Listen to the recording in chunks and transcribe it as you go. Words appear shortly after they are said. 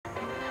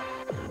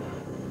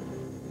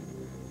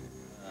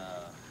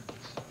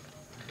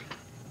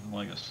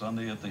Nothing like a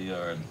Sunday at the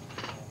yard.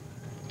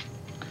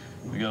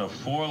 We got a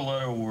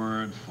 4-letter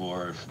word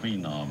for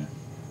phenom.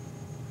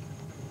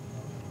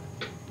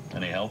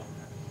 Any help?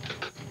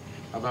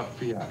 How about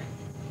fiac?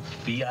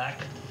 Fiac?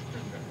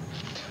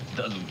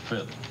 Doesn't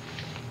fit.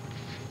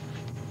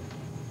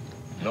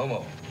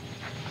 Nomo.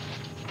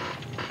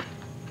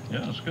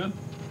 Yeah, it's good.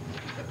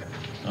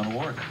 That'll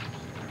work.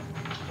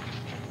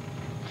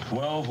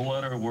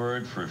 12-letter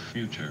word for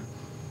future.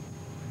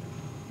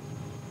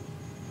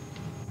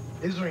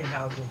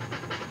 Isringhausen.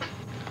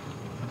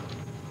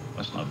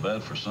 That's not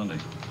bad for Sunday.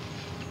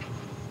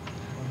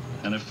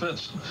 And it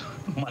fits.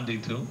 Monday,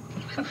 too.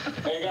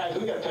 Hey, guys,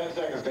 we got 10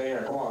 seconds to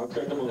here. Come on, let's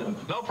get the moving.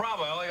 No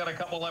problem. I only got a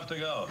couple left to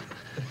go.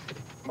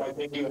 Might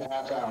take you a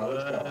half hour.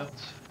 Let's go.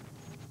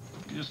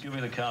 You just give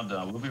me the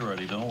countdown. We'll be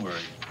ready. Don't worry.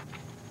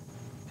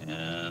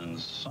 And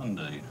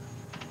Sunday.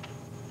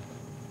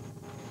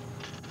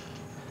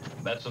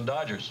 Mets and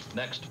Dodgers.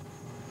 Next.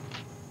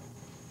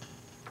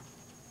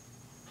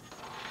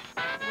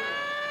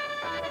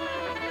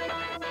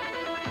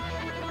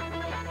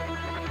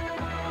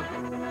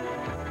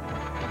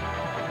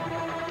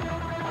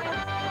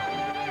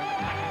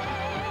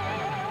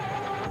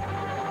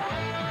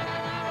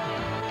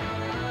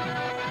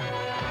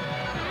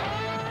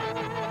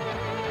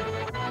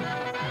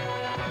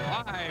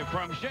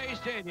 From Shea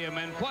Stadium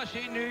in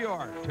Flushing, New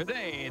York.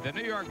 Today, the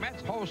New York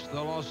Mets host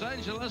the Los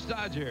Angeles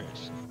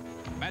Dodgers.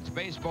 Mets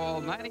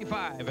Baseball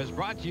 95 is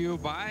brought to you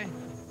by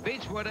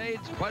Beechwood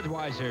Aids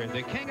Budweiser,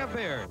 the king of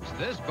beers.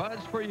 This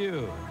Bud's for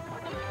you.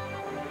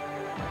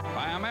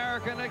 By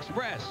American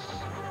Express.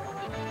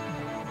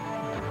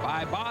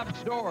 By Bob's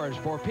Stores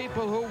for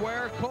people who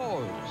wear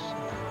clothes.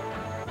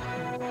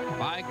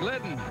 By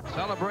Glidden,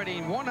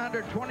 celebrating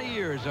 120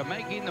 years of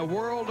making the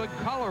world a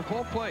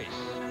colorful place.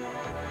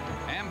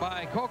 And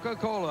by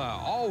Coca-Cola,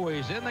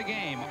 always in the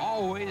game,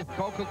 always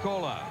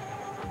Coca-Cola.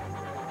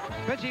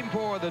 Pitching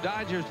for the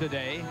Dodgers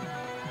today,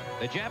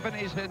 the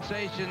Japanese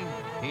sensation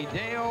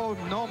Hideo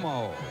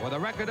Nomo with a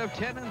record of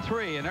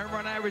 10-3, an earned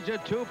run average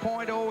of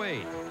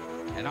 2.08.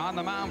 And on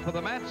the mound for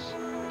the Mets,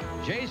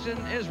 Jason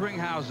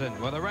Isringhausen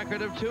with a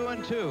record of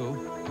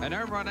 2-2, an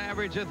earned run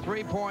average of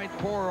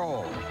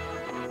 3.40.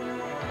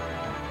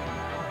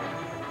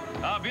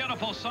 A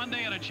beautiful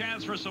Sunday and a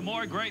chance for some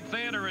more great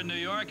theater in New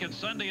York. It's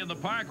Sunday in the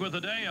Park with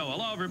Hideo.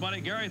 Hello,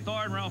 everybody. Gary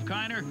Thorne and Ralph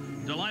Kiner.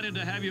 Delighted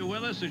to have you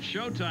with us. It's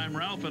showtime,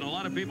 Ralph, and a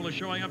lot of people are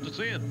showing up to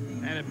see it.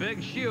 And a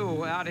big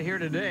shoe out of here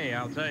today,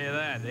 I'll tell you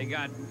that. They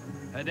got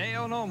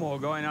Hideo Nomo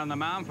going on the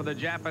mound for the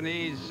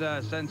Japanese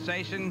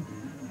sensation.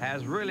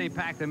 Has really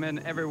packed him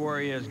in everywhere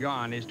he has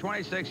gone. He's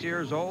 26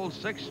 years old,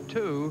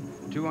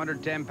 6'2",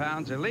 210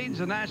 pounds. He leads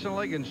the National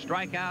League in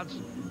strikeouts,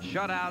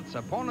 shutouts,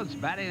 opponents'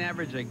 batting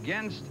average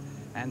against,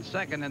 and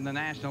second in the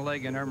National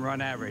League in earned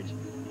run average.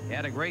 He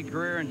had a great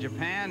career in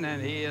Japan,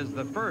 and he is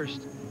the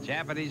first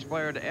Japanese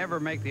player to ever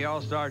make the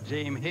All-Star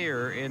team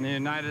here in the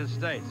United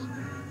States.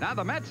 Now,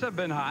 the Mets have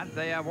been hot.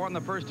 They have won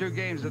the first 2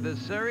 games of this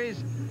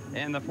series.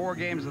 In the 4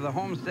 games of the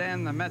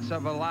homestand, the Mets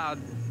have allowed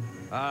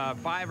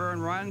 5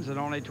 earned runs and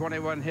only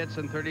 21 hits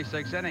in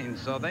 36 innings.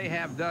 So they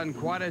have done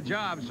quite a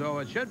job. So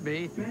it should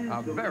be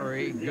a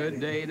very good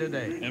day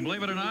today. And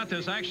believe it or not,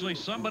 there's actually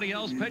somebody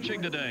else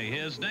pitching today.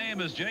 His name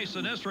is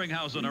Jason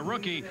Isringhausen, a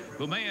rookie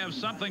who may have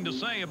something to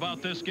say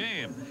about this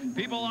game.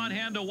 People on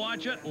hand to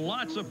watch it,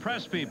 lots of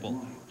press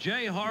people.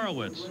 Jay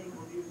Horowitz,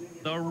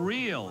 the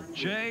real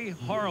Jay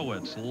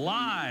Horowitz,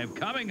 live,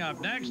 coming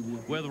up next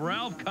with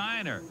Ralph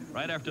Kiner,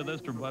 right after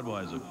this from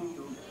Budweiser.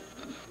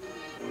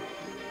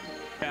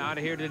 Out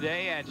here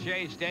today at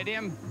Shea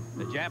Stadium,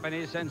 the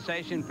Japanese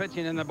sensation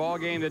pitching in the ball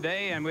game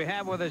today, and we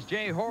have with us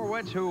Jay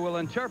Horowitz, who will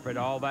interpret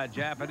all that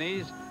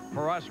Japanese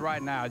for us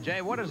right now.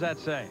 Jay, what does that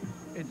say?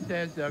 It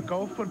says,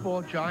 go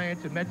football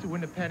Giants and Mets will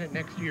win the pennant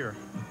next year.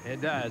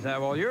 It does.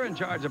 Well, you're in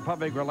charge of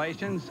public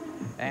relations,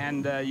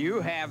 and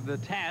you have the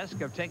task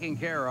of taking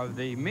care of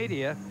the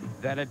media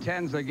that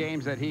attends the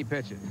games that he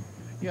pitches.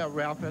 Yeah,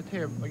 Ralph, I'll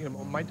tell you,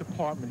 my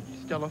department,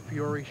 Stella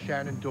Fiore,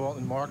 Shannon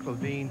Dalton, Mark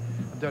Levine,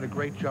 have done a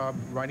great job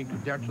writing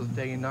credentials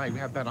day and night. We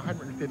have about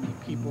 150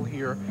 people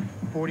here,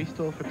 40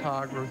 still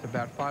photographers,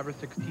 about 5 or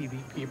 6 TV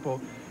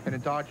people, and the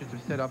Dodgers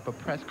have set up a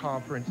press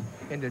conference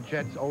in the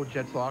old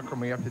Jets locker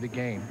room after the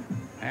game.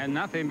 And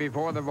nothing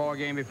before the ball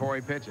game before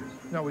he pitches?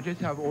 No, we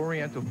just have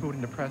Oriental food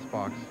in the press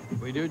box.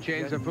 We do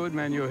change the food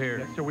menu here.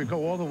 Yes, so we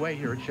go all the way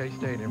here at Shea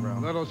Stadium,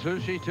 Ralph. A little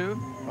sushi, too?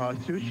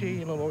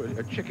 Sushi, a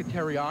little chicken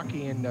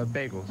teriyaki, and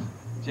bagels.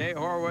 Jay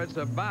Horowitz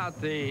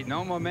about the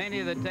Nomo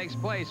mania that takes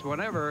place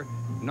whenever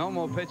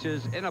Nomo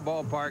pitches in a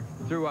ballpark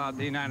throughout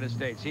the United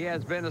States. He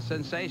has been a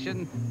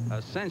sensation,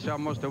 a cinch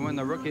almost to win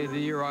the Rookie of the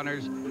Year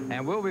honors,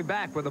 and we'll be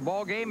back with the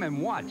ball game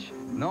and watch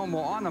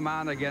Nomo on the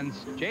mound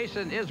against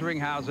Jason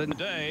Isringhausen.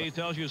 Today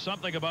tells you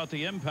something about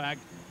the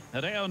impact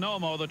that Hideo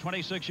Nomo, the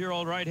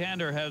 26-year-old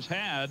right-hander, has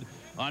had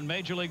on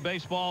Major League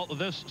Baseball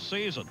this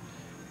season.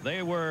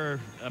 They were,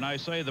 and I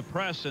say the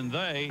press and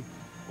they,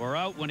 were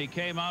out when he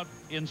came out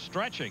in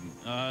stretching,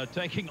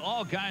 taking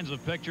all kinds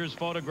of pictures,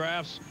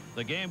 photographs.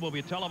 The game will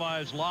be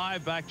televised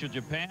live back to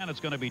Japan. It's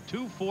going to be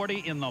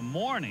 2:40 in the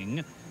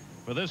morning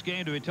for this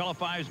game to be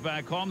televised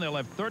back home. They'll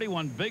have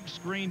 31 big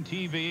screen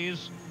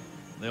TVs.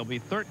 There'll be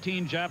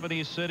 13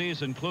 Japanese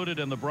cities included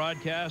in the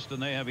broadcast,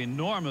 and they have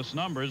enormous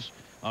numbers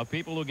of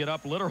people who get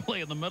up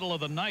literally in the middle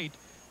of the night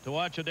to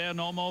watch Hideo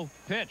Nomo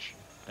pitch.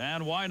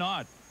 And why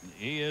not?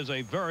 He is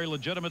a very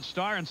legitimate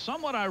star, and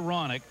somewhat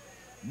ironic.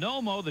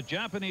 Nomo, the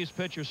Japanese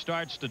pitcher,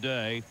 starts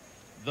today.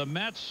 The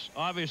Mets,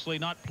 obviously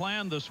not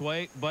planned this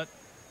way, but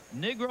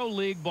Negro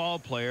League ball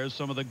players,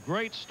 some of the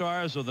great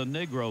stars of the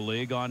Negro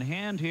League, on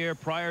hand here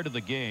prior to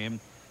the game,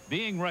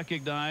 being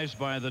recognized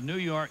by the New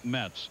York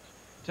Mets.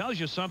 Tells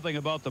you something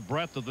about the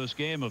breadth of this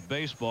game of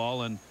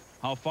baseball and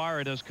how far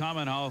it has come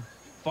and how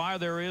far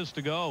there is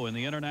to go in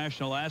the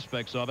international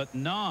aspects of it.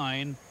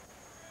 9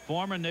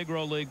 former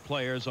Negro League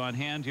players on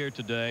hand here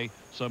today,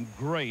 some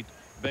great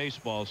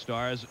baseball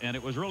stars, and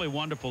it was really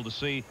wonderful to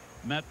see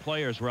Met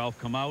players, Ralph,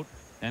 come out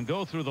and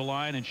go through the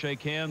line and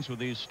shake hands with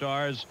these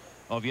stars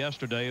of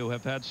yesterday who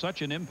have had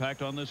such an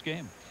impact on this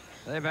game.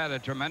 They've had a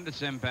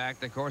tremendous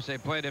impact. Of course, they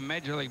played in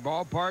Major League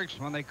ballparks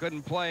when they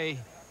couldn't play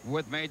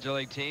with Major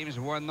League teams,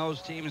 when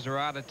those teams were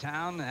out of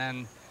town,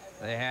 and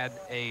they had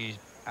a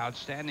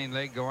outstanding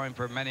league going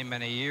for many,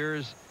 many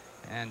years.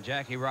 And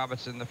Jackie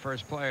Robinson, the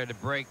first player to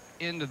break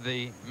into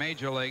the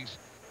major leagues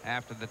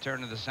after the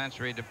turn of the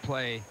century to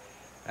play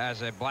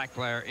as a black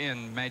player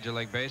in Major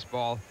League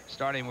Baseball,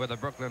 starting with the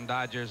Brooklyn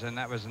Dodgers, and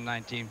that was in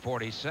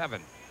 1947.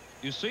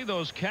 You see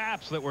those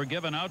caps that were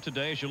given out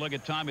today as you look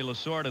at Tommy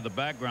Lasorda in the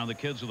background, the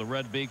kids with the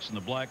red beaks and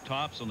the black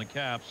tops on the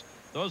caps.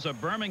 Those are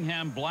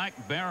Birmingham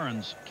Black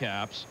Barons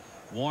caps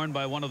worn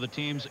by one of the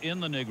teams in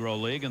the Negro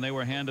League, and they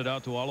were handed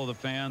out to all of the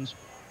fans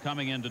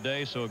coming in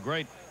today. So a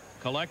great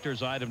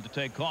collector's item to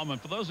take home.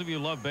 And for those of you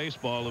who love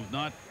baseball, who've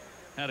not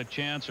had a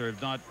chance or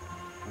have not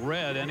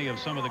read any of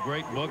some of the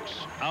great books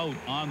out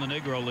on the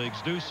Negro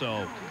Leagues, do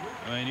so.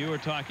 I mean, you were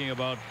talking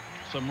about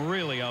some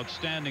really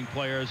outstanding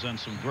players and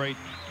some great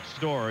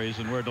stories,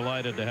 and we're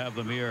delighted to have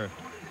them here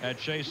at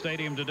Shea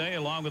Stadium today,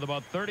 along with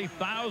about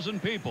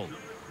 30,000 people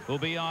who'll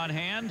be on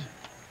hand.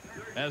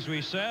 As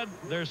we said,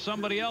 there's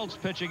somebody else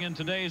pitching in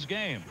today's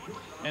game,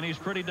 and he's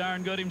pretty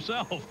darn good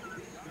himself.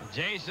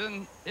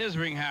 Jason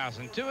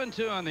Isringhausen,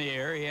 2-2 on the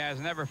year. He has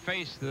never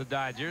faced the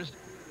Dodgers.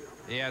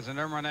 He has an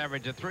earned run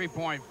average of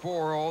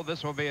 3.40.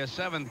 This will be a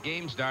 7th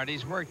game start.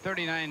 He's worked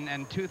 39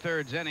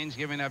 2/3 innings,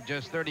 giving up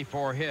just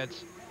 34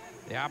 hits.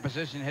 The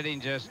opposition hitting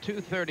just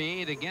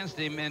 .238 against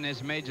him in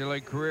his Major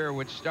League career,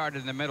 which started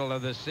in the middle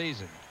of this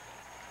season.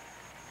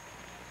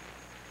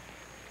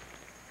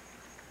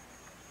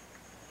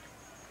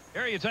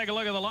 Here you take a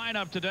look at the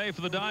lineup today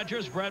for the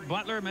Dodgers. Brett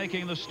Butler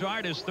making the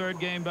start, his 3rd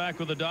game back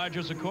with the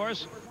Dodgers, of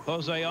course.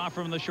 Jose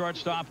Offram, the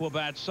shortstop, will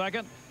bat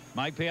 2nd.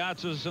 Mike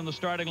Piazza's in the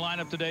starting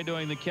lineup today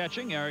doing the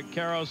catching. Eric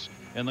Karros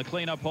in the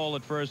cleanup hole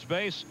at first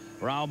base.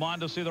 Raul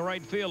Mondesi, the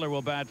right fielder,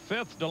 will bat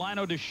 5th.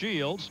 Delino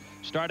DeShields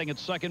starting at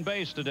 2nd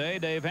base today.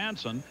 Dave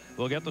Hansen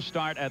will get the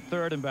start at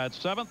 3rd and bat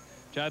 7th.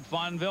 Chad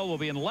Fonville will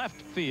be in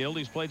left field.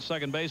 He's played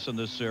 2nd base in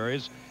this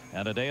series.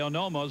 And Hideo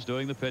Nomo's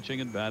doing the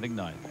pitching and batting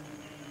 9th.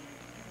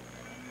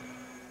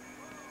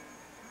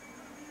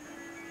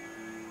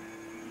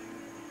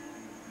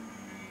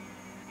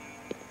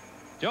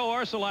 Joe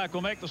Orsulak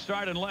will make the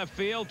start in left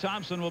field.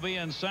 Thompson will be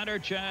in center.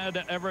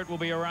 Chad Everett will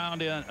be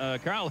around in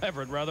Carl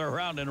Everett rather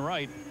around in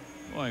right.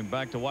 Going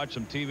back to watch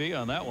some TV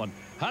on that one.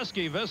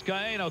 Husky,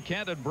 Vizcaíno,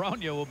 Kent, and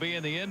Bronya will be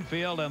in the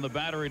infield, and the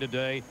battery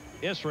today,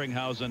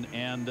 Isringhausen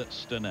and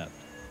Stinnett.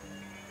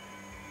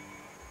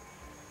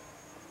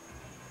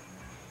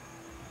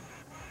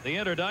 The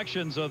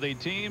introductions of the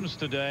teams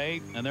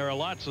today, and there are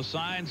lots of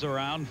signs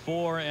around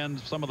for, and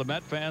some of the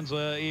Met fans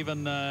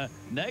even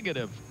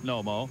negative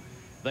Nomo.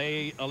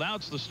 They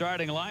announced the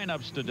starting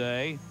lineups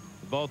today.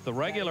 Both the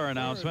regular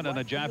announcement and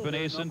a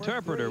Japanese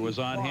interpreter was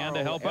on hand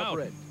to help out.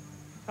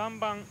 3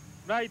番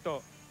ライ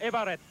トエ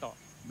バレット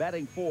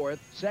Batting 4th,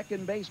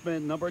 second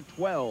baseman number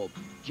 12,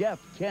 Jeff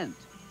Kent.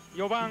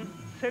 4番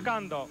セカ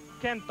ンド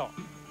ケント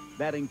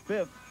Batting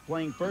 5th,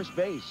 playing first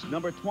base,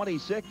 number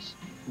 26,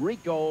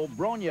 Rico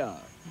Bronya.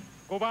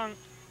 5番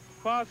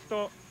ファース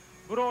ト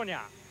ブローニ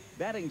ャ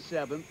Batting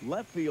 7th,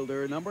 left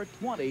fielder number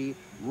 20,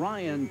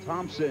 Ryan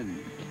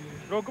Thompson.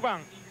 6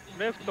番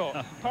レフト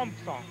トン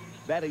プソン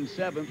Batting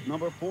 7th,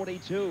 number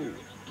 42,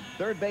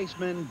 third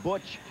baseman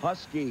Butch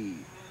Husky.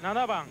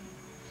 7番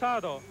サ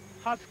ード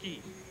ハス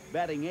キ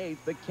Batting 8th,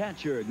 the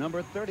catcher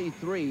number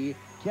 33,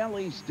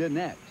 Kelly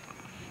Stinnett.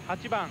 ー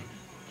8番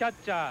キャッ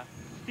チャー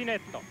スティネッ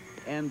ト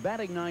And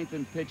batting 9th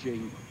and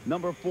pitching,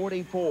 number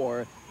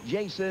 44,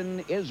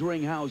 Jason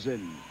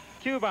Isringhausen.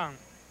 9番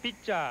ピッ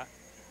チャー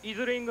イ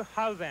ズリング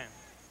ハウゼン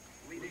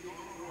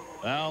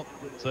Well,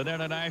 it's an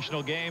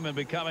international game and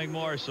becoming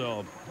more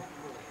so.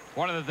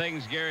 One of the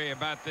things, Gary,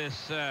 about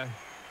this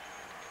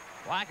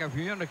lack of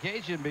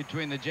communication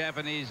between the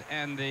Japanese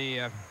and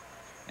the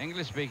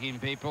English-speaking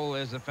people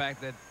is the fact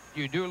that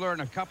you do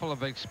learn a couple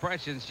of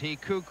expressions.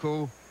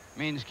 Hikuku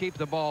means keep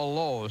the ball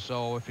low.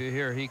 So if you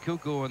hear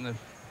hikuku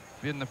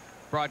in the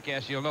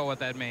broadcast, you'll know what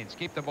that means.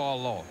 Keep the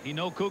ball low. He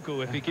no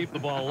cuckoo if he keep the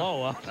ball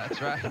low. Huh?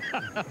 That's right.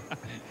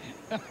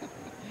 All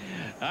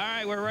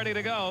right, we're ready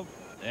to go.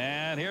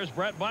 And here's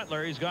Brett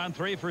Butler. He's gone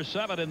 3 for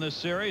 7 in this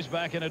series,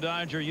 back in a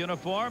Dodger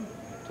uniform.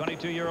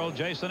 22-year-old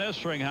Jason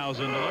Istringhausen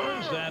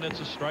delivers, and it's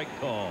a strike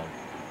call.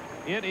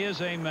 It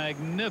is a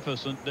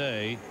magnificent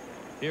day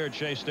here at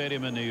Shea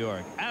Stadium in New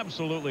York.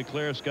 Absolutely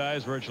clear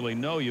skies, virtually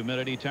no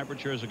humidity.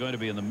 Temperatures are going to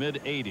be in the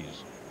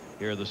mid-80s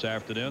here this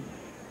afternoon.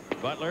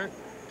 Butler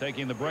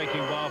taking the breaking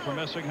ball from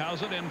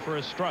Istringhausen, in for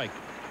a strike.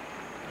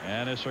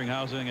 And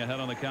Istringhausen ahead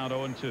on the count,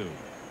 0-2.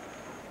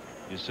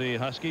 You see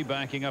Husky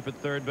backing up at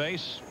third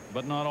base,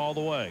 but not all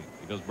the way,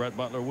 because Brett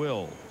Butler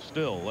will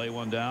still lay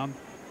one down,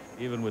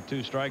 even with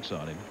 2 strikes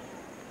on him.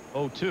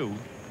 0-2.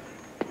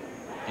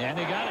 And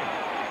he got it.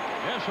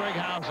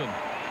 Istringhausen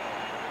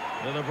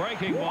with a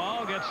breaking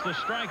ball gets the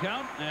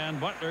strikeout, and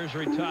Butler's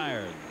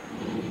retired.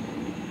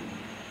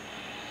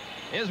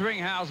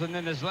 Istringhausen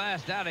in his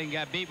last outing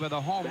got beat with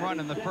a home run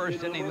in the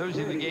first inning,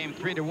 losing the game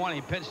 3-1.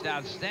 He pitched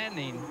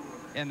outstanding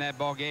in that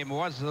ball game,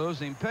 was the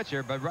losing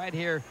pitcher, but right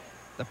here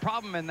the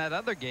problem in that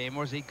other game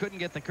was he couldn't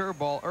get the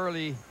curveball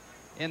early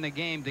in the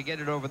game to get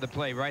it over the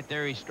plate. Right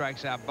there he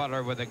strikes out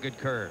Butler with a good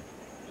curve.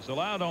 He's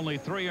allowed only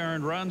 3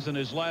 earned runs in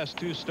his last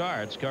 2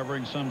 starts,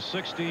 covering some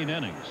 16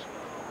 innings.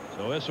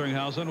 So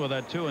Istringhausen with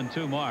that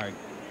 2-2 mark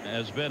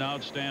has been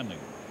outstanding.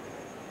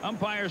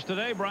 Umpires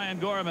today: Brian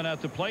Gorman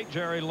at the plate,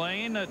 Jerry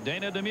Lane,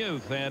 Dana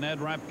DeMuth, and Ed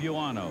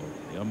Rapuano.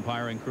 The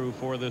umpiring crew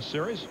for this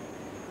series.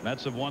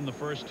 Mets have won the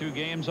first 2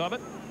 games of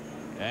it,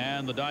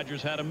 and the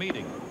Dodgers had a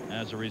meeting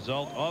as a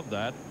result of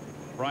that.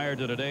 Prior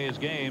to today's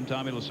game,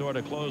 Tommy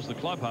Lasorda closed the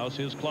clubhouse.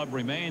 His club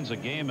remains a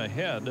game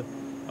ahead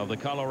of the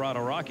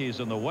Colorado Rockies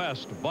in the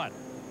West, but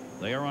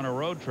they are on a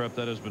road trip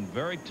that has been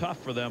very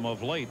tough for them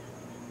of late.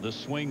 The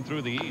swing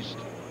through the East.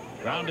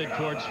 Grounded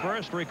towards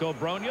first. Rico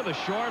Brogna, the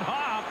short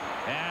hop,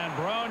 and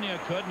Brogna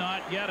could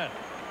not get it.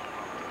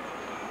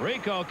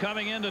 Rico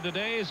coming into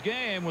today's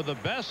game with the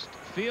best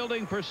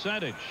fielding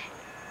percentage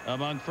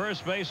among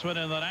first basemen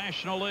in the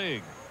National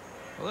League.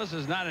 Well, this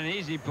is not an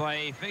easy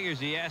play. He figures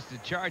he has to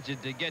charge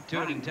it to get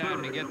to it in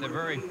time to get the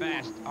very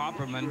fast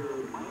Opperman,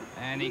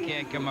 and he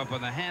can't come up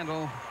with a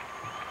handle,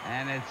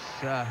 and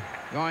it's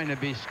going to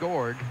be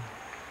scored.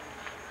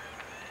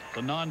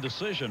 The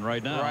non-decision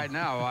right now. Right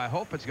now, I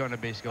hope it's going to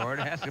be scored.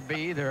 It has to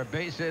be either a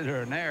base hit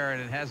or an error,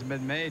 and it hasn't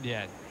been made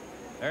yet.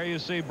 There you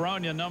see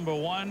Brogna, number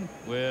 1,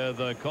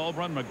 with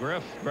Colburn,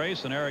 McGriff,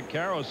 Grace, and Eric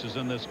Karros is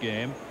in this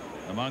game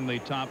among the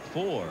top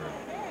 4,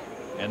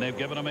 and they've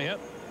given him a hit.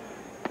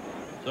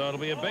 So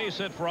it'll be a base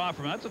hit for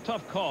Offerman. That's a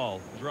tough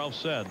call, as Ralph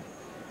said.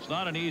 It's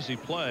not an easy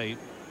play,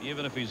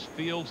 even if he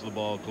fields the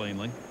ball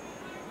cleanly.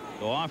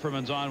 So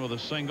Offerman's on with a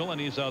single, and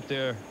he's out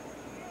there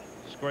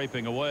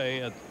scraping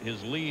away at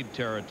his lead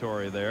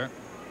territory there.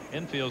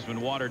 Infield's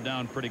been watered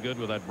down pretty good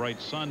with that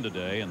bright sun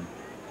today, and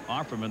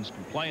Offerman's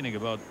complaining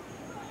about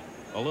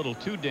a little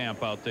too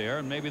damp out there,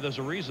 and maybe there's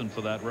a reason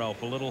for that,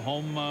 Ralph. A little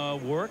home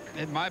work?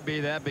 It might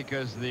be that,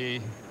 because the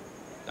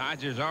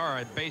Dodgers are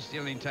a base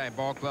stealing type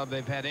ball club.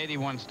 They've had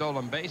 81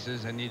 stolen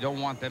bases, and you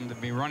don't want them to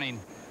be running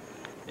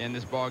in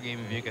this ball game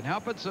if you can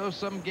help it. So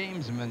some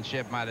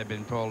gamesmanship might have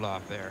been pulled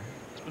off there.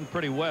 It's been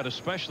pretty wet,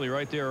 especially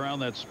right there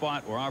around that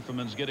spot where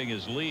Offerman's getting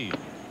his lead.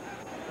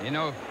 You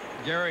know,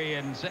 Gary,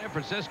 in San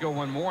Francisco,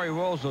 when Maury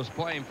Wills was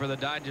playing for the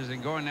Dodgers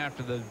and going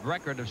after the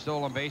record of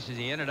stolen bases,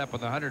 he ended up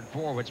with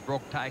 104, which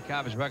broke Ty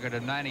Cobb's record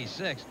of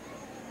 96.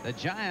 The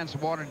Giants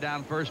watered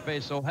down first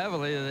base so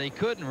heavily that they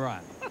couldn't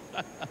run.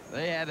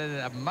 They had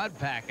a mud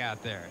pack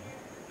out there.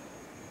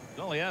 He's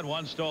only had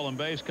 1 stolen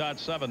base, caught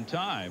 7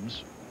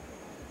 times.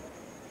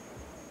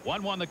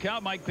 1-1 the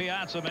count. Mike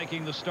Piazza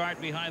making the start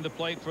behind the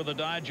plate for the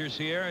Dodgers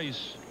here.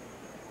 He's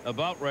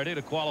about ready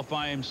to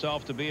qualify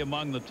himself to be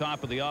among the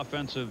top of the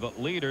offensive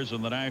leaders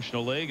in the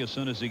National League. As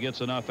soon as he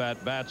gets enough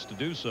at-bats to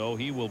do so,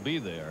 he will be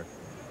there,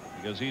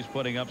 because he's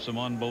putting up some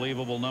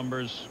unbelievable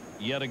numbers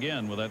yet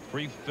again with that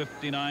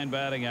 .359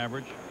 batting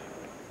average,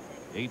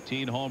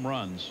 18 home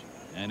runs,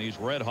 and he's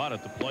red hot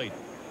at the plate.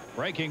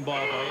 Breaking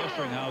ball by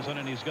Istringhausen,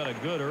 and he's got a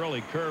good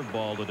early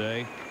curveball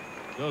today.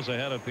 Goes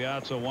ahead of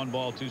Piazza, 1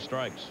 ball, 2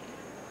 strikes.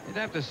 You'd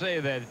have to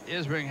say that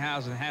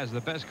Istringhausen has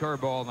the best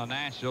curveball in the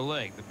National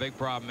League. The big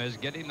problem is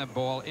getting the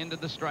ball into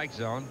the strike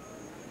zone.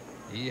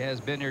 He has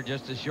been here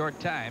just a short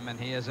time, and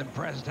he has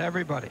impressed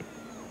everybody.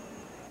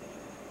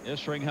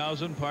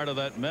 Istringhausen, part of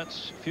that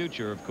Mets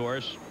future, of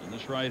course, and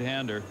this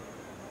right-hander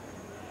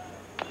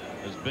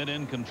has been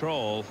in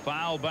control.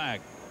 Foul back.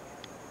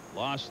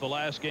 Lost the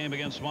last game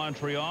against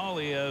Montreal.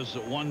 He has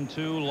won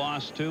 2,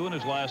 lost 2 in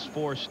his last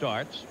 4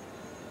 starts.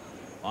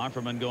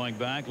 Offerman going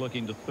back,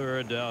 looking to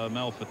third.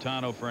 Mel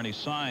Fatano for any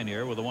sign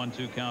here with a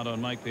 1-2 count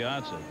on Mike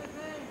Piazza.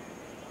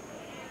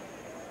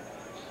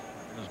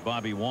 There's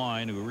Bobby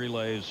Wine, who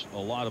relays a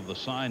lot of the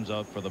signs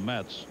out for the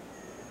Mets.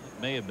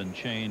 It may have been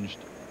changed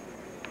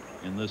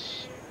in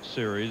this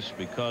series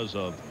because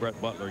of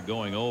Brett Butler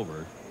going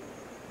over.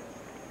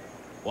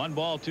 1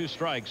 ball, 2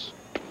 strikes.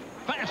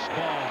 Fastball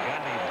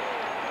got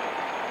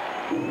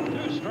him.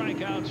 2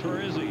 strikeouts for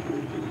Izzy.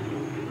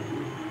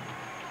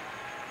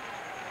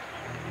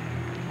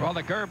 Well,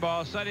 the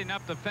curveball setting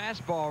up the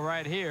fastball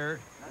right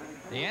here.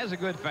 He has a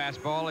good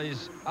fastball.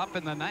 He's up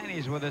in the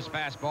 90s with his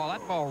fastball.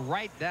 That ball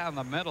right down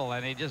the middle,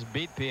 and he just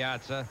beat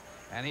Piazza.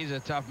 And he's a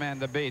tough man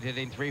to beat,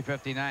 hitting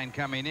 359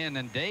 coming in.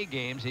 In day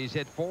games, he's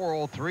hit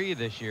 403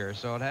 this year,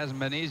 so it hasn't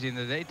been easy in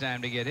the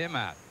daytime to get him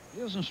out.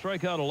 He doesn't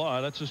strike out a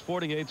lot. That's his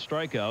 48th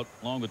strikeout,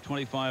 along with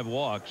 25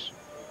 walks.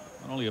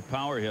 Not only a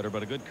power hitter,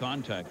 but a good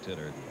contact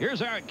hitter.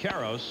 Here's Eric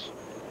Karros.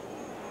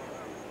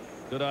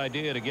 Good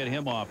idea to get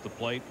him off the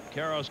plate.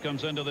 Karros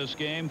comes into this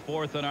game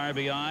 4th in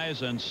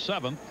RBIs and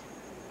 7th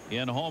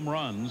in home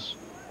runs,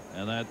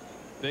 and that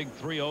big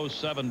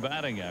 .307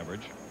 batting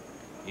average.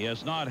 He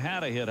has not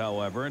had a hit,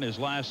 however, in his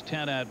last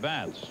 10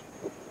 at-bats.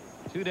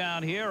 2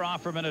 down here.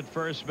 Offerman at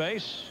first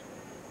base.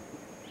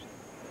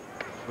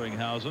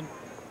 Isringhausen.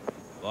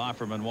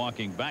 Offerman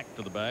walking back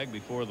to the bag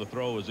before the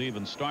throw was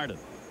even started.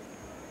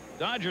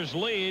 Dodgers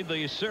lead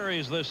the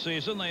series this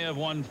season. They have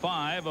won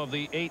 5 of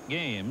the 8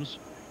 games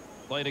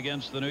played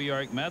against the New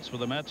York Mets,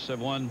 but the Mets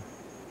have won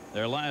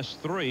their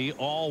last 3,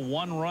 all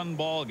 1-run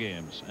ball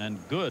games, and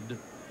good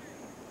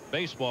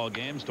baseball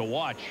games to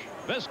watch.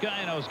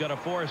 Vizcaino's got a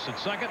force at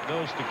second,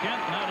 goes to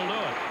Kent, and that'll do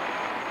it.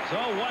 So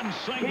 1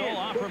 single.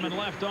 Offerman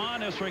left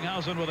on.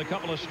 Isringhausen with a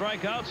couple of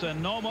strikeouts,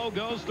 and Nomo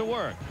goes to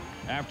work.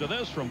 After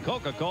this, from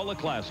Coca-Cola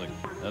Classic,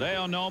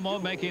 Hideo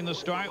Nomo making the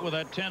start with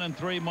that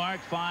 10-3 mark.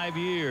 5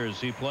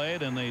 years he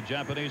played in the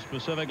Japanese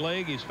Pacific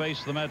League. He's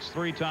faced the Mets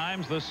 3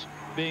 times, this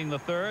being the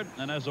 3rd,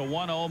 and has a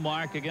 1-0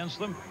 mark against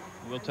them.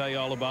 We'll tell you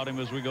all about him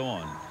as we go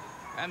on.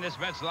 And this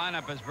Mets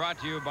lineup is brought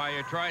to you by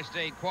your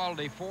Tri-State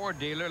Quality Ford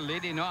dealer.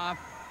 Leading off,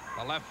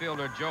 the left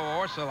fielder Joe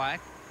Orsulak.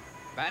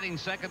 Batting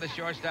second, the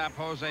shortstop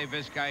Jose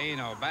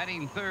Vizcaino.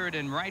 Batting third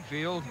in right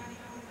field,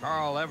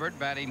 Carl Everett.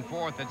 Batting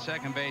fourth at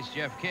second base,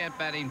 Jeff Kent.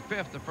 Batting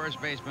fifth, the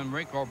first baseman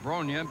Rico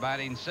Brogna.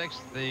 Batting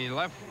sixth,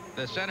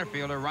 the center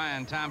fielder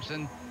Ryan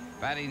Thompson.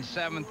 Batting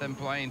seventh and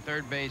playing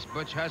third base,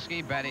 Butch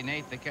Husky. Batting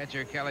eighth, the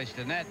catcher Kelly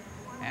Stinnett.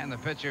 And the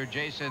pitcher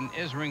Jason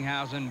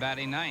Isringhausen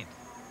batting ninth.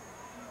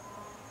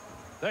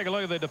 Take a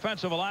look at the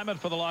defensive alignment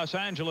for the Los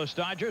Angeles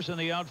Dodgers. In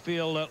the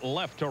outfield,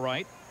 left to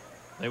right.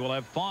 They will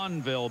have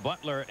Fonville,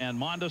 Butler, and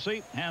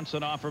Mondesi.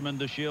 Hanson, Offerman,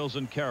 DeShields,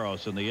 and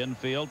Karros in the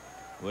infield,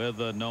 with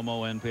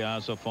Nomo and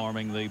Piazza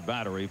forming the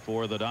battery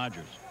for the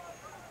Dodgers.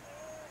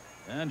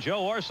 And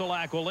Joe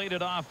Orsulak will lead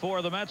it off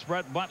for the Mets.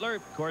 Brett Butler,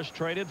 of course,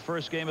 traded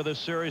first game of this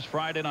series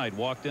Friday night.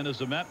 Walked in as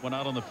a Met, went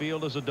out on the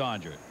field as a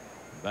Dodger.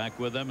 Back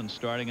with them and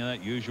starting in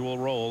that usual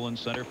role in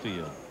center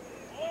field.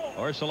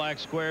 Orsulak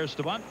squares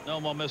to bunt.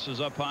 Nomo misses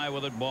up high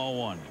with it, ball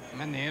 1.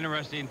 And the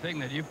interesting thing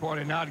that you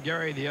pointed out,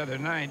 Gary, the other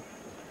night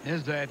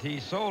is that he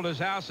sold his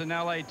house in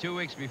L.A. 2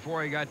 weeks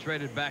before he got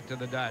traded back to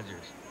the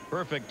Dodgers.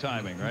 Perfect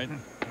timing, right?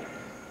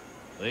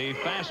 The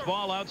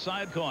fastball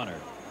outside corner.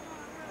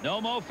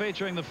 Nomo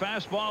featuring the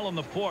fastball and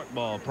the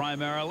forkball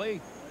primarily.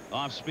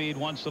 Off speed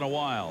once in a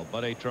while,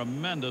 but a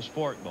tremendous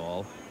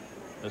forkball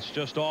that's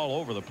just all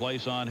over the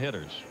place on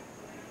hitters.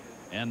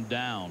 And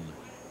down.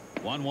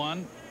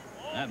 1-1.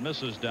 That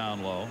misses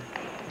down low.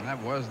 And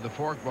that was the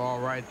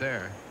forkball right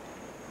there.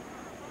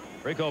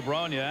 Rico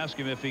Brogna asked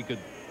him if he could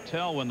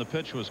tell when the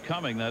pitch was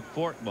coming. That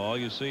forkball,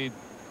 you see,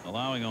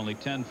 allowing only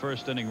 10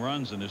 first-inning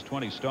runs in his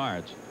 20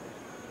 starts.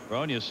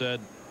 Brogna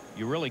said,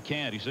 you really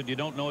can't. He said, you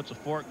don't know it's a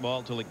forkball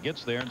until it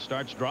gets there and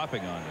starts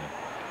dropping on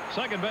you.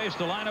 Second base,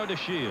 Delino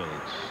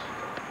DeShields.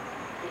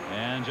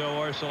 And Joe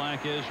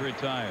Orsulak is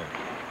retired.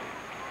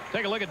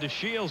 Take a look at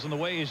DeShields and the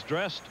way he's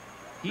dressed.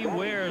 He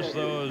wears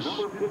those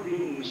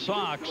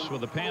socks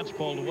with the pants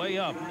pulled way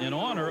up in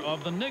honor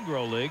of the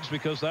Negro Leagues,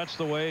 because that's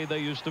the way they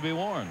used to be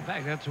worn. In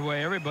fact, that's the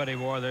way everybody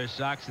wore their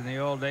socks in the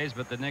old days,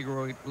 but the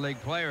Negro League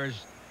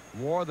players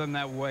wore them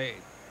that way,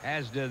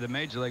 as did the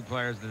Major League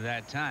players at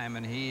that time,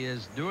 and he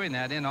is doing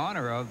that in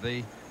honor of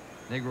the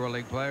Negro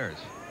League players.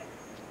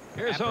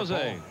 Here's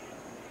Jose.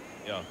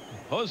 Yeah,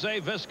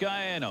 Jose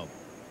Vizcaino.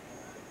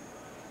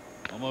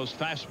 Almost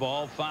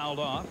fastball fouled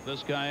off.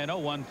 Vizcaino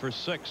 1 for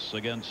 6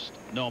 against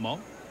Nomo.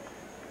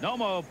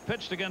 Nomo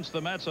pitched against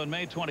the Mets on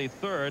May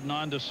 23rd,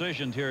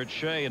 non-decisioned here at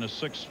Shea in a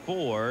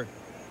 6-4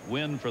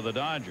 win for the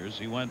Dodgers.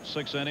 He went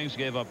 6 innings,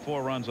 gave up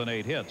 4 runs on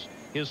 8 hits.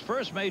 His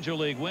first major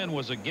league win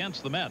was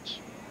against the Mets.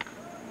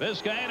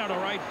 Vizcaino to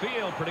right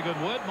field, pretty good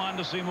wood.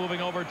 Mondesi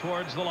moving over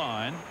towards the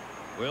line.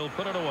 Will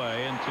put it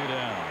away and 2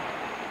 down.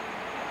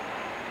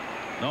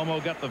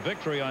 Nomo got the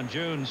victory on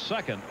June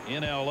 2nd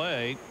in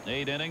L.A.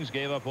 8 innings,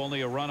 gave up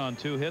only a run on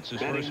 2 hits. His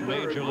first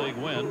major league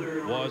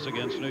win was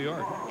against New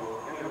York.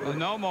 Well,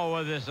 Nomo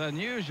with this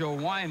unusual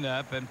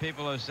windup, and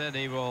people have said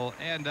he will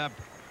end up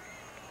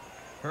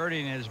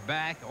hurting his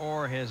back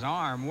or his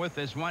arm with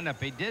this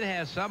windup. He did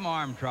have some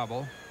arm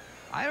trouble.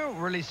 I don't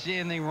really see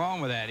anything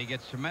wrong with that. He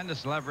gets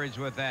tremendous leverage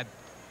with that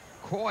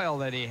coil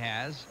that he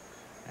has,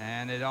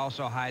 and it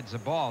also hides the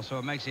ball, so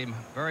it makes him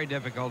very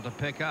difficult to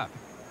pick up.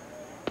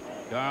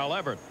 Carl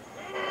Everett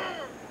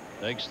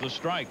takes the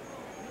strike.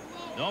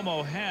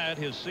 Nomo had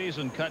his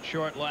season cut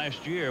short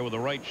last year with a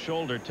right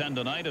shoulder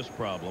tendonitis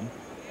problem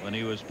when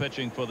he was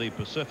pitching for the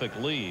Pacific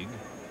League.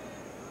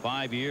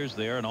 5 years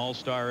there, an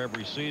all-star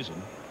every season.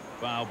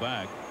 Foul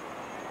back.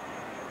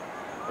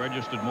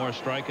 Registered more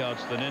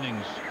strikeouts than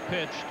innings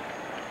pitched.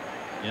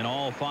 in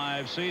all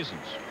 5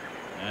 seasons,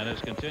 and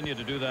has continued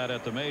to do that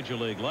at the major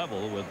league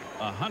level with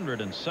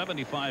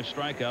 175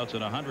 strikeouts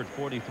in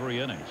 143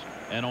 innings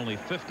and only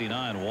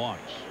 59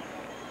 walks.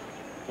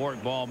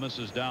 Fork ball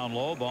misses down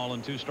low, ball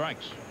and 2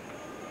 strikes.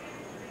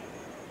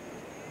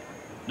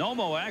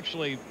 Nomo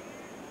actually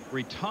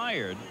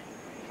retired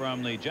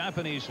from the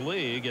Japanese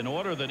League in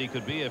order that he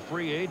could be a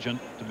free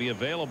agent to be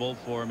available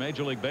for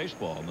Major League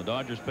Baseball, and the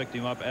Dodgers picked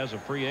him up as a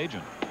free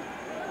agent,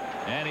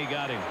 and he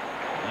got him.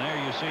 And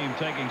there you see him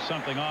taking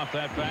something off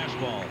that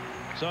fastball.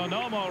 So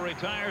Nomo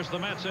retires the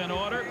Mets in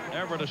order.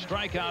 Everett a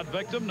strikeout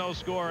victim. No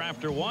score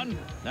after 1.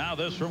 Now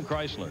this from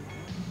Chrysler.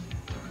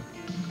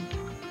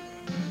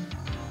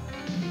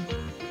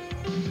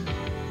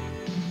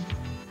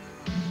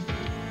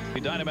 The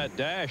Dynamite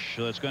Dash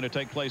that's going to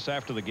take place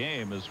after the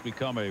game has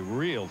become a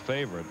real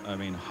favorite. I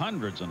mean,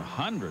 hundreds and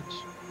hundreds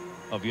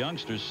of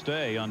youngsters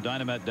stay on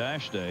Dynamite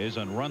Dash days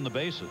and run the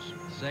bases.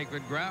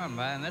 Sacred ground,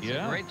 man. That's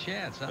a great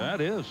chance. Huh? That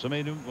is. I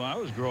mean, when I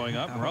was growing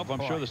up, Ralph,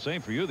 I'm sure the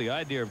same for you. The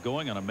idea of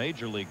going on a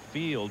major league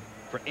field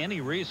for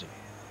any reason,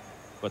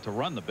 but to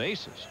run the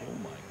bases. Oh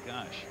my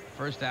gosh.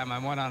 First time I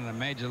went on a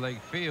major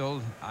league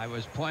field, I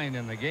was playing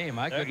in the game.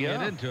 I couldn't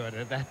get into it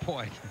at that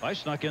point. I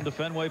snuck into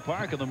Fenway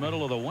Park in the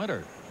middle of the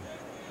winter.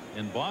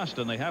 In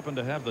Boston, they happened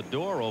to have the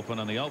door open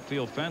on the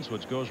outfield fence,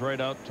 which goes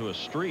right out to a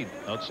street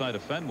outside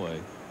of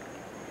Fenway.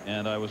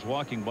 And I was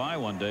walking by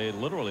one day,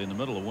 literally in the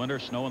middle of winter,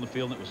 snow in the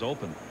field, and it was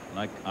open.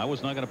 And I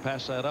was not going to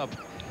pass that up.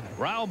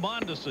 Raul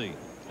Mondesi.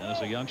 And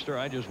as a youngster,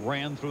 I just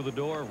ran through the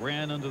door,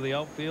 ran into the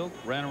outfield,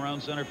 ran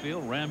around center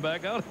field, ran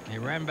back out.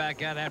 You ran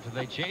back out after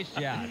they chased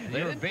you out.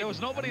 There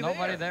was nobody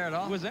there at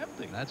all. It was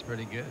empty. That's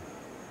pretty good.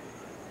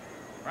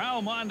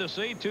 Raul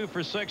Mondesi 2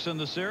 for 6 in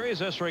the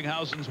series.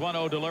 Esringhausen's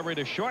 1-0 delivery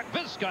to short.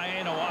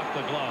 Vizcaino off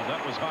the glove.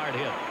 That was hard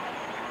hit.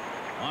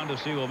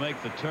 Mondesi will make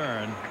the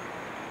turn,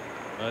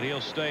 but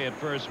he'll stay at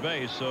first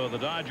base. So the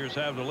Dodgers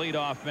have the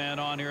leadoff man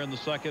on here in the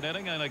 2nd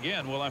inning, and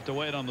again we'll have to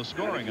wait on the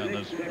scoring on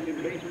this.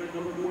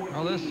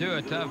 Well, this too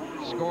a tough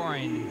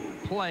scoring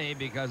play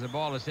because the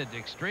ball is hit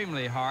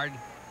extremely hard.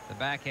 The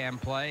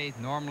backhand play.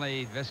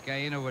 Normally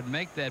Vizcaino would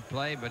make that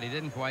play, but he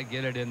didn't quite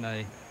get it in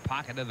the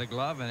pocket of the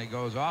glove, and it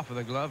goes off of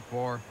the glove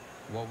for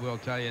what we'll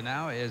tell you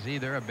now is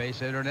either a base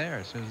hit or an error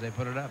as soon as they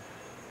put it up.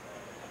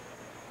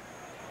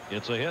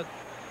 It's a hit.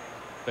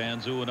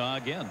 Fans ooh and ah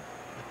again.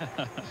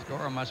 The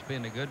scorer must be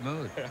in a good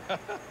mood.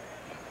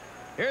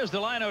 Here's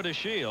Delino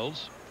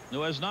DeShields,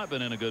 who has not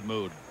been in a good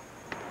mood.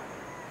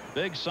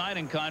 Big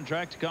signing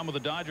contract to come with the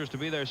Dodgers to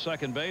be their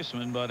second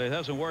baseman, but it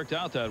hasn't worked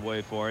out that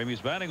way for him.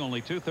 He's batting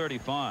only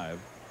 .235.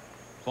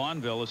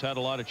 Fonville has had a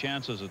lot of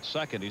chances at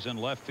second. He's in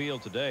left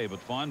field today, but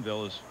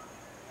Fonville has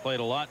played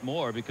a lot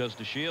more because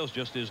DeShields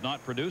just is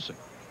not producing.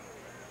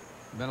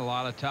 Been a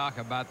lot of talk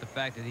about the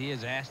fact that he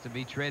is asked to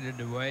be traded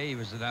away. He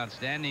was an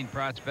outstanding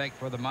prospect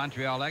for the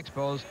Montreal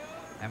Expos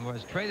and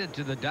was traded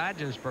to the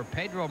Dodgers for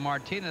Pedro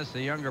Martinez,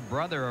 the younger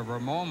brother of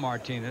Ramon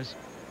Martinez.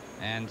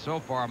 And so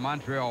far,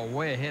 Montreal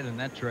way ahead in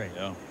that trade.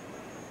 Yeah.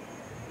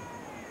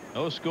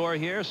 No score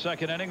here.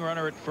 2nd inning,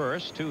 runner at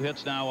first. 2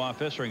 hits now off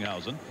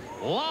Isringhausen.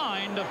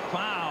 Line to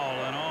foul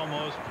and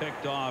almost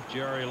picked off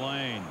Jerry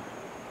Lane.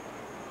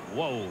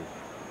 Whoa.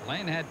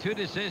 Lane had 2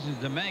 decisions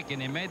to make,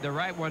 and he made the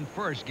right one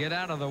first, get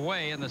out of the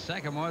way, and the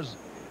second was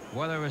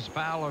whether it was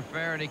foul or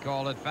fair, and he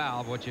called it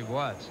foul, which it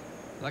was.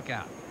 Look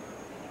out.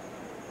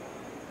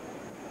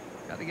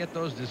 Got to get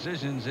those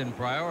decisions in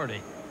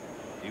priority.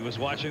 He was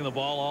watching the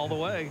ball all the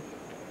way.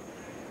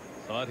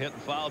 Thought hitting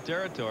foul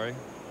territory.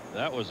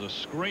 That was a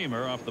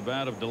screamer off the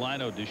bat of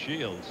Delino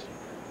DeShields.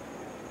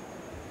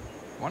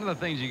 One of the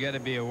things you got to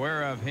be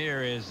aware of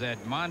here is that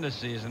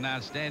Mondesi is an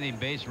outstanding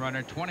base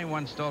runner,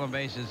 21 stolen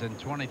bases in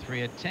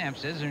 23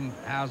 attempts.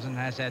 Isringhausen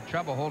has had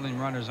trouble holding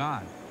runners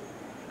on.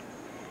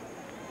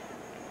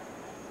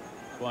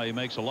 Well, he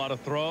makes a lot of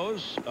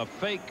throws. A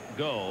fake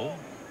goal.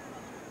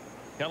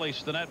 Kelly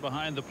Stinnett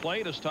behind the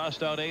plate has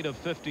tossed out 8 of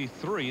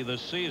 53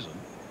 this season.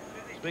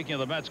 Speaking of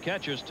the Mets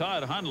catchers,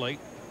 Todd Hundley.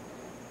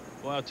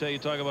 Well, I'll tell you,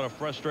 talk about a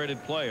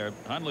frustrated player.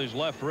 Hundley's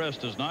left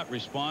wrist has not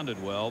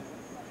responded well.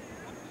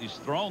 He's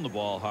thrown the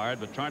ball hard,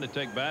 but trying to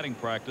take batting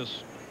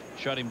practice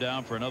shut him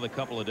down for another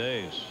couple of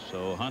days.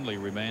 So Hundley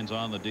remains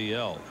on the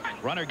DL.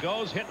 Runner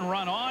goes, hit and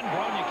run on.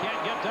 Brown, you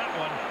can't get that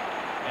one.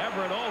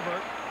 Everett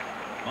over.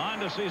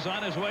 Mondesi's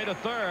on his way to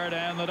third,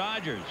 and the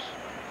Dodgers,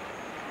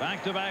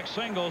 back-to-back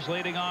singles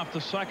leading off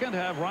the second,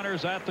 have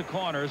runners at the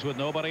corners with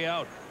nobody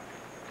out.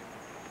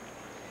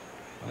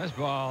 This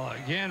ball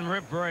again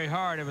ripped very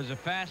hard. It was a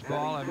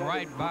fastball and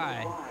right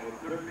by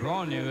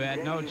Bronu.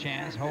 Had no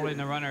chance holding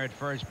the runner at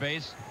first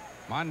base.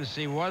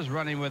 Mondesi was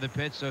running with a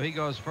pitch, so he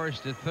goes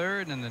first to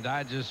third, and the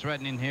Dodgers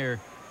threatening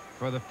here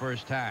for the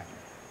first time.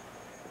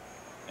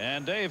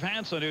 And Dave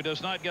Hansen, who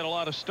does not get a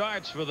lot of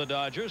starts for the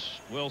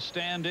Dodgers, will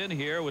stand in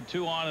here with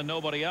 2 on and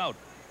nobody out.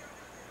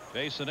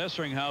 Jason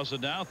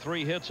Isringhausen now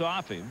 3 hits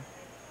off him.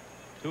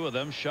 2 of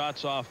them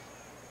shots off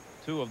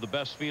 2 of the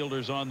best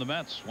fielders on the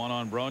Mets. 1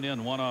 on Bronya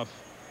and 1 off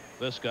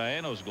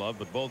Vizcaino's glove,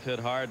 but both hit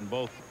hard and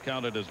both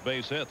counted as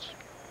base hits.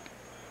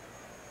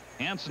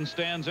 Hansen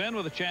stands in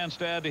with a chance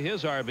to add to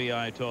his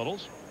RBI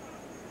totals.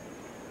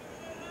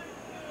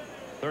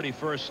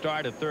 31st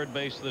start at third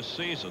base this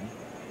season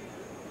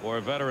for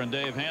veteran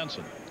Dave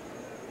Hansen.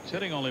 He's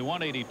hitting only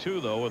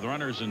 182 though, with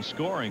runners in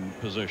scoring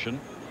position.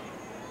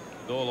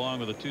 Go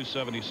along with a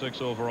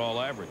 276 overall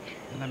average.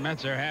 And the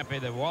Mets are happy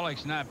that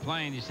Wallach's not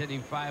playing. He's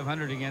hitting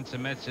 .500 against the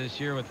Mets this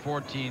year with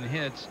 14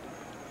 hits.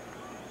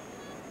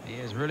 He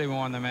has really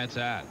worn the Mets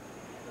out.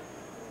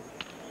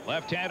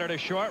 Left-hander to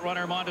short,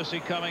 runner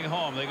Mondesi coming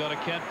home. They go to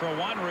Kent for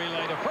one,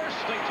 relay to first.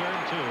 They turn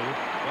two,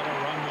 but a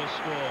run will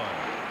score.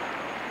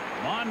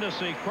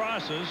 Mondesi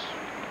crosses,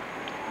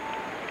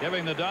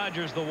 giving the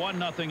Dodgers the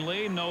 1-0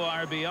 lead. No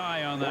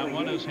RBI on that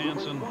one as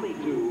Hansen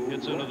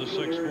gets into the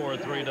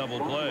 6-4-3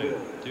 double play.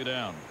 2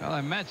 down. Well,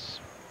 the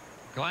Mets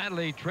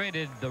gladly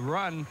traded the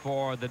run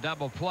for the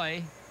double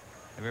play.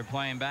 They were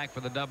playing back for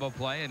the double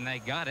play, and they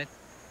got it.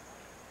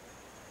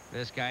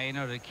 This guy, you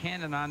know, to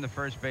cannon on the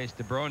first base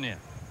to Bronya.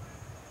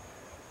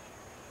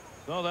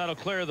 So that'll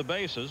clear the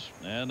bases,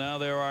 and now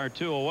there are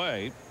 2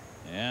 away,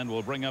 and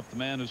we'll bring up the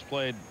man who's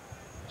played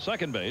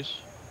second base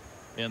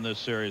in this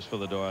series for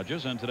the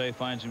Dodgers, and today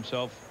finds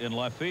himself in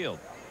left field.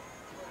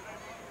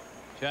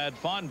 Chad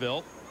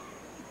Fonville,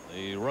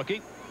 the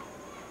rookie.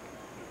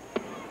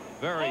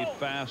 Very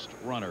fast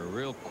runner,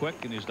 real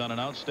quick, and he's done an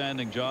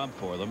outstanding job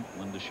for them.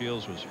 When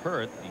DeShields was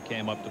hurt, he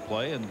came up to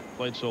play and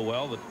played so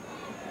well that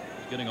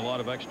he's getting a lot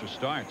of extra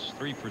starts.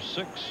 3 for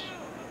 6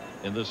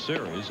 in this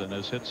series, and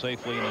has hit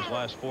safely in his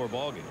last 4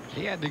 ball games.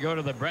 He had to go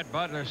to the Brett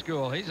Butler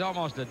school. He's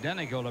almost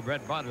identical to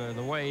Brett Butler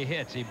the way he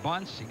hits. He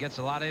bunts, he gets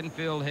a lot of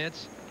infield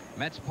hits.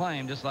 Mets play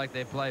him just like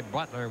they play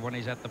Butler when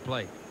he's at the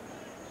plate.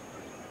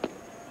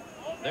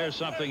 There's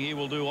something he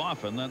will do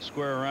often. That's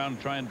square around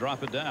and try and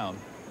drop it down.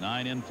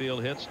 9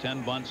 infield hits,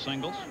 10 bunt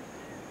singles.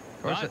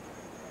 Of course, I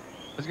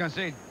was going to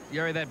say,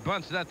 Gary, that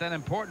bunt's not that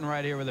important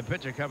right here with the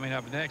pitcher coming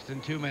up next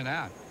and 2 men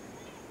out.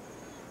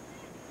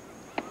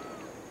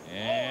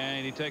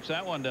 And he takes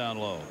that one down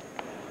low.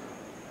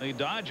 The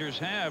Dodgers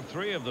have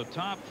 3 of the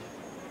top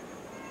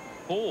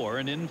 4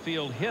 in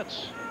infield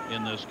hits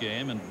in this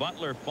game, and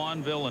Butler,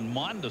 Fonville, and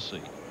Mondesi.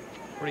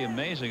 Pretty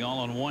amazing, all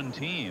on one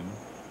team.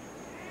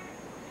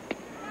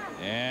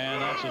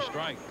 And that's a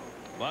strike.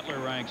 Butler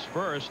ranks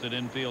first at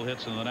infield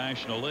hits in the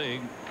National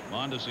League.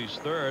 Mondesi's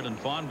third, and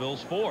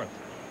Fonville's fourth.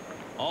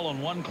 All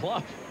on one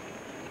club.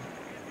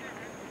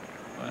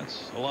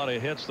 That's a lot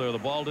of hits there. The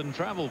ball didn't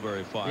travel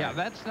very far. Yeah,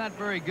 that's not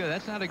very good.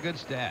 That's not a good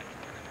stat.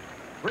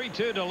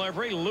 3-2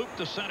 delivery, loop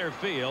to center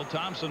field.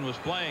 Thompson was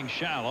playing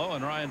shallow,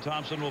 and Ryan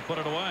Thompson will put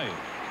it away.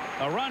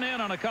 A run in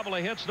on a couple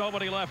of hits,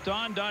 nobody left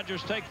on.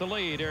 Dodgers take the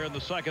lead here in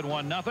the second,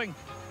 1-0.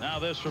 Now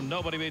this from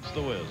Nobody Beats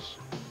the Wiz.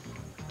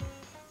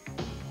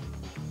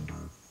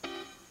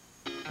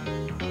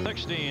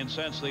 16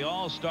 since the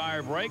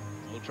All-Star break.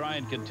 We'll try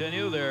and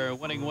continue their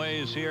winning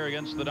ways here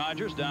against the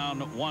Dodgers,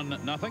 down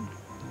 1-0.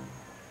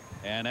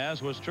 And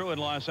as was true in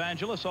Los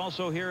Angeles,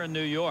 also here in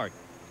New York,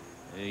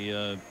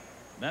 the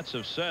Mets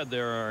have said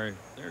they're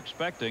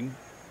expecting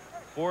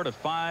 4,000 to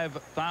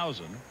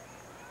 5,000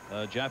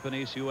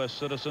 Japanese U.S.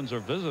 citizens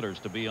or visitors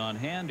to be on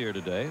hand here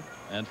today,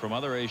 and from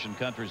other Asian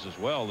countries as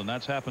well. And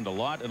that's happened a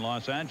lot in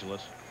Los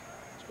Angeles.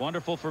 It's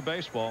wonderful for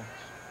baseball.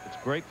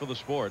 It's great for the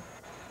sport.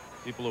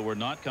 People who were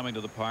not coming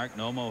to the park,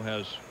 Nomo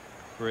has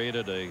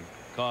created a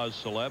cause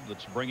celeb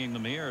that's bringing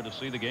them here to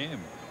see the game.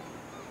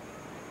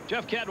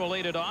 Jeff Kent will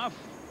lead it off.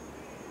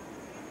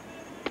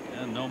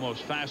 And Nomo's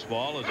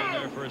fastball is in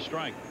there for a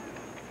strike.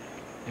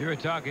 You were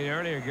talking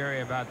earlier, Gary,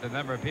 about the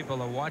number of people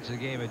that watch the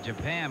game in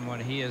Japan when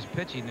he is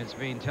pitching. It's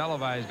being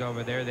televised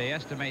over there. They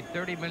estimate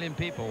 30 million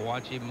people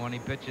watch him when he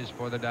pitches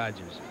for the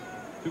Dodgers.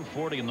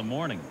 2:40 in the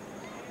morning.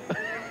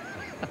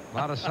 A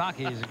lot of sake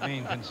is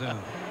being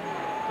consumed.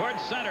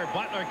 Towards center,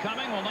 Butler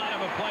coming, will not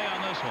have a play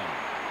on this one.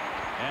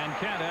 And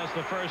Kent has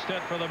the first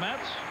hit for the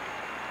Mets.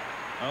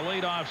 A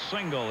leadoff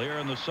single here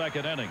in the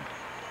second inning.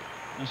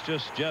 It's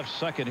just Jeff's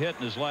second hit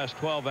in his last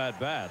 12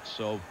 at-bats,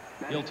 so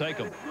he'll take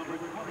them.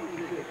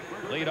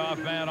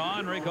 Leadoff man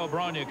on, Rico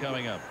Bronya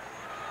coming up.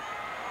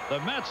 The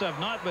Mets have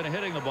not been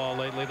hitting the ball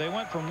lately. They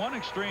went from one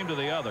extreme to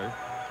the other.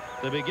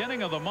 The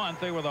beginning of the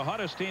month, they were the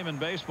hottest team in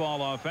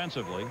baseball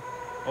offensively.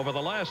 Over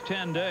the last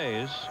 10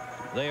 days,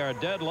 they are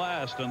dead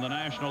last in the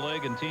National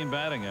League in team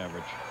batting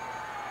average.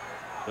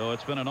 So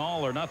it's been an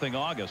all or nothing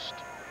August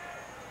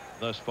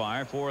thus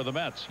far for the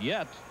Mets.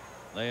 Yet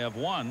they have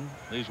won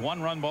these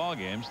one-run ball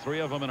games, 3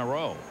 of them in a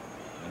row,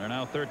 and are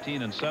now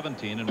 13 and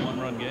 17 in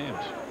one-run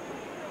games.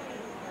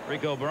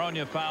 Rico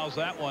Bronya fouls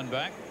that one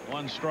back.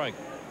 1 strike.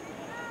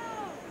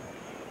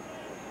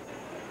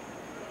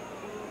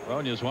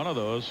 Bronya's one of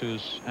those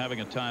who's having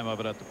a time of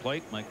it at the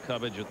plate. Mike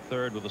Cubbage at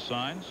third with the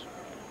signs.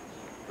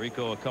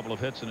 Rico a couple of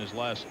hits in his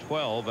last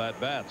 12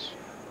 at-bats.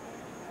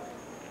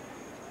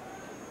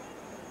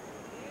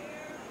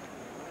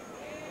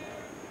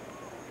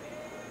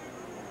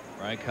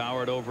 Frank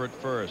Howard over at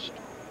first.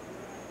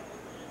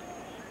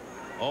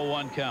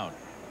 0-1 count.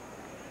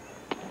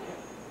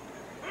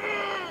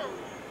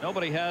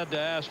 Nobody had to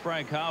ask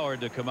Frank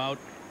Howard to come out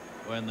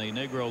when the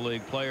Negro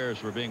League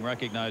players were being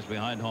recognized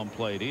behind home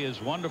plate. He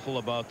is wonderful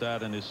about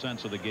that and his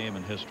sense of the game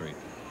and history.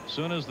 As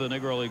soon as the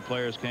Negro League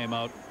players came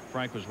out,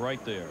 Frank was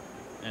right there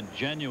and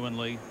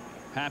genuinely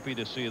happy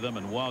to see them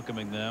and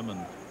welcoming them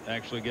and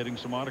actually getting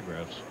some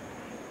autographs.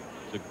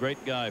 He's a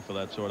great guy for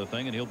that sort of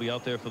thing, and he'll be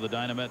out there for the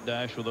Dynamite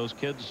Dash with those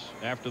kids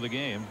after the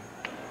game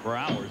for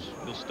hours.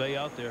 He'll stay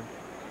out there,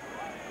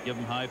 give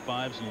them high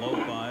fives and low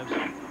fives.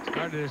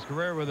 Started his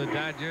career with the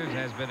Dodgers,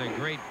 has been a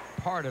great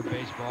part of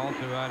baseball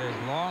throughout his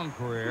long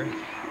career.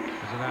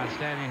 Was an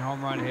outstanding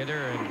home run hitter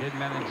and did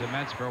manage the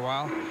Mets for a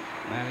while.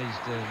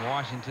 Managed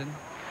Washington.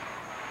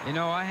 You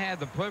know, I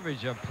had the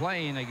privilege of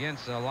playing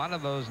against a lot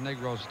of those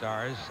Negro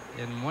stars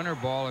in winter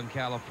ball in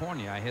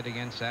California. I hit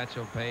against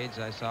Satchel Paige.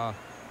 I saw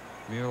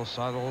Mule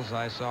Suttles.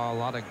 I saw a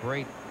lot of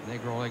great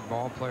Negro League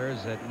ball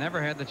players that never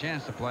had the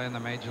chance to play in the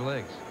major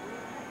leagues.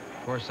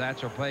 Of course,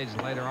 Satchel Paige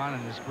later on in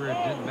his career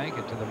didn't make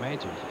it to the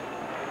majors.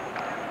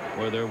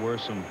 Where there were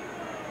some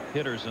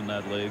hitters in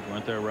that league,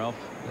 weren't there, Ralph?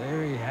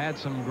 There he had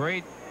some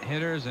great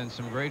hitters and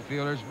some great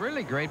fielders,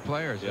 really great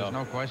players. There's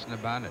no question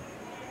about it.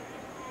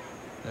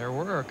 There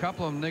were a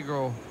couple of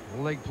Negro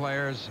League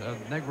players,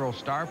 Negro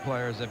star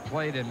players that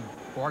played in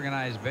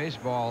organized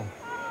baseball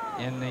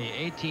in the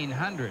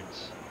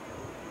 1800s,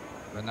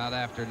 but not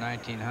after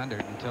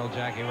 1900 until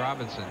Jackie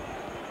Robinson.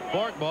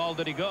 Fork ball,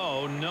 did he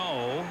go?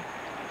 No.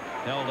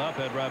 Held up,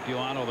 Ed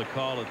Rapuano the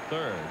call at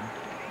third.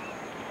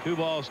 2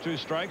 balls, 2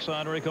 strikes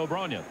on Rico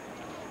Brogna.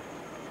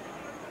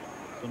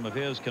 Some of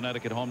his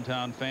Connecticut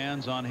hometown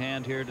fans on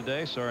hand here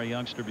today. Saw a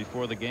youngster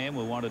before the game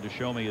who wanted to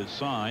show me his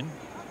sign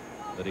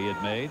that he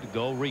had made.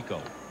 Go Rico.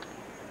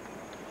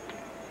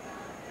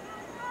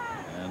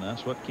 And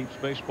that's what keeps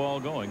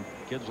baseball going.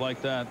 Kids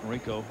like that.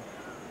 Rico,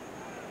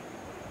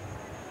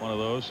 one of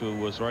those who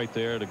was right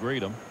there to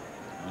greet him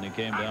when he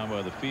came down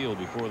by the field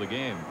before the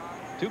game.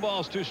 2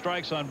 balls, 2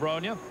 strikes on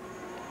Brogna.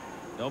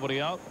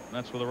 Nobody out.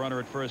 That's with a runner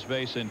at first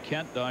base in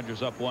Kent.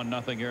 Dodgers up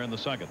 1-0 here in the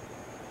second.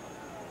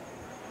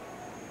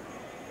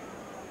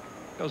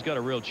 Rico's got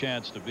a real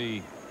chance to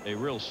be a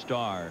real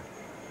star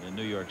in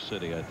New York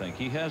City. I think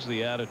he has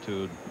the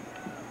attitude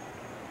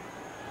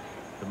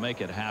to make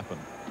it happen.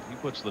 He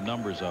puts the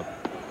numbers up.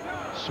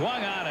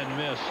 Swung on and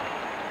missed.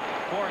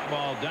 Fork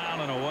ball down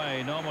and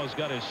away. Nomo's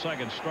got his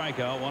second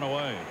strikeout. 1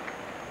 away.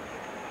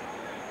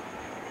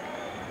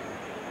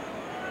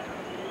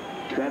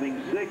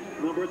 Batting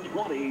 6th, number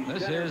 20.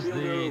 This is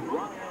the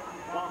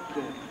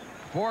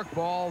fork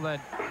ball that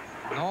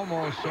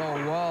Nomo's so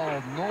well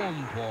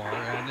known for,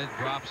 and it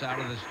drops out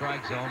of the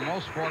strike zone.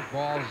 Most fork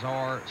balls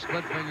or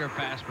split finger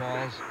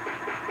fastballs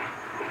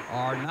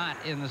are not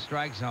in the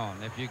strike zone.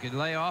 If you could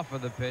lay off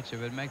of the pitch, it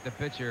would make the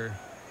pitcher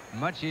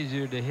much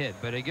easier to hit,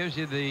 but it gives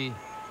you the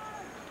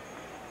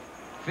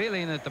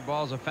feeling that the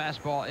ball's a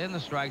fastball in the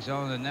strike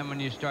zone, and then when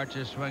you start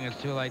your swing,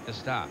 it's too late to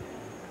stop.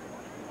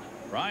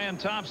 Ryan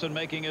Thompson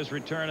making his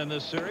return in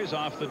this series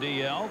off the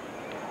DL.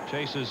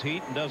 Chases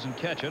heat and doesn't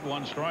catch it.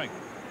 1 strike.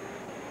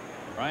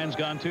 Ryan's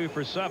gone 2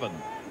 for 7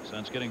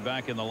 since getting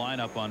back in the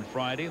lineup on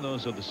Friday.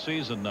 Those are the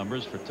season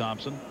numbers for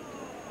Thompson.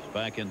 He's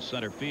back in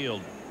center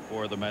field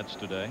for the Mets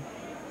today.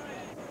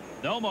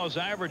 Nomo's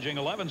averaging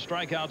 11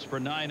 strikeouts per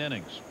 9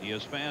 innings. He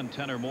has fanned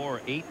 10 or more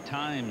 8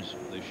 times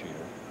this year.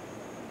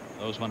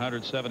 Those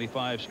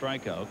 175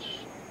 strikeouts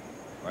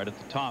right at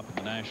the top of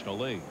the National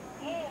League.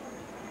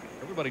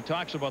 Everybody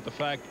talks about the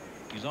fact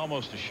he's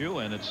almost a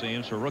shoo-in, it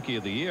seems, for Rookie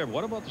of the Year.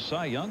 What about the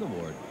Cy Young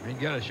Award? You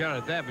got a shot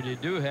at that, but you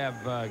do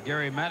have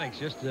Gary Maddox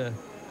just a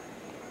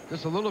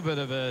little bit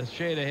of a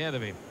shade ahead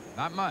of him.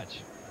 Not much.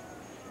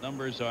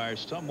 Numbers are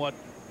somewhat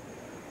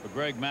for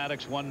Greg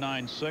Maddox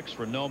 196,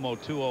 for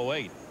Nomo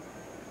 208.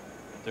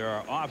 There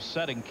are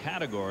offsetting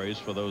categories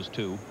for those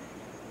two,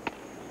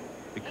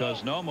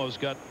 because Nomo's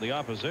got the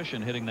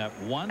opposition hitting that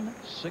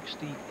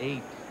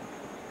 168.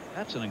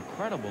 That's an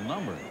incredible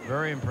number.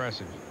 Very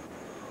impressive.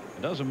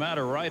 It doesn't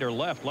matter right or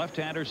left.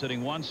 Left-handers hitting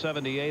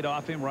 178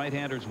 off him.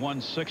 Right-handers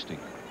 160.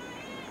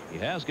 He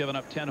has given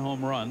up 10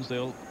 home runs.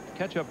 They'll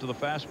catch up to the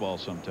fastball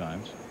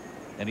sometimes,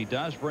 and he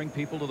does bring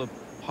people to the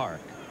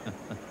park.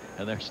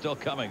 And they're still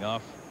coming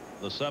off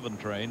the 7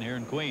 train here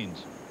in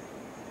Queens.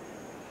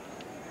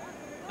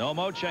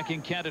 Nomo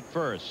checking Kent at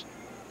first.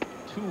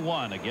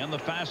 2-1. Again the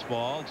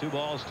fastball. 2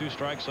 balls 2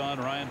 strikes on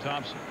Ryan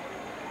Thompson.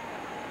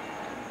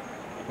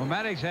 Well,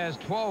 Maddox has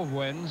 12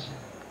 wins,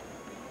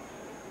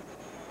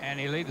 and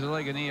he leads the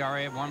league in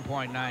ERA at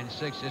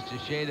 1.96, just a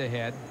shade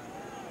ahead.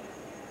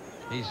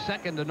 He's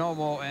second to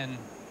Nomo in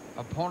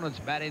opponents'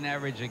 batting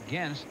average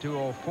against,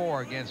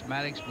 204 against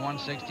Maddox,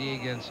 160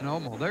 against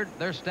Nomo.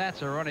 Their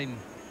stats are running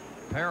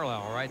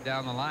parallel right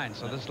down the line.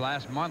 So this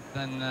last month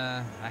and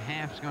a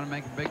half is going to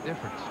make a big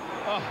difference.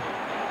 Oh,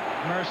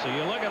 mercy.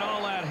 You look at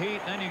all that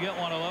heat, then you get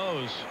one of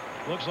those.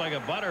 Looks like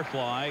a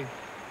butterfly.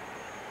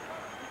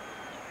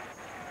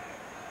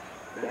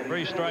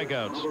 3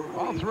 strikeouts.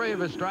 All 3 of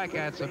his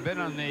strikeouts have been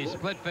on the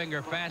split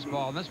finger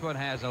fastball, and this one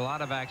has a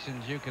lot of action,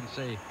 as you can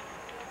see.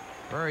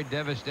 Very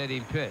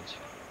devastating pitch.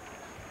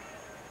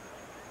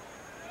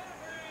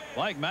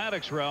 Like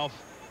Maddox, Ralph,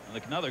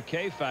 Another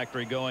K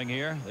factory going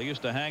here. They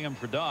used to hang him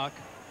for Doc.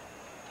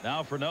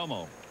 Now for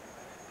Nomo.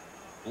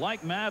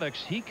 Like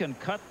Maddox, he can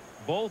cut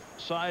both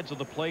sides of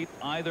the plate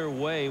either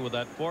way with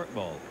that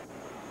forkball.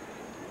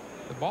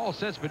 The ball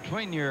sits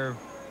between your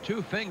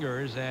two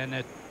fingers, and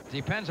it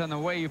depends on the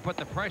way you put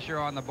the pressure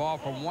on the ball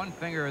from one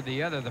finger or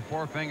the other, the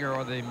forefinger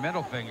or the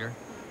middle finger,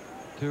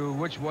 to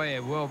which way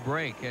it will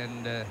break.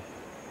 And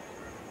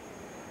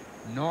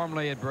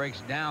normally it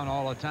breaks down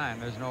all the time.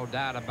 There's no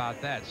doubt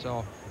about that.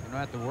 So you don't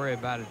have to worry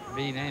about it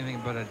being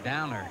anything but a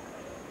downer.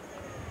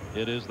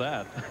 It is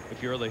that,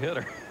 if you're the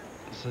hitter.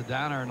 It's a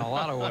downer in a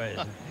lot of ways.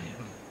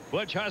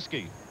 Butch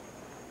Husky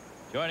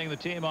joining the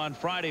team on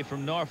Friday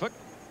from Norfolk.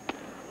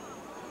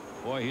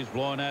 Boy, he's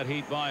blowing that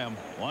heat by him.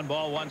 1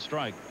 ball, 1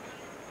 strike.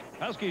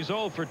 Husky's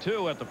 0 for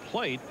 2 at the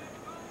plate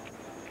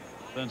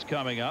since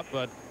coming up,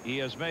 but he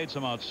has made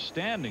some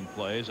outstanding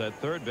plays at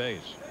third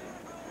base.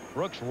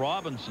 Brooks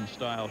Robinson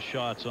style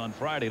shots on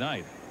Friday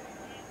night.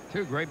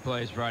 2 great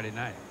plays Friday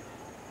night,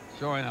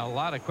 showing a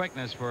lot of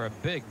quickness for a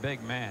big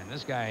man.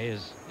 This guy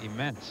is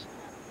immense.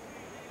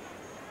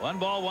 1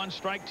 ball, 1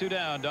 strike, 2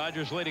 down.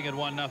 Dodgers leading at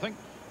 1-0.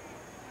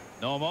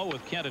 Nomo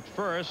with Kent at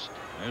first.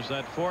 There's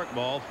that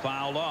forkball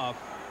fouled off.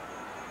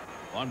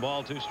 1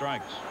 ball, 2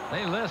 strikes.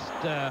 They list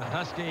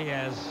Husky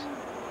as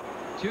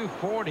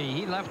 240.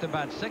 He left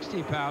about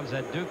 60 pounds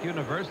at Duke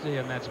University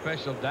in that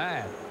special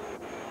diet.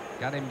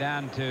 Got him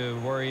down to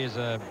where he is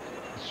a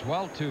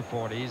swell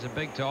 240. He's a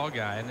big, tall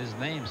guy, and his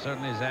name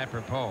certainly is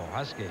apropos.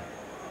 Husky.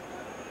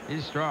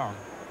 He's strong.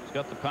 He's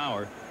got the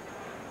power.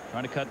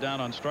 Trying to cut down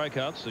on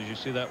strikeouts as you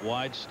see that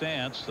wide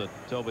stance that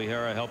Toby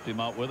Harrah helped him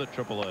out with at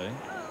AAA.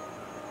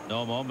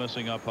 Nomo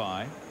missing up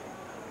high.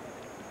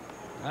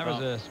 That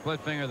was a split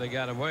finger that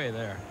got away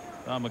there.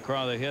 Tom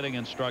McCraw, the hitting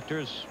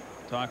instructors,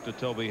 talked to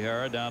Toby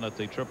Harrah down at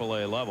the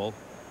AAA level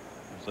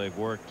as they've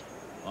worked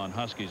on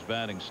Husky's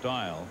batting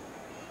style.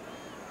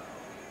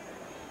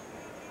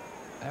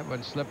 That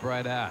one slipped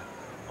right out.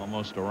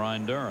 Almost a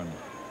Ryan Duran.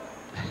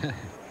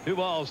 2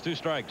 balls, 2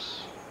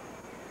 strikes.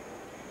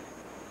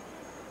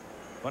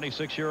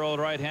 26-year-old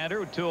right-hander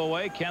with 2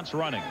 away. Kent's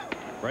running.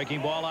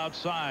 Breaking ball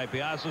outside.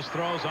 Piazza's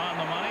throws on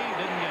the money.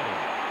 Didn't get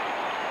him.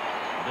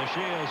 The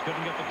Shields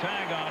couldn't get the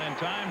tag on in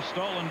time.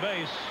 Stolen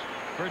base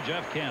for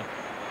Jeff Kent.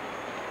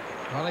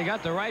 Well, he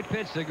got the right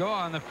pitch to go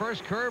on the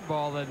first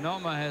curveball that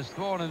Noma has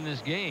thrown in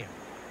this game.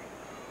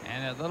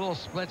 And a little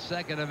split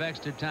second of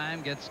extra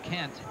time gets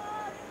Kent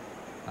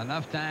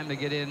enough time to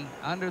get in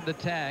under the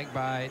tag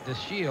by the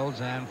Shields.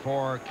 And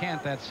for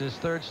Kent, that's his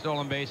 3rd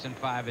stolen base in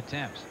 5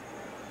 attempts.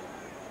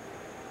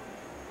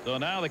 So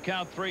now the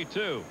count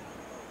 3-2.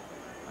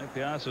 Mike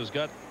Piazza's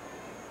got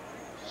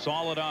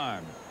solid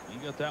arm. He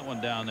got that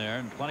one down there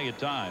in plenty of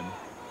time.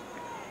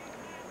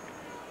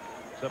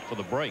 Except for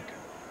the break.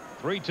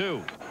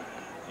 3-2.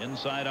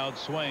 Inside out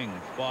swing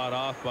fought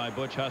off by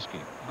Butch Husky.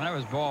 That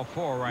was ball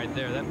 4 right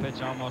there. That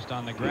pitch almost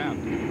on the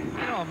ground.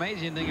 You know,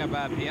 amazing thing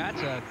about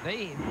Piazza,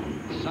 they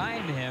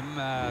signed him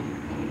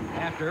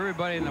after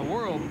everybody in the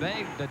world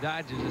begged the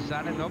Dodgers to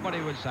sign him. Nobody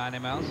would sign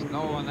him else.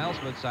 No one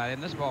else would sign him.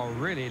 This ball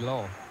really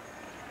low.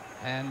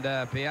 And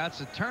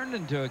Piazza turned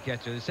into a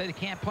catcher. They said he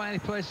can't play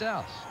anyplace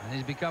else. And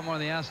he's become one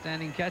of the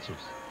outstanding catchers.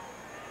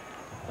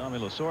 Tommy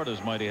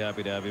Lasorda's mighty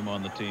happy to have him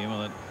on the team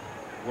and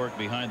that work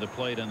behind the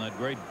plate and that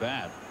great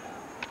bat.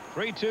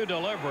 3-2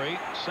 delivery.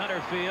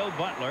 Center field.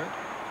 Butler.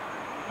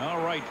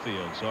 No, right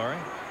field. Sorry.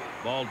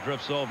 Ball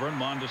drifts over and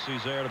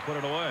Mondesi's there to put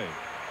it away.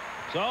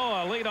 So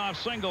a leadoff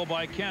single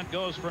by Kent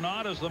goes for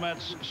naught as the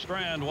Mets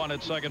strand one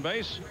at second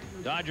base.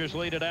 Dodgers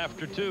lead it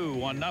after 2.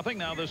 1-0.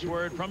 Now this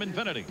word from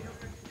Infinity.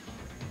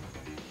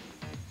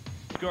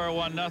 Score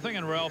 1-0,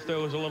 and Ralph, there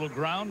was a little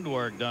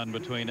groundwork done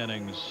between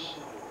innings.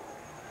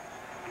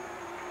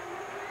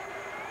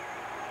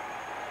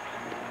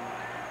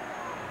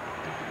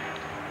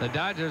 The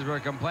Dodgers were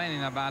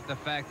complaining about the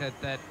fact that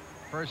that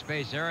first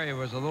base area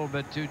was a little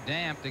bit too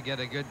damp to get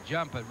a good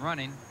jump at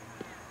running.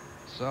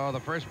 So the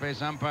first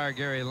base umpire,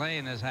 Gary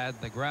Lane, has had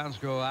the grounds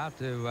go out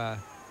to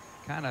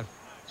kind of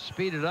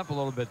speed it up a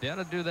little bit. They ought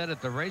to do that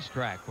at the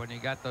racetrack when you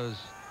got those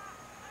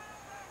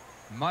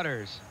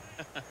mutters.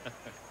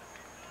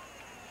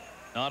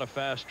 Not a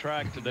fast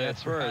track today at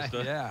first.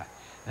 Right, yeah,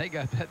 they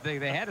got that thing.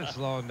 They had it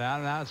slowing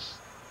down. Now it's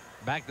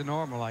back to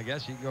normal. I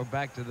guess you can go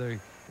back to the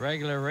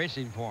regular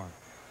racing form.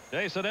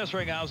 Jason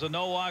Isringhausen,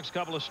 no walks,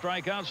 couple of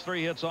strikeouts,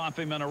 3 hits off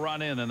him and a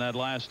run in that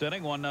last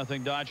inning.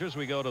 1-0 Dodgers.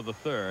 We go to the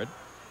 3rd,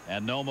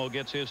 and Nomo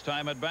gets his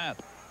time at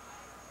bat.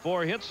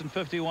 4 hits and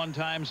 51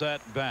 times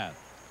at bat.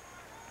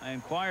 I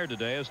inquired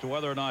today as to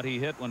whether or not he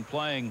hit when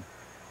playing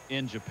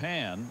in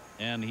Japan,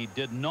 and he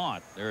did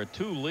not. There are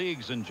 2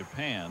 leagues in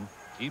Japan.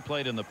 He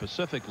played in the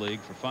Pacific League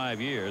for 5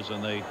 years,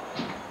 and they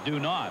do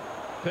not,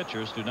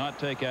 pitchers do not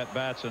take at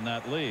bats in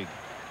that league.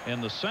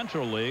 In the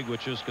Central League,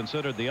 which is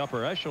considered the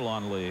upper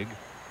echelon league,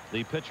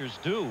 the pitchers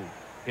do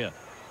hit.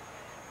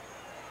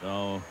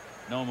 So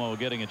Nomo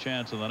getting a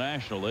chance in the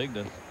National League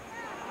to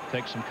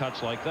take some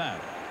cuts like that.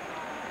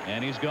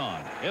 And he's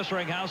gone.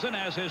 Isringhausen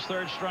has his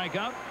 3rd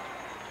strikeout,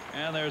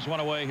 and there's one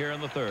away here in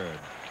the 3rd.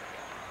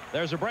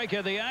 There's a break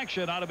in the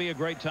action. Ought to be a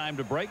great time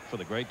to break for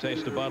the great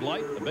taste of Bud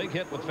Light. A big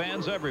hit with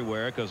fans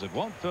everywhere because it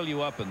won't fill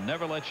you up and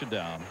never let you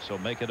down. So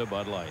make it a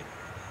Bud Light.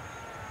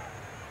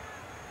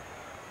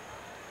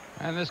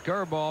 And this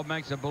curveball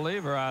makes a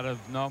believer out of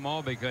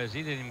Nomo because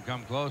he didn't even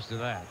come close to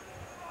that.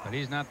 But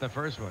he's not the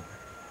first one.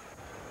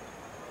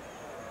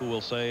 Who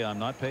will say I'm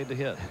not paid to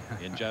hit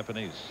in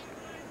Japanese.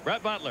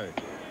 Brett Butler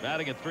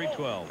batting at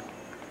 .312.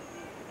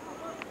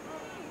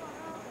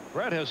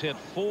 Brett has hit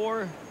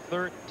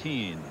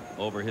 .413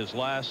 over his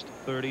last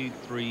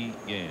 33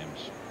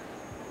 games.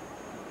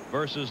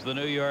 Versus the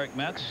New York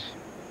Mets,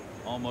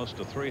 almost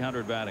a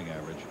 .300 batting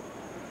average.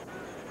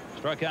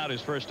 Struck out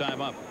his first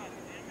time up.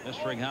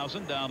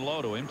 Istringhausen down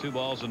low to him, 2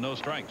 balls and no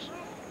strikes.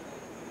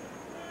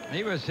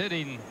 He was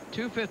hitting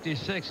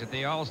 .256 at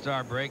the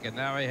All-Star break, and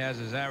now he has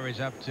his average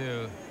up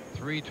to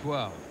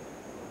 .312.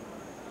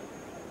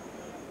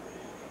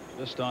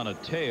 Just on a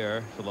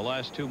tear for the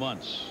last 2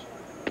 months.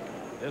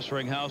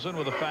 Istringhausen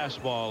with a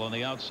fastball on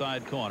the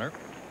outside corner.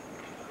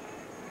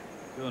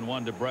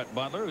 2-1 to Brett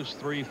Butler, who's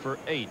 3 for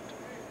 8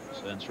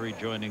 since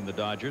rejoining the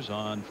Dodgers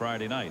on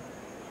Friday night.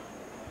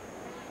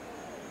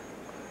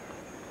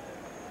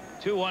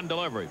 2-1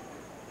 delivery.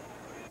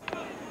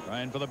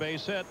 Trying for the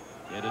base hit.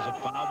 It is a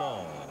foul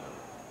ball.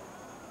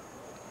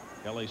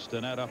 Kelly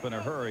Stinnett up in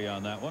a hurry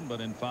on that one, but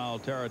in foul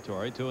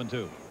territory.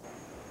 2-2.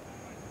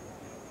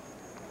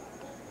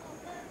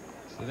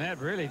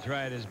 Stinnett really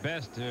tried his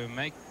best to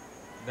make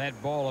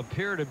that ball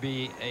appear to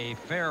be a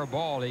fair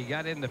ball. He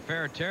got into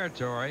fair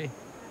territory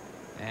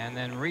and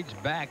then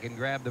reached back and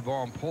grabbed the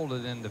ball and pulled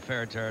it into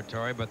fair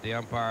territory, but the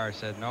umpire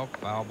said nope,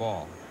 foul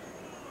ball.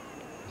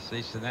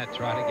 See Stinnett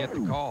try to get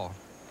the call.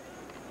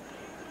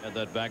 Had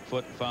that back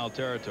foot in foul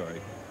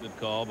territory. Good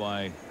call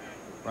by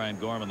Brian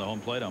Gorman, the home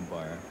plate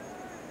umpire.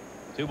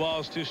 2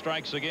 balls, 2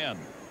 strikes again.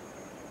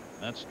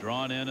 That's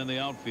drawn in the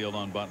outfield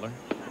on Butler.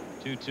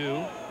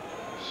 2-2.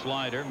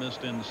 Slider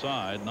missed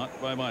inside, not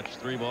by much.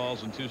 3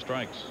 balls and 2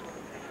 strikes.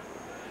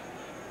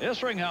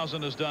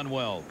 Istringhausen has done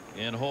well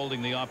in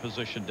holding the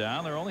opposition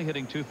down. They're only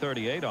hitting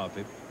 .238 off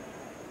him.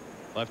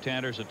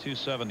 Left-handers at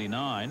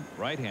 .279.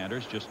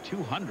 Right-handers just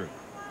 .200.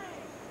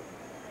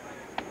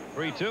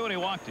 3-2, and he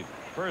walked him.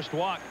 First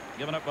walk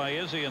given up by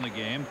Izzy in the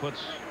game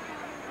puts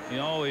the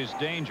always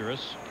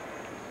dangerous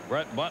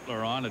Brett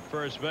Butler on at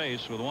first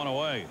base with 1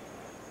 away.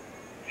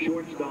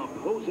 Shortstop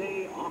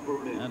Jose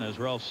Offerman. And as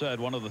Ralph said,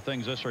 one of the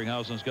things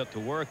Istringhausen's got to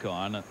work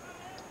on,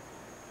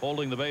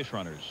 holding the base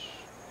runners,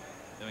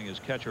 giving his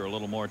catcher a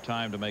little more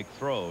time to make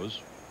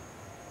throws.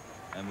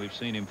 And we've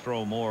seen him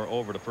throw more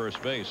over to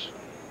first base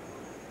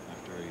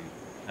after he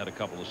had a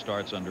couple of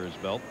starts under his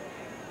belt.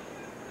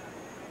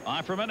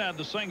 Offerman had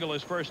the single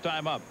his first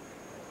time up.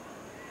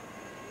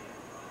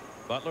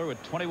 Butler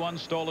with 21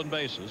 stolen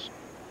bases.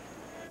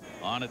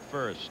 On at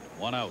first,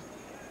 1 out.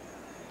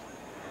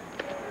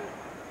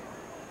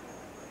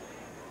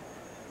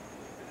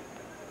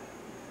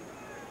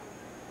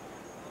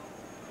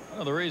 One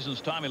of the reasons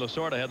Tommy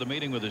Lasorda had the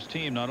meeting with his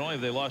team, not only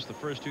have they lost the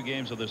first 2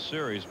 games of this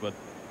series, but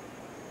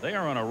they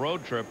are on a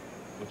road trip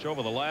which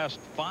over the last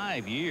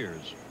 5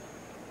 years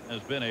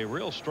has been a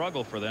real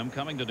struggle for them,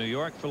 coming to New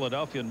York,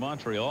 Philadelphia, and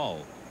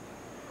Montreal.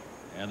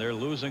 And they're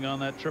losing on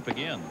that trip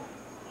again.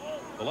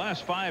 The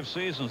last 5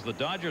 seasons, the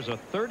Dodgers are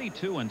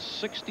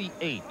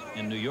 32-68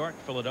 in New York,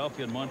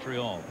 Philadelphia, and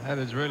Montreal. That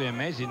is really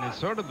amazing. It's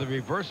sort of the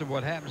reverse of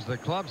what happens to the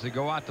clubs that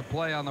go out to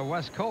play on the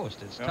West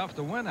Coast. It's tough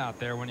to win out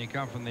there when you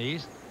come from the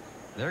East.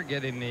 They're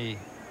getting the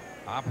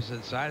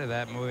opposite side of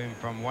that, moving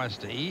from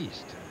west to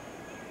east.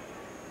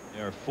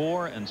 They're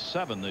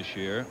 4-7 this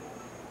year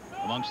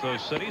amongst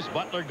those cities.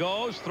 Butler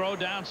goes, throw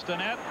down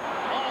Stinnett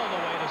all the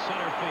way to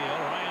center field.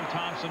 Ryan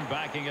Thompson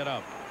backing it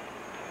up.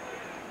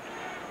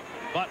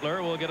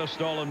 Butler will get a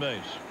stolen base.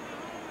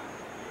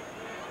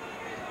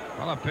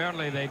 Well,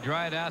 apparently they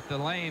dried out the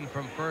lane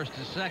from first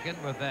to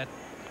second with that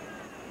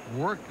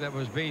work that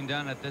was being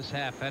done at this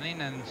half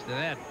inning, and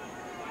Stinnett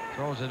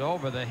throws it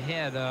over the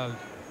head of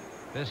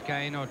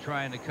Vizcaino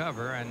trying to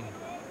cover. And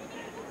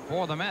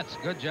for the Mets,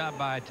 good job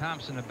by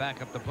Thompson to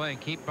back up the play and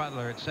keep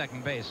Butler at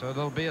second base. So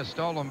there'll be a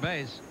stolen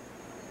base.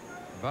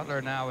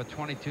 Butler now with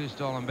 22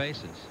 stolen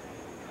bases.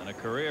 And a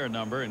career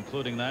number,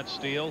 including that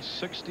steal,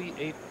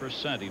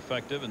 68%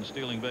 effective in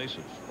stealing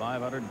bases,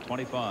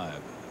 525.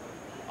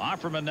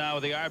 Offerman now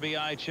with the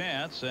RBI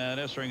chance, and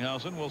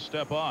Istringhausen will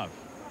step off.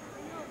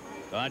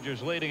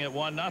 Dodgers leading at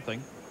 1-0.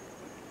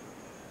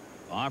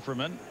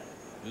 Offerman,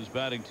 who's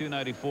batting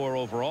 .294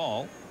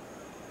 overall,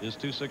 is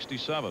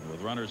 .267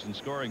 with runners in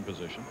scoring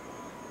position.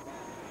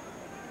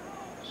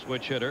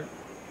 Switch hitter,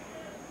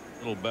 a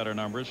little better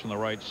numbers from the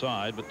right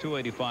side, but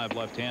 .285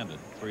 left-handed,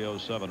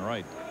 .307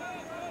 right.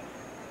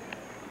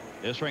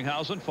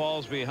 Istringhausen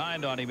falls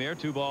behind on him here.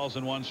 2 balls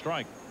and 1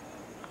 strike.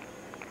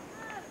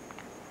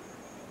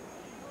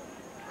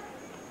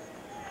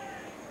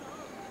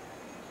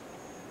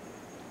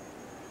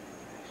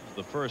 This is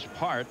the first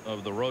part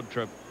of the road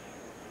trip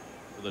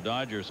for the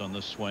Dodgers on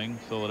this swing.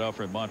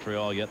 Philadelphia and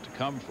Montreal yet to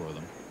come for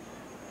them.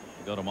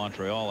 They go to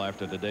Montreal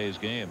after today's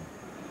game.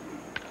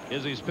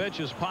 Izzy's pitch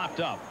is popped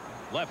up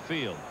left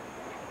field.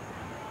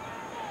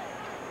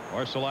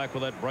 Orsulak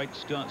with that bright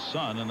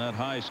sun and that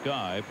high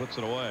sky puts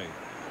it away.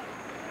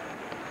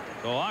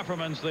 So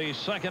Offerman's the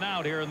second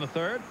out here in the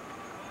third.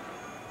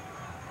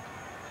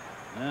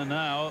 And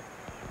now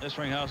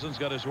Isringhausen's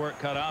got his work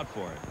cut out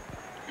for it.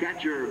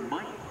 Catcher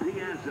Mike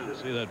Piazza.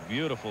 See that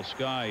beautiful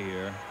sky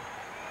here.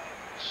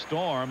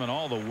 Storm and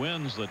all the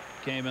winds that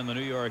came in the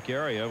New York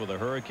area with a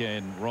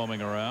hurricane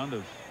roaming around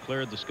have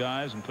cleared the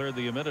skies and cleared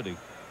the humidity.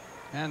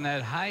 And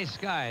that high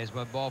sky is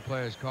what ball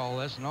players call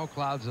this. No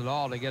clouds at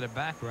all to get a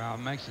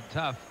background makes it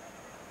tough.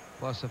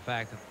 Plus the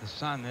fact that the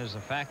sun is a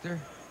factor.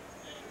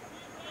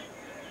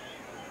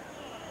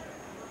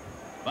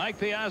 Mike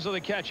Piazza,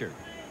 the catcher.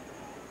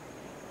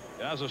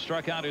 Piazza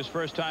struck out his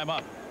first time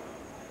up.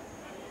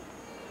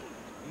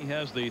 He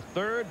has the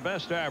third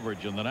best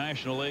average in the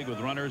National League with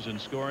runners in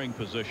scoring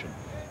position.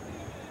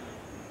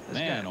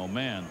 Man, oh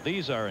man,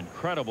 these are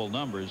incredible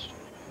numbers.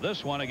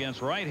 This one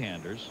against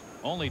right-handers.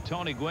 Only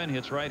Tony Gwynn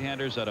hits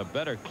right-handers at a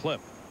better clip.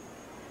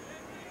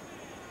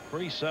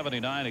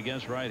 379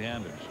 against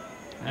right-handers.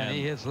 And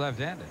he hits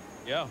left-handed.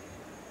 Yeah.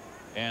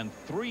 And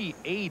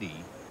 380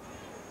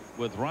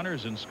 with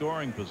runners in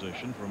scoring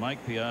position for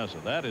Mike Piazza.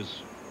 That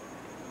is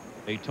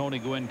a Tony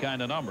Gwynn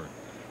kind of number.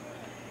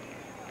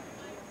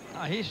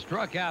 He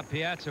struck out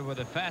Piazza with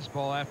a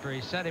fastball after he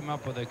set him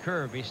up with a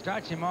curve. He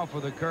starts him off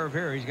with a curve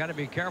here. He's got to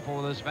be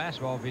careful with his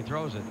fastball if he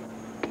throws it.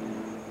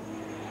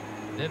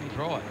 Didn't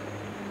throw it.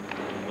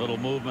 Little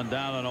movement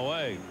down and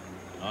away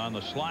on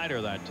the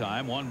slider that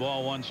time. 1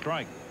 ball, 1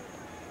 strike.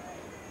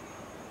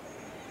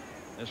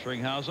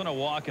 Isringhausen, a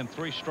walk and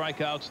 3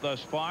 strikeouts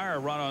thus far. A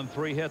run on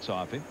 3 hits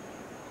off him.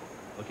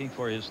 Looking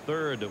for his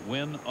third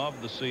win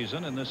of the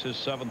season, and this is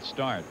his 7th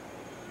start.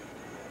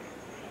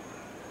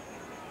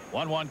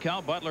 1-1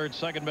 count. Butler at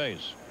second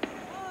base.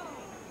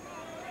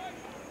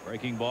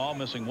 Breaking ball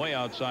missing way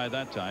outside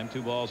that time.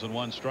 2 balls and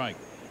 1 strike.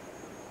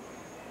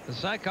 The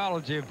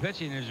psychology of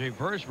pitching is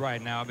reversed right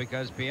now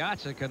because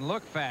Piazza can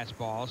look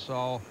fastball,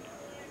 so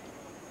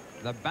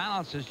the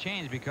balance has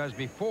changed because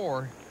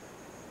before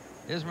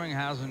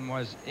Isringhausen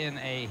was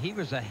he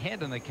was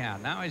ahead in the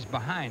count. Now he's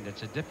behind.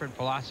 It's a different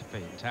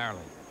philosophy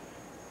entirely.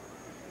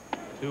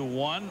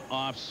 2-1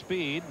 off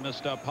speed,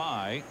 missed up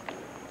high.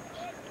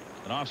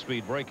 An off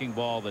speed breaking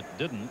ball that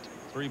didn't.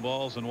 3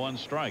 balls and 1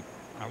 strike.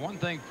 Now, one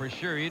thing for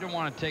sure, you don't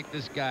want to take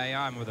this guy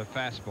on with a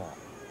fastball.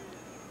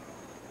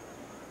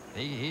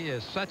 He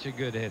is such a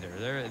good hitter.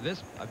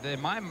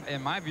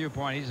 In my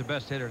viewpoint, he's the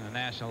best hitter in the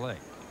National League.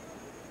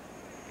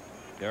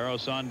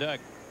 Garros on deck.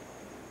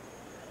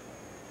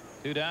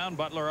 2 down.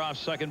 Butler off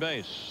second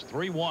base.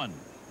 3-1.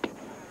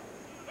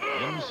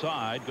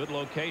 Inside. Good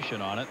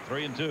location on it.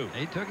 3-2.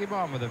 He took him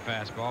on with a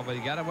fastball, but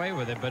he got away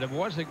with it. But it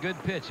was a good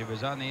pitch. It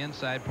was on the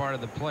inside part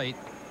of the plate.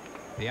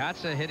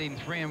 Piazza hitting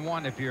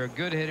 3-1. If you're a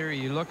good hitter,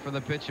 you look for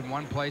the pitch in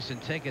one place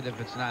and take it if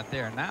it's not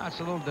there. Now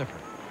it's a little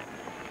different.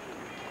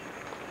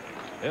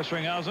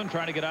 Isringhausen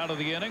trying to get out of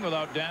the inning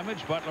without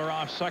damage. Butler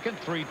off second.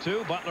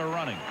 3-2. Butler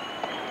running.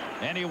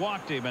 And he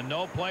walked him, and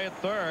no play at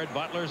third.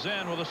 Butler's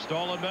in with a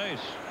stolen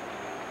base.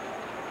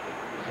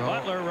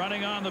 Butler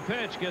running on the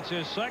pitch gets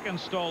his second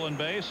stolen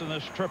base in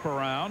this trip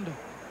around.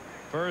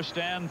 First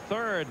and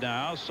third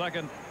now.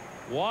 Second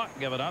walk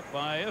given up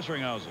by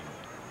Isringhausen.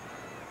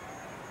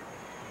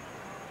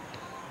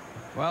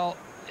 Well,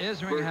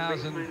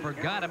 Isringhausen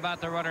forgot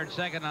about the runner at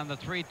second on the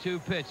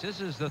 3-2 pitch.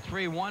 This is the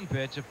 3-1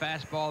 pitch, a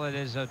fastball that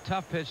is a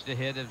tough pitch to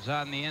hit. It's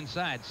on the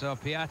inside, so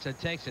Piazza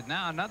takes it.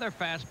 Now another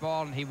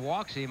fastball, and he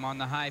walks him on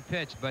the high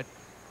pitch, but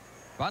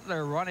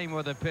Butler running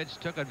with a pitch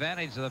took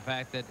advantage of the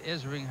fact that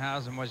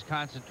Isringhausen was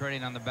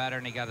concentrating on the batter,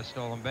 and he got a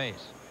stolen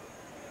base.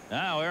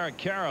 Now Eric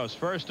Karros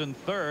first and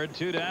third,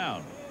 2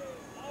 down.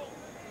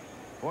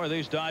 Boy,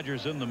 these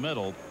Dodgers in the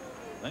middle,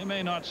 they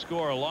may not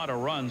score a lot of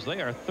runs.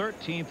 They are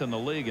 13th in the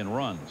league in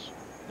runs,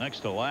 next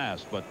to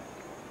last, but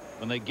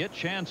when they get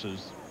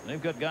chances,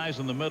 they've got guys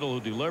in the middle who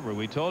deliver.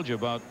 We told you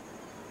about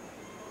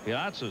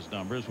Piazza's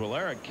numbers. Well,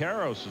 Eric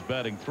Karros is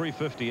batting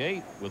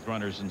 .358 with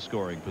runners in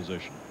scoring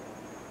position.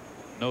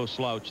 No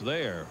slouch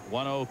there.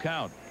 1-0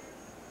 count.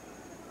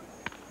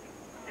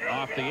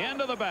 Off the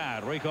end of the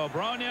bat, Rico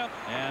Brogna,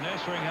 and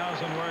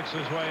Isringhausen works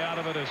his way out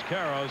of it as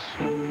Karros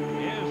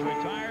is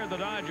retired. The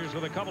Dodgers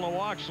with a couple of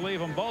walks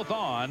leave them both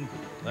on.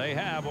 They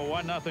have a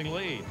 1-0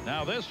 lead.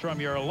 Now this from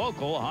your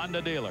local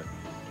Honda dealer.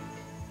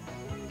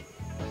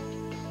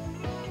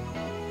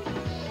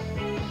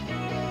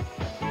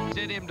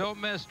 Stadium, don't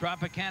miss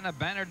Tropicana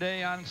Banner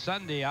Day on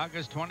Sunday,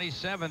 August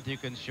 27th. You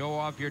can show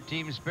off your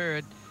team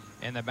spirit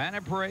in the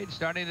banner parade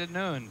starting at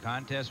noon.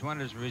 Contest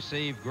winners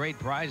receive great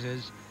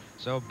prizes,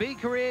 so be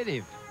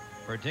creative.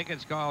 For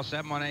tickets, call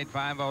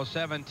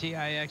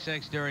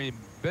 718-507-TIXX during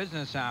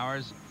business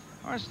hours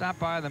or stop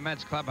by the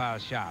Mets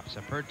clubhouse shops.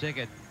 A per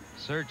ticket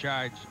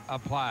surcharge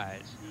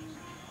applies.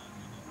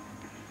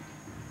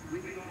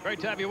 Great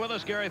to have you with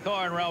us, Gary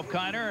Thorne, Ralph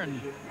Kiner, and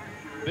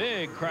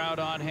big crowd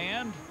on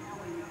hand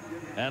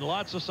and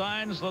lots of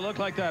signs that look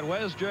like that.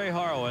 Where's Jay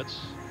Horowitz,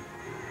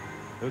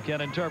 who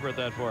can interpret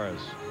that for us?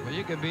 Well,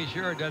 you can be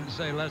sure it doesn't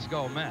say "Let's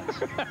go Mets."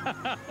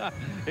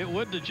 It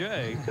would to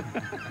Jay.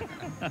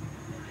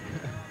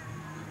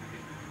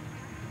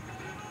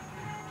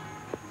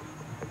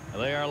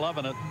 They are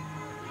loving it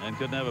and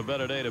couldn't have a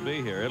better day to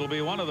be here. It'll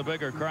be one of the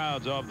bigger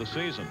crowds of the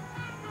season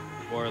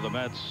for the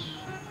Mets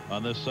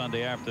on this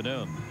Sunday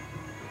afternoon.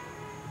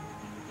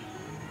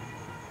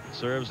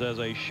 Serves as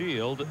a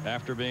shield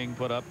after being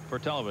put up for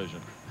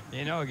television.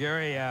 You know,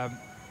 Gary,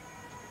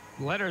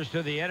 letters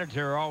to the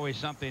editor are always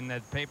something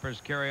that papers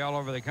carry all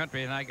over the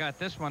country, and I got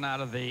this one out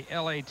of the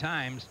LA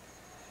Times,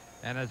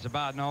 and it's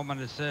about Nomo.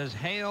 It says,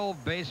 "Hail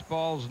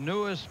baseball's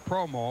newest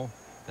promo,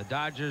 the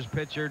Dodgers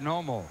pitcher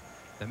Nomo.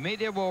 The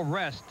media will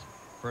rest.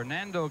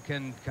 Fernando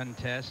can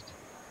contest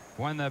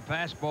when the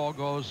fastball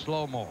goes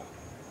slow-mo."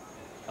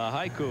 A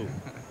haiku.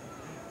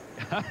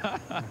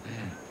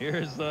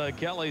 Here's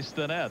Kelly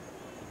Stinnett.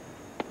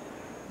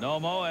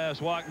 Nomo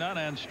has walked none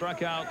and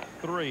struck out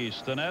 3.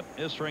 Stinnett,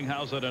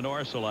 Isringhausen, and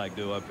Orsulak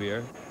do up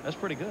here. That's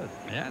pretty good.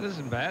 Yeah, it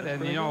isn't bad.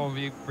 And you know,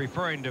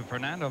 referring to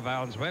Fernando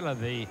Valenzuela,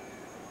 the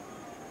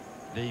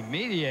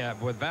media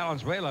with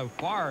Valenzuela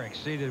far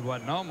exceeded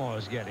what Nomo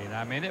is getting.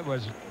 I mean, it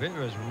was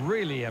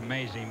really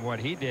amazing what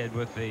he did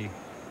with the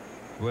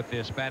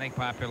Hispanic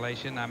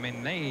population. I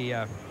mean,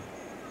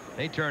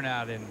 they turn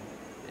out in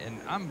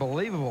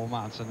unbelievable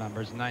amounts of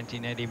numbers in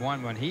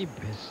 1981 when he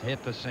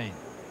hit the scene.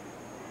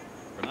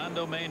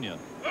 Fernando Mania.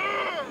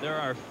 There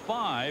are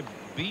 5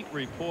 beat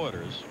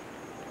reporters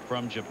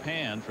from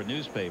Japan for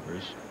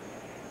newspapers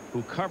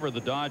who cover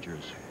the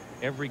Dodgers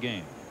every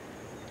game.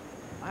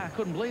 I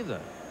couldn't believe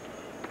that.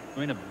 I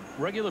mean,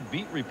 regular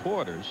beat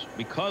reporters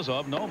because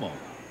of Nomo.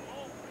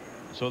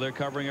 So they're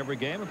covering every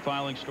game and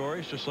filing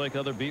stories just like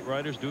other beat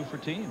writers do for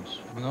teams.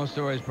 And those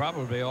stories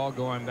probably all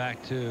going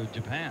back to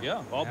Japan.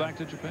 Yeah, all back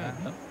to Japan.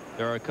 Yeah.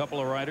 There are a couple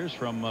of writers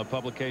from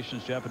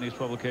publications, Japanese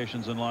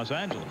publications in Los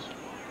Angeles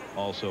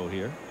also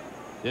here.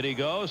 Did he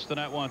go?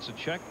 Stinnett wants a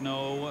check.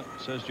 No,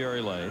 says Jerry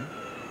Lane.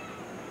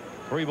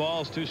 3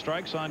 balls, 2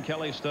 strikes on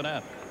Kelly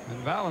Stinnett.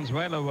 And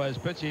Valenzuela was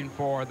pitching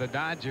for the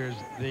Dodgers.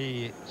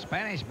 The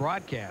Spanish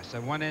broadcasts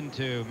that went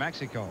into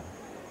Mexico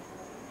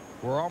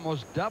were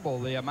almost double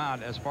the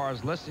amount as far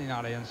as listening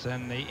audience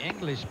than the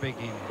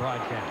English-speaking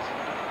broadcast.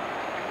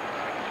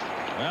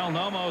 Well,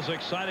 Nomo's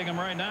exciting him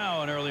right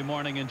now in early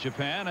morning in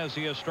Japan as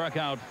he has struck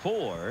out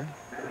 4.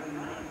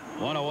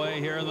 1 away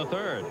here in the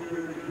 3rd.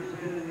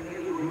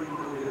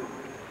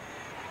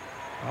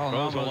 Oh,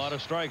 throws a lot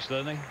of strikes,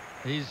 doesn't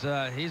he? He's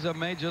a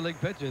major league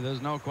pitcher.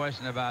 There's no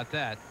question about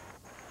that.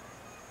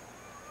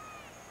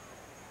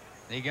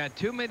 He got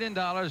 $2 million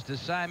to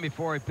sign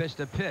before he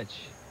pitched a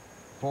pitch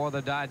for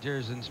the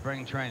Dodgers in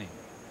spring training.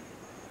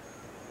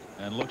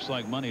 And looks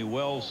like money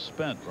well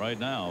spent right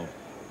now.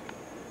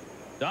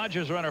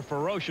 Dodgers run a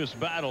ferocious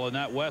battle in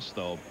that West,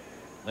 though.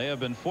 They have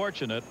been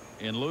fortunate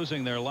in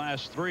losing their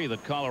last 3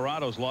 that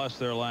Colorado's lost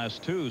their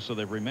last 2, so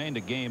they've remained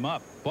a game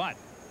up. But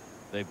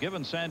they've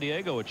given San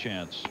Diego a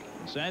chance.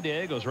 And San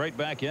Diego's right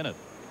back in it.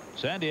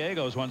 San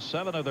Diego's won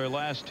 7 of their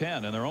last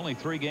 10, and they're only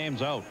 3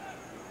 games out.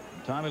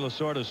 And Tommy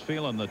Lasorda's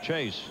feeling the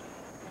chase.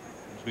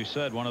 As we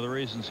said, one of the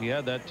reasons he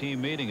had that team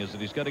meeting is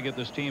that he's got to get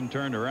this team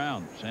turned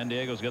around. San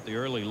Diego's got the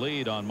early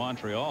lead on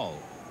Montreal.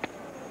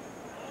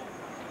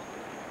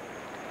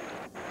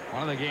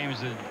 One of the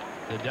games that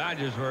the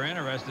Dodgers were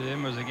interested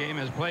in was a game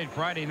that was played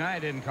Friday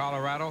night in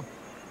Colorado.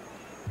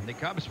 The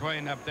Cubs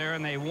playing up there,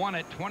 and they won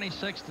it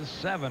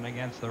 26-7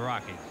 against the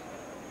Rockies.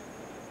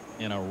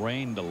 In a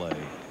rain delay.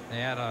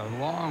 They had a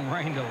long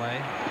rain delay.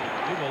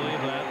 You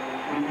believe that?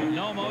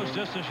 Nomo's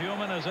just as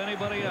human as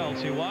anybody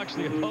else. He walks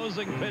the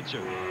opposing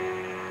pitcher.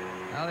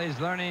 Well, he's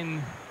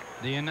learning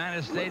the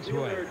United States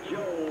way.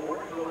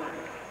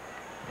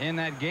 In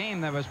that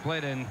game that was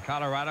played in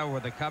Colorado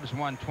where the Cubs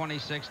won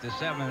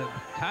 26-7, it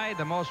tied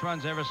the most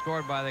runs ever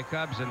scored by the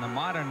Cubs in the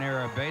modern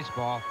era of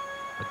baseball.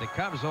 But the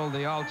Cubs hold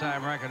the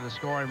all-time record of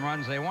scoring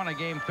runs. They won a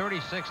game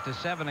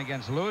 36-7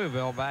 against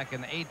Louisville back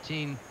in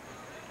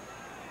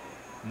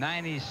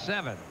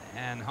 1897.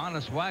 And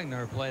Honus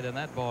Wagner played in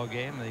that ball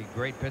game, the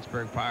great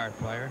Pittsburgh Pirate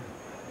player.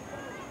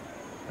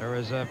 There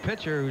was a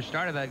pitcher who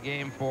started that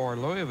game for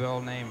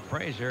Louisville named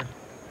Frazier.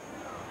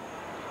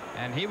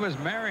 And he was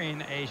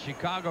marrying a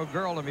Chicago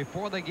girl, and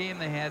before the game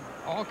they had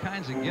all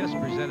kinds of gifts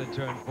presented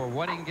to him for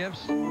wedding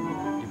gifts.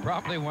 He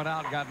probably went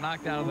out, got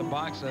knocked out of the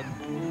box, and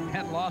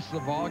had lost the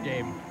ball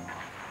game.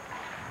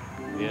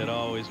 It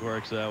always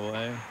works that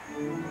way.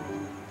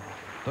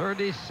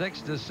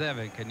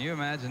 36-7. Can you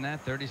imagine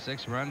that?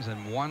 36 runs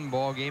in 1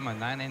 ball game, a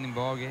 9-inning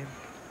ball game.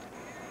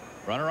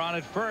 Runner on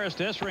at first.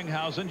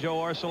 Isringhausen, Joe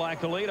Orsulak,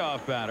 the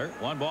leadoff batter.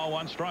 1 ball,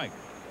 1 strike.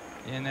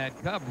 In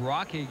that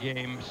Cub-Rocky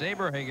game,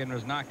 Saberhagen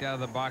was knocked out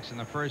of the box in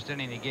the 1st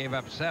inning. He gave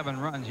up 7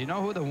 runs. You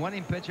know who the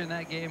winning pitcher in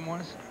that game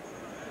was?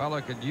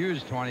 Fellow could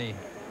use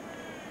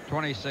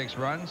 26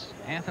 runs.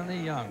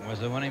 Anthony Young was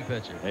the winning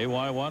pitcher. AY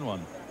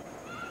 1-1.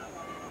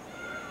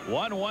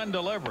 1-1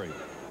 delivery.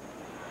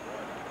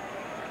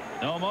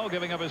 Nomo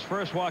giving up his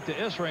first walk to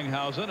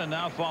Isringhausen and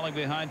now falling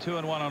behind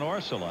 2-1 on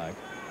Orsulak.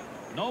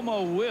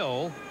 Nomo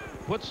will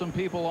put some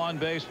people on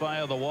base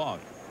via the walk.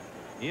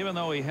 Even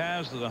though he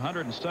has the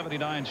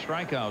 179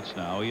 strikeouts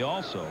now, he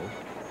also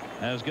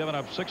has given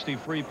up 60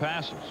 free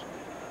passes.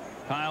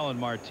 Kyle and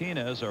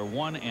Martinez are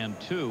 1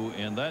 and 2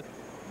 in that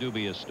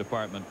dubious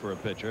department for a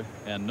pitcher.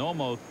 And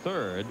Nomo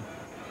third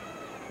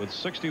with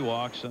 60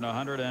 walks and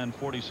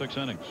 146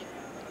 innings.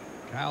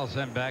 Kyle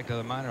sent back to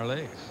the minor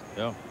leagues.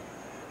 Yeah.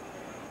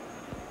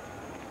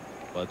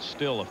 But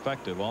still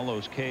effective. All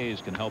those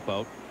Ks can help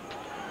out.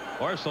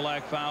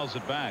 Orsulak fouls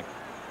it back.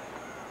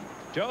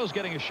 Joe's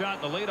getting a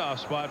shot in the leadoff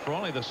spot for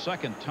only the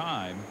second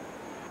time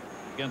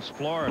against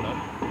Florida.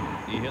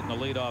 He hit in the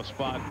leadoff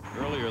spot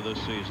earlier this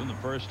season, the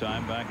first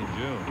time back in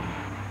June.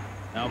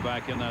 Now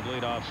back in that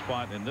leadoff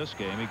spot in this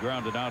game. He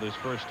grounded out his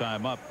first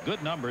time up.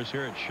 Good numbers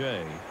here at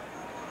Shea.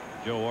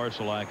 Joe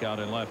Orsulak out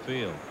in left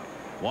field.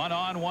 1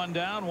 on, 1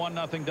 down,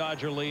 1-0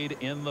 Dodger lead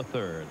in the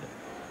third.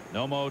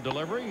 Nomo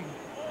delivery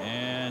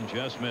and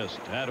just missed.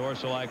 Had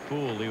Orsulak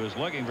fooled. He was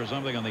looking for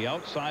something on the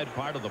outside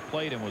part of the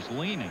plate and was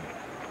leaning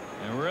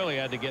and really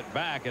had to get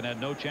back and had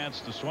no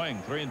chance to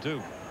swing.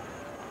 3-2.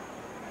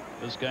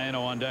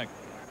 Vizcaino on deck.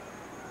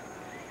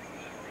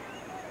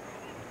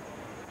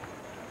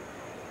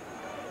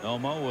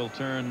 Nomo will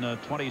turn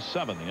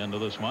 27 the end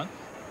of this month.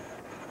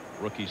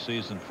 Rookie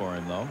season for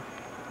him, though.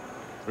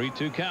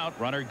 3-2 count.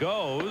 Runner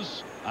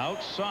goes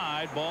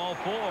outside. Ball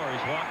 4.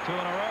 He's walked 2 in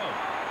a row.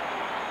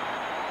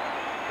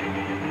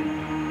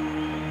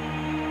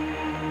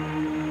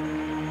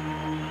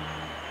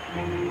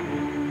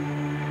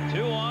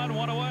 Two on,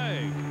 1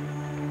 away.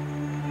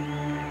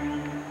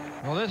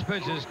 Well, this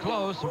pitch is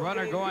close. The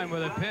runner going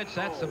with a pitch.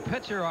 That's the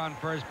pitcher on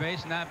first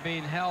base, not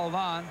being held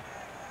on.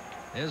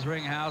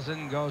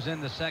 Isringhausen goes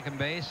into second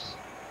base.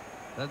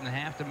 Doesn't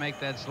have to make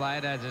that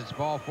slide as it's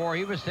ball 4.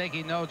 He was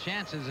taking no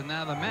chances, and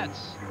now the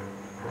Mets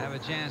have a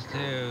chance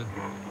to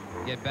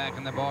get back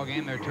in the ball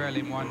game. They're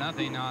trailing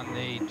 1-0 on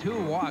the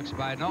 2 walks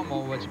by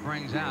Nomo, which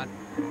brings out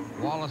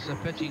Wallace, the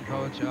pitching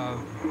coach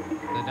of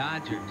the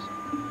Dodgers.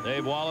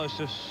 Dave Wallace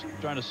just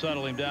trying to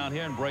settle him down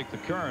here and break the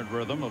current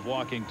rhythm of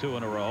walking 2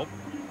 in a row.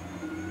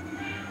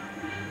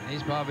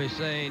 He's probably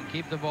saying,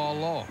 keep the ball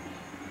low.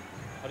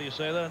 How do you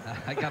say that?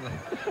 I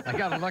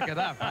gotta look it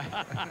up.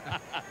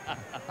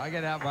 I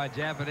get out my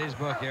Japanese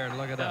book here and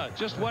look it up.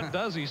 Just what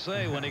does he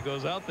say when he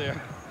goes out there?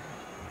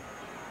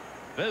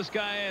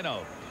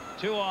 Vizcaino,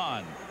 2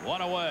 on,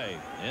 1 away.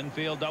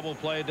 Infield double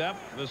play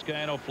depth.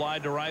 Vizcaino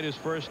flied to right his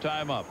first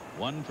time up.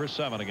 1 for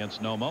 7 against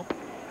Nomo.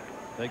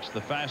 Takes the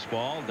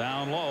fastball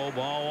down low,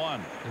 ball 1.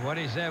 What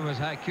he said was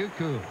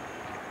haikuku.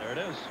 There it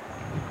is.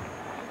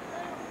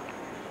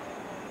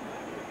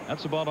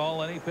 That's about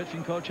all any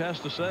pitching coach has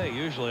to say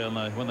usually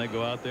when they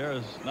go out there.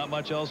 There's not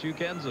much else you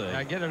can say.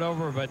 I get it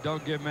over, but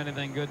don't give him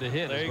anything good to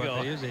hit. There you is what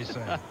go. They usually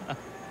say.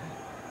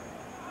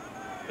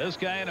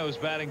 Vizcaino's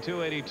batting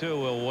 .282.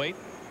 Will wait.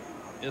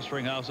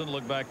 Isringhausen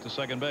look back to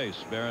second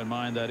base. Bear in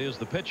mind that is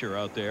the pitcher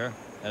out there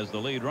as the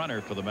lead runner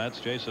for the Mets,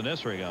 Jason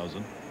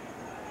Isringhausen.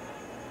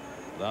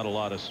 Without a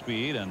lot of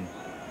speed and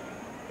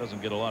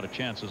doesn't get a lot of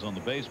chances on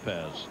the base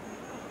paths.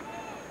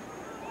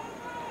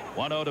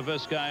 1-0 to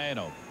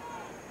Vizcaino.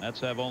 Mets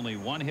have only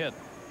 1 hit.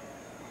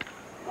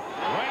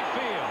 Right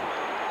field.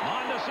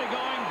 Mondesi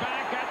going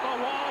back at the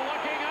wall,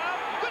 looking up.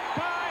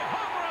 Goodbye,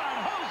 home run,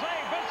 Jose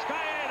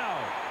Vizcaino.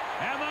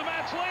 And the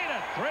Mets lead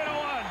it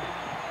 3-1.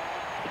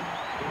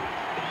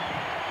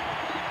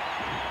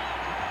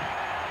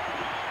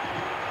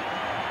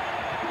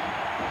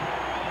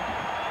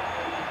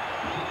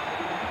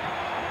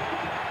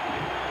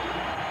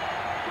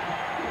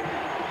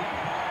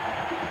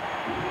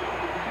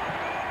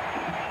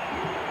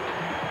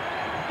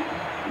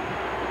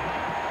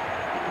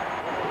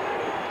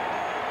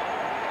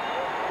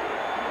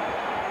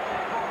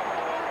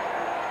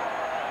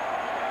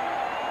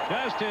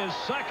 Just his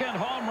second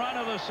home run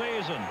of the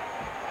season.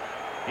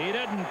 He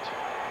didn't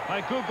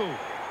by Cuckoo.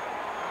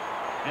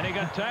 And he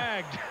got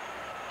tagged.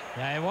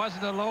 Yeah, it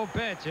wasn't a low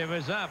pitch. It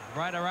was up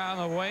right around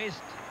the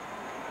waist.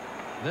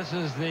 This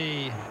is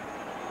the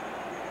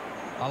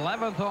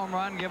 11th home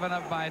run given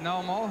up by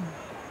Nomo.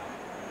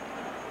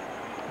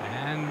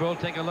 And we'll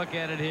take a look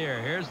at it here.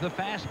 Here's the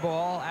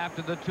fastball.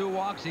 After the 2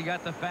 walks, he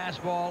got the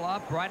fastball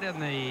up right in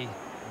the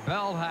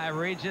belt high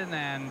region,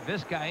 and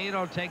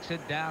Vizcaino takes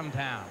it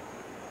downtown.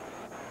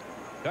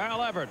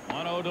 Carl Everett,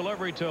 1-0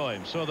 delivery to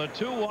him. So the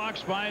 2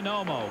 walks by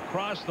Nomo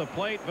cross the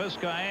plate.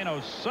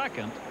 Vizcaino's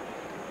second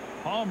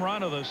home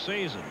run of the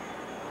season.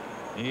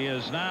 He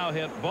has now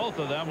hit both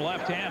of them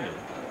left-handed.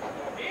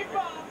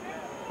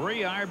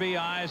 3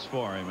 RBIs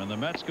for him, and the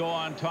Mets go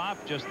on top.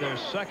 Just their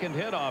second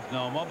hit off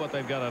Nomo, but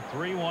they've got a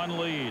 3-1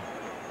 lead.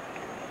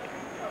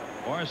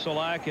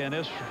 Orsulak and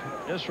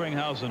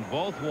Isringhausen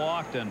both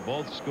walked and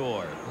both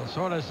scored. Well,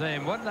 sort of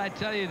saying, what did I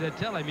tell you to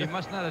tell him? You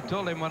must not have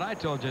told him what I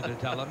told you to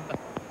tell him.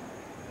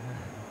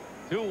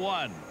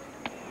 2-1.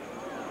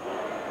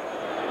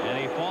 And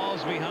he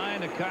falls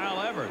behind to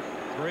Kyle Everett.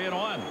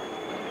 3-1.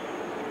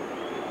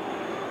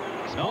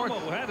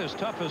 Nomo had his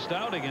toughest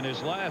outing in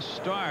his last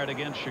start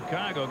against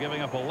Chicago,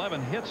 giving up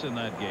 11 hits in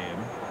that game.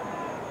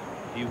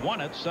 He won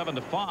it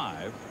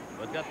 7-5,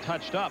 but got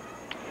touched up.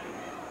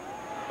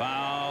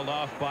 Fouled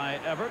off by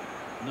Everett.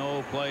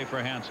 No play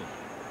for Hansen.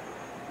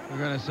 We're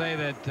going to say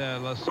that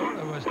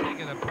Lasorda was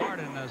taken apart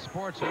in a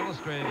Sports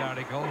Illustrated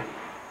article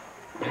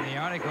In the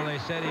article, they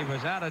said he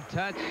was out of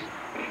touch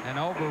and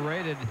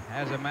overrated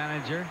as a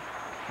manager,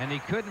 and he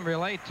couldn't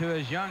relate to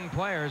his young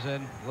players.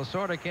 And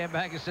Lasorda came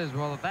back and says,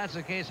 well, if that's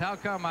the case, how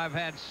come I've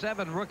had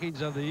 7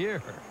 rookies of the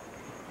year?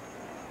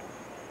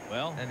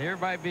 Well, and here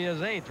might be his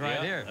 8th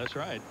right here. That's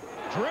right.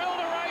 Drill to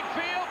right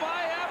field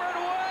by Everett,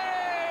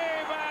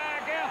 way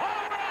back. A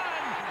home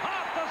run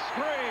off the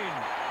screen.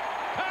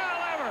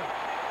 Kyle Everett.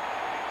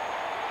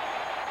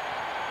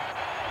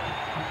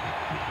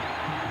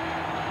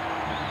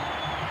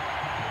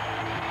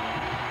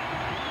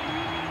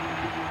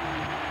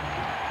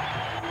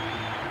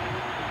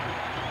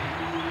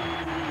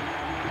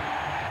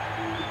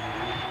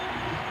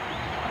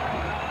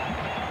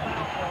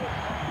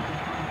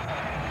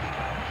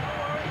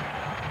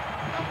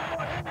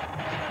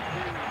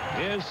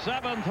 His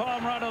 7th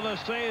home run of the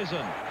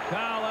season.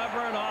 Kyle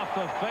Everett off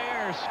the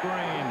fair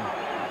screen.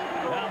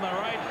 Down the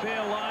right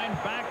field line,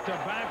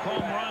 back-to-back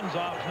home runs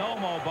off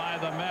Nomo by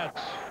the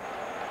Mets.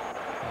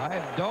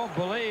 I don't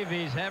believe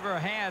he's ever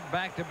had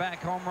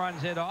back-to-back home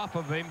runs hit off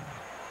of him.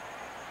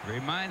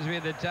 Reminds me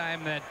of the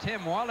time that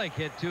Tim Wallach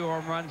hit 2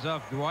 home runs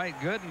off Dwight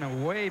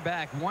Gooden way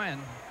back when.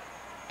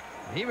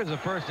 He was the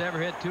first to ever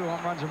hit 2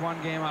 home runs in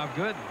one game off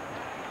Gooden.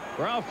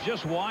 Ralph,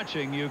 just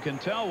watching, you can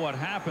tell what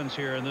happens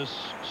here in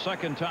this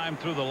second time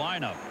through the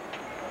lineup.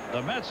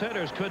 The Mets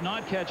hitters could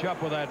not catch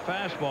up with that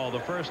fastball the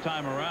first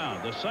time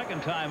around. The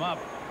second time up,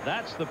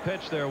 that's the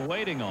pitch they're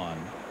waiting on.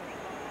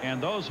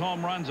 And those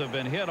home runs have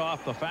been hit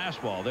off the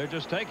fastball. They're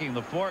just taking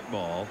the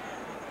forkball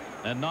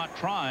and not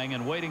trying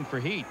and waiting for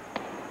heat.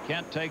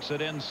 Kent takes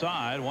it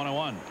inside,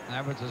 1-1.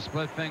 That was a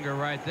split finger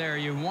right there.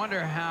 You wonder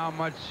how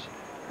much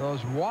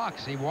those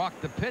walks, he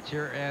walked the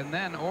pitcher, and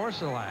then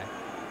Orsolak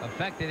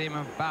affected him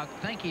about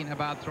thinking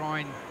about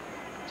throwing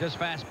just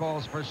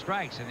fastballs for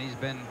strikes, and he's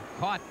been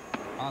caught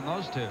on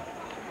those 2.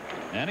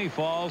 And he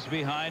falls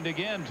behind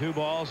again. 2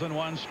 balls and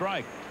 1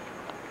 strike.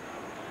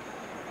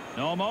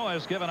 Nomo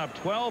has given up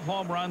 12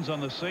 home runs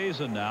on the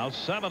season now,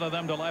 7 of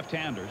them to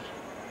left-handers.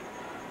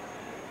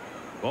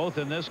 Both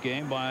in this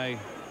game by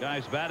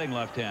guys batting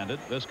left-handed.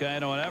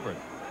 Vizcaino and Everett.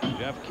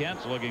 Jeff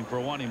Kent's looking for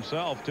one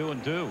himself,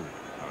 2-2.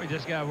 We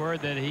just got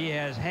word that he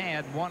has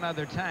had one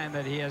other time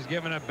that he has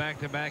given up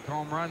back-to-back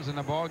home runs in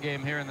the ball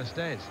game here in the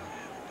States.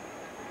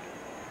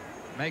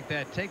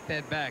 Take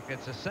that back.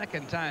 It's the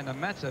second time the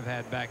Mets have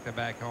had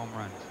back-to-back home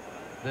runs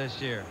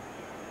this year.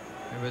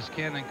 It was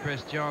Ken and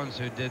Chris Jones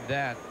who did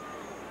that.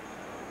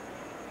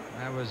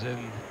 That was in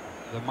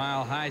the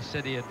Mile High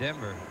city of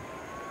Denver.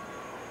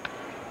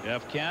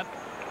 Jeff Kent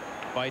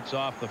fights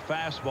off the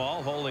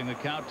fastball, holding the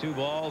count, 2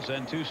 balls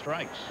and 2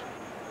 strikes.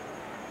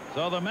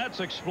 So the Mets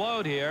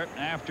explode here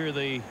after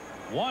the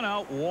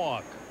 1-out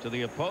walk to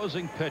the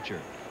opposing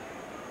pitcher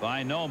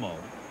by Nomo,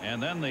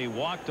 and then the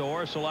walk to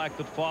Orsolak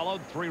that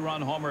followed.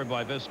 3-run homer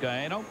by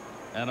Vizcaino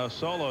and a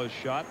solo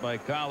shot by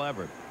Kyle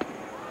Everett.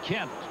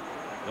 Kent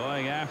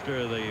going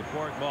after the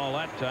forkball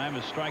that time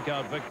is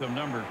strikeout victim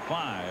number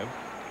 5.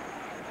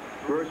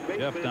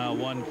 Jeff now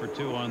 1 for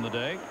 2 on the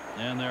day,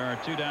 and there are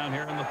 2 down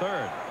here in the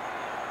 3rd.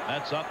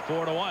 That's up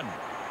 4-1.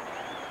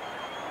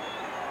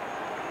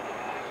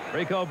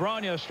 Rico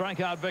Brogna,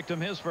 strikeout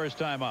victim, his first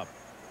time up.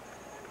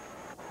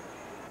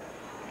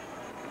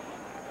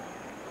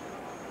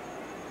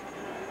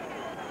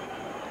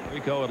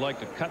 Rico would like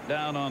to cut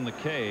down on the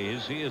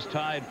K's. He is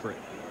tied for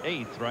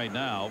 8th right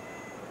now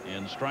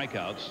in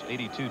strikeouts,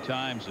 82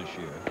 times this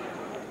year.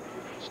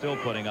 Still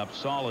putting up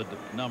solid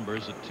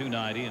numbers at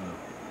 290 and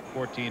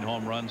 14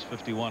 home runs,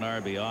 51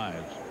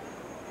 RBIs.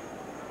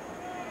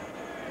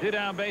 2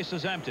 down,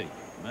 bases empty.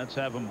 Mets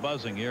have them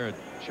buzzing here at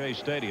Shea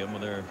Stadium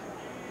with their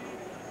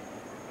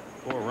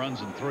 4 runs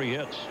and 3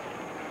 hits.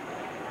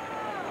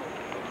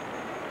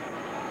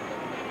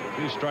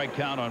 2-strike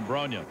count on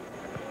Brogna.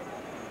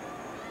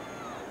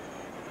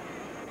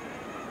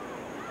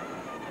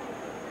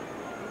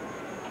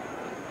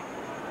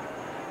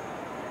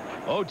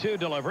 Oh, 2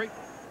 delivery.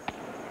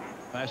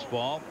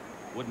 Fastball,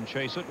 wouldn't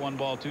chase it. 1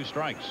 ball, 2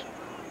 strikes.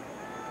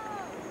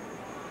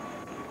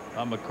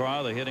 Tom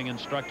McCraw, the hitting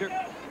instructor.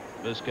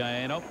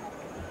 Vizcaino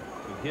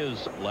to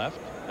his left.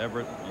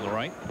 Everett to the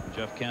right.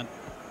 Jeff Kent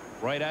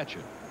right at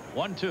you.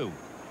 1-2.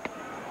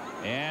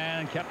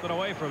 And kept it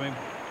away from him.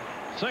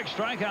 6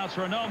 strikeouts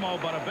for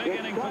Nomo, but a big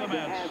inning for the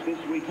Mets.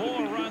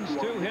 4 runs,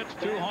 2 hits,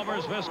 2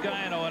 homers.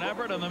 Vizcaino and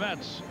Everett, and the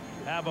Mets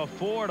have a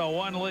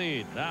 4-1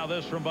 lead. Now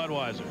this from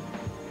Budweiser.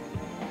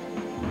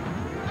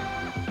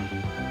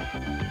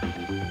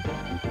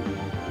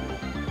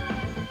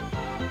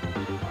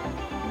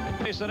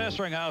 Jason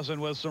Isringhausen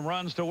with some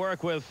runs to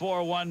work with.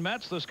 4-1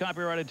 Mets. This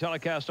copyrighted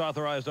telecast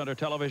authorized under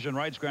television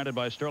rights granted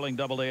by Sterling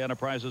Doubleday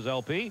Enterprises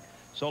LP,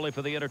 solely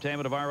for the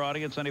entertainment of our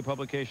audience. Any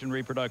publication,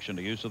 reproduction,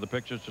 the use of the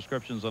pictures,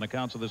 descriptions, and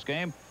accounts of this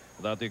game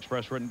without the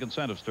express written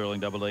consent of Sterling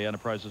Doubleday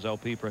Enterprises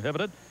LP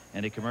prohibited.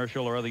 Any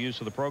commercial or other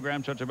use of the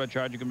program, such as by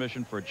charging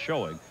commission for its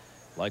showing,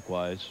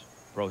 likewise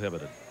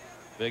prohibited.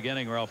 Big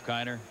inning, Ralph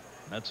Kiner.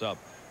 Mets up.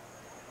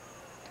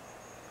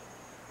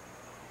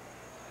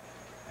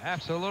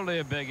 Absolutely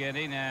a big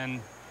inning, and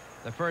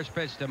The first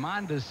pitch to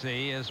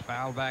Mondesi is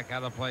fouled back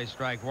out of play,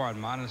 strike one.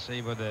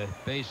 Mondesi with a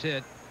base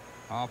hit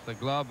off the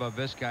glove of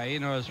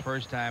Vizcaíno his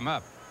first time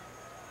up.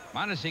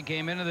 Mondesi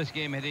came into this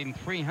game hitting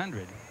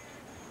 .300.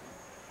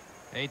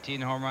 18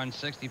 home runs,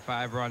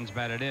 65 runs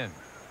batted in.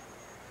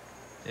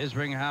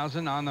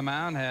 Isringhausen on the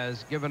mound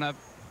has given up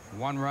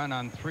 1 run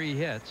on 3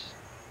 hits.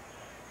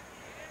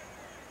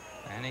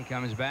 And he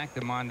comes back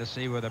to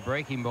Mondesi with a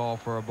breaking ball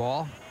for a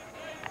ball.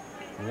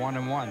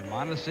 1-1.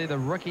 Mondesi, the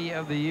rookie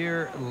of the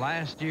year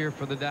last year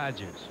for the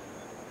Dodgers.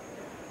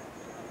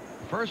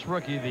 First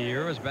rookie of the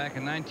year was back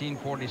in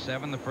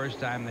 1947, the first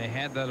time they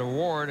had that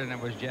award, and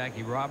it was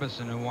Jackie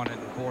Robinson who won it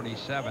in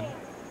 '47.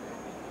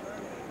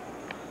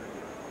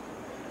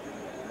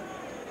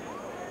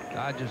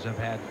 Dodgers have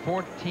had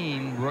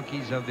 14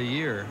 rookies of the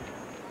year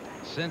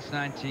since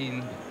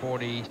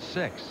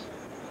 1946.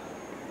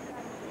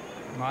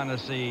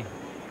 Mondesi,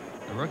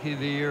 the rookie of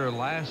the year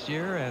last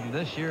year, and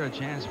this year a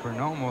chance for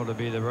Nomo to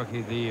be the rookie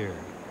of the year.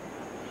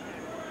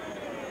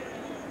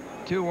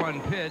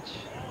 2-1 pitch,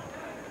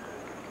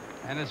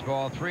 and it's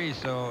ball 3,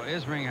 so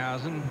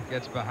Isringhausen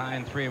gets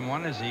behind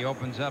 3-1 as he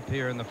opens up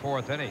here in the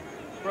 4th inning.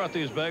 Brought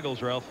these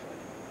bagels, Ralph.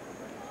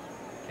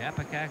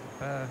 Kappa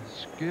Kappa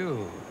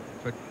Skew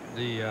for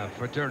the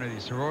fraternity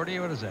sorority.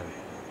 What is that?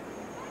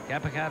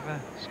 Kappa Kappa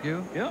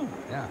Skew? Yeah.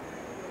 Yeah.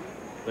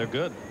 They're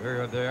good.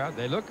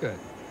 They look good.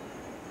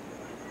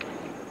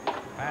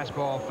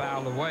 Fastball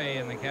fouled away,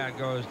 and the count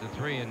goes to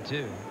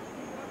 3-2.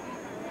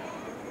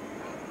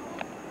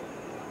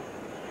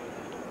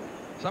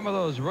 Some of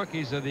those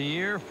rookies of the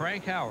year: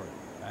 Frank Howard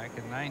back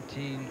in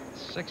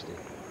 1960.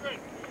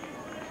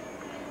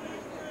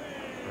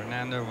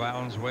 Fernando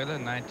Valenzuela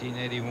in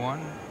 1981.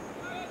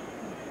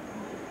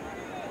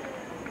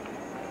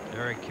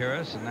 Eric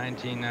Karras in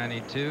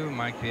 1992.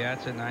 Mike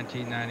Piazza in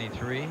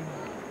 1993.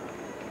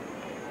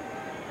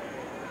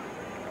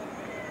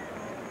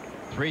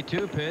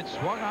 3-2 pitch,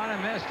 swung on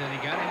and missed, and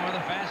he got him with a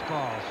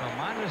fastball. So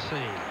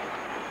Mondesi,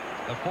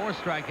 the 4th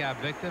strikeout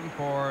victim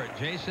for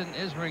Jason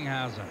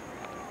Isringhausen.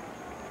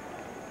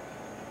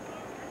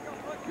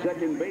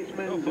 Second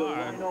baseman, so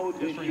far, Delano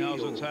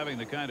Isringhausen's DeShields. having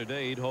the kind of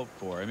day he'd hoped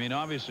for. I mean,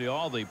 obviously,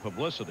 all the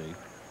publicity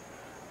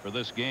for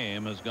this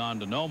game has gone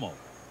to Nomo.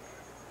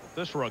 But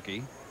this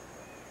rookie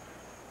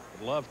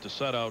would love to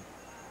set out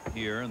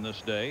here in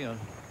this day a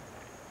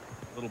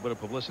little bit of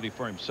publicity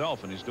for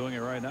himself, and he's doing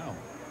it right now.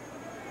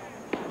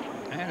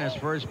 And his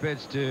first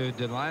pitch to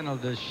Delano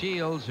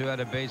DeShields, who had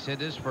a base hit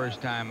his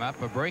first time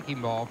up, a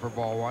breaking ball for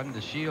ball 1.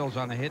 DeShields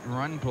on a hit and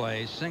run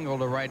play, single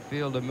to right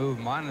field to move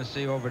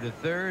Mondesi over to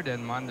third,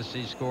 and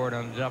Mondesi scored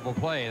on a double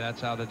play.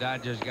 That's how the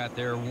Dodgers got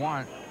their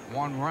one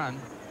run.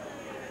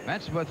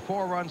 Mets with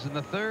 4 runs in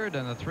the 3rd,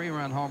 and a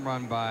 3-run home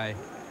run by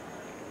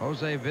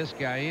Jose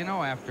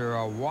Vizcaíno after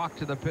a walk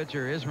to the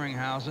pitcher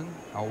Isringhausen,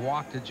 a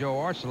walk to Joe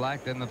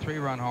Orsulak, then the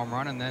 3-run home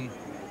run, and then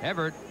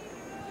Everett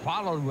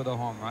followed with a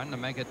home run to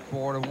make it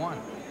 4-1.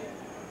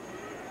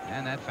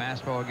 And that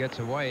fastball gets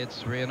away.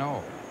 It's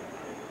 3-0.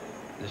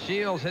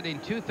 DeShields hitting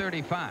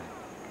 .235.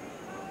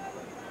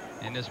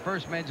 In his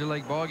first major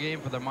league ball game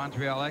for the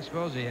Montreal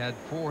Expos, he had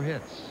 4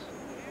 hits.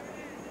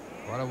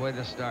 What a way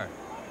to start.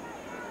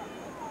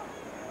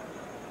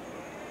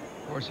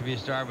 Of course, if you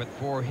start with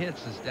 4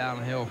 hits, it's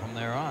downhill from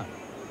there on.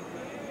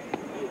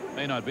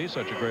 May not be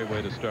such a great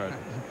way to start.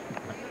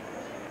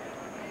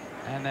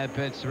 And that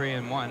pitch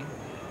 3-1.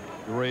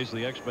 To raise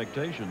the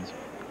expectations.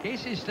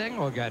 Casey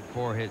Stengel got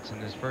 4 hits in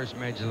his first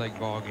major league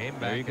ball game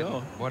back in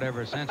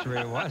whatever century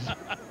it was.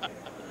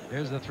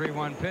 Here's the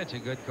 3-1 pitch, a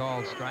good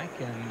called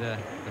strike, and the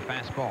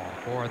fastball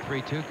for a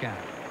 3-2 count.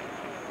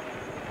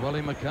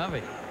 Willie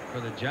McCovey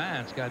for the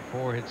Giants got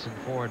 4 hits and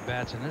 4 at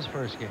bats in his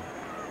first game.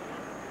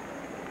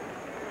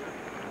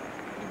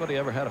 Anybody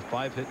ever had a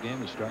 5-hit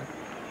game to start?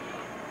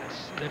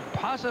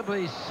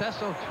 Possibly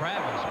Cecil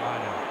Travis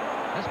might have.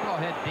 This ball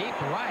hit deep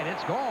to right.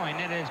 It's going.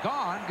 It is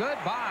gone.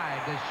 Goodbye.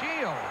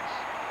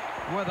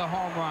 DeShields with a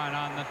home run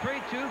on the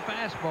 3-2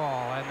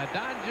 fastball, and the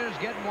Dodgers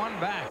get one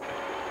back.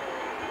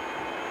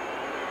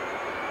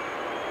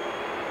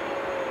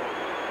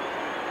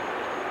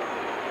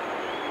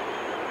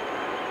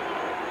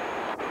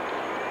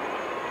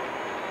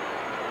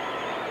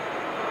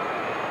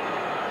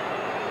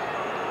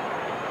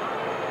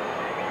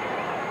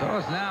 So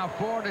it's now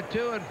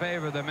 4-2 in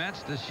favor of the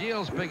Mets.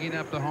 DeShields picking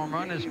up the home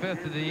run, his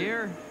 5th of the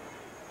year.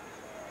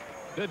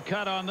 Good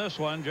cut on this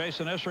one.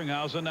 Jason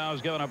Isringhausen now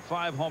has given up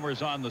 5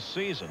 homers on the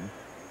season.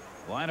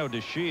 Delano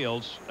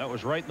DeShields, that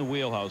was right in the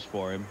wheelhouse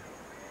for him.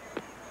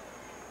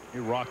 He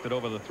rocked it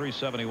over the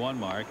 371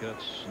 mark.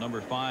 That's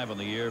number 5 on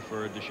the year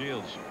for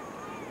DeShields.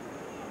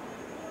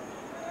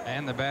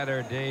 And the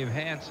batter, Dave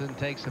Hansen,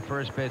 takes the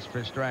first pitch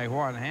for strike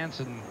 1.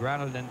 Hansen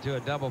grounded into a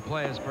double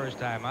play his first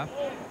time up.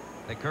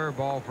 The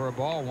curveball for a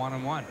ball,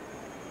 1-1.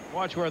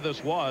 Watch where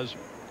this was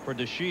for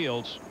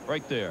DeShields,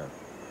 right there.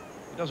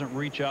 He doesn't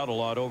reach out a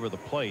lot over the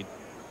plate.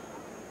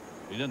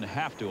 He didn't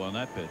have to on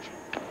that pitch.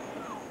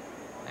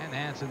 And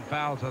Hansen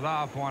fouls it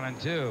off,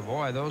 1-2.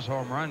 Boy, those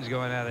home runs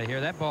going out of here.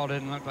 That ball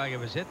didn't look like it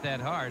was hit that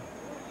hard.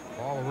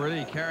 Ball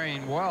really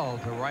carrying well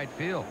to right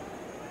field.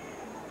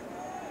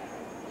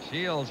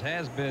 Shields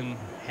has been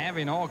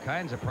having all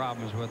kinds of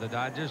problems with the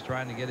Dodgers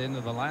trying to get into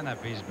the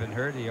lineup. He's been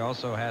hurt. He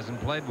also hasn't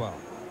played well.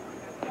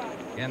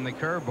 And the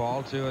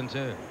curveball,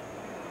 2-2.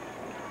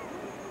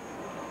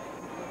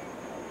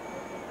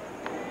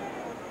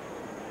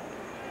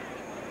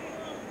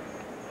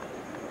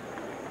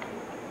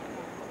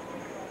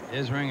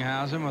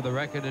 Isringhausen with a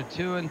record of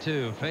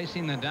 2-2,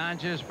 facing the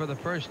Dodgers for the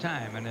first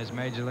time in his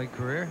major league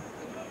career.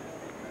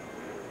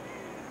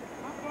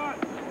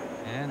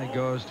 And it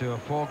goes to a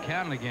full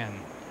count again.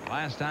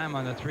 Last time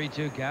on the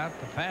 3-2 count,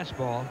 the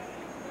fastball.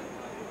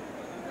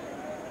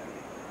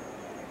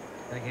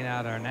 Checking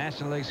out our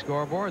National League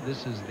scoreboard,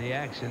 this is the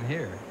action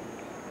here.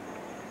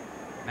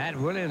 Matt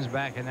Williams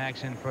back in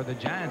action for the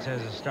Giants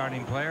as a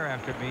starting player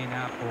after being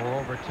out for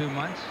over 2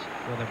 months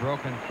with a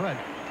broken foot.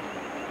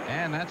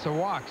 And that's a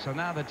walk. So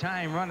now the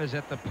tying run is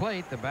at the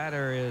plate. The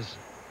batter is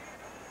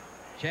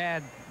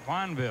Chad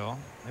Fonville,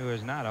 who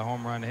is not a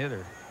home run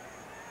hitter.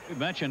 We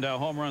mentioned how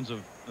home runs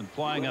have been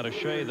flying out of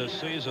Shea this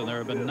season. There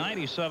have been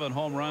 97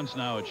 home runs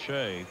now at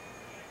Shea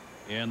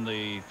in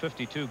the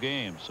 52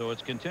 games. So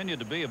it's continued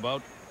to be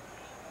about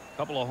a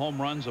couple of home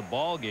runs a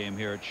ball game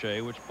here at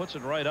Shea, which puts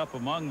it right up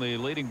among the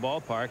leading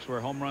ballparks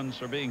where home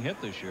runs are being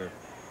hit this year.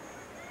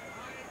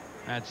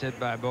 That's hit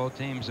by both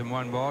teams in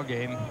one ball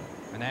game,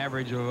 an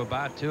average of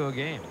about 2 a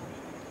game.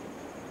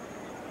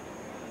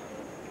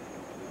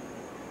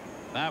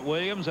 Matt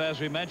Williams, as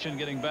we mentioned,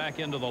 getting back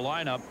into the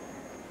lineup.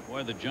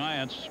 Boy, the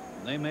Giants,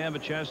 they may have a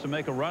chance to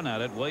make a run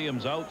at it.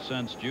 Williams out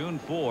since June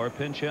 4,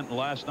 pinch hit in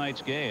last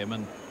night's game,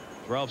 and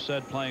as Ralph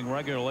said, playing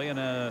regularly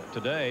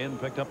today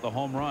and picked up the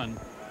home run.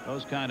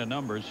 Those kind of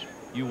numbers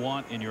you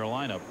want in your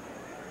lineup.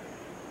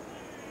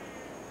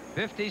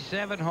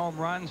 57 home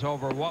runs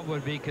over what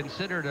would be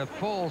considered a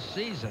full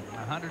season.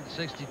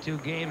 162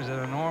 games in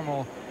a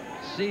normal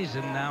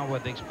season now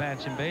with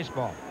expansion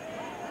baseball.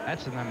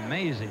 That's an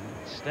amazing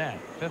stat.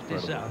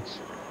 57.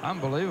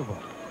 Unbelievable.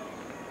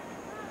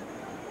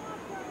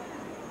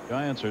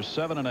 Giants are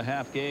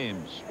 7.5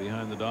 games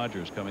behind the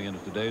Dodgers coming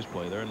into today's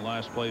play. They're in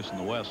last place in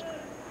the West.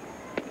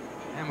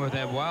 And with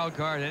that wild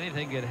card,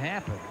 anything could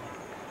happen.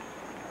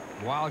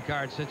 Wild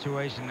card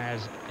situation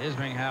as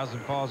Isringhausen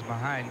falls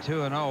behind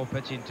 2-0,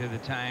 pitching to the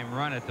tying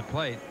run at the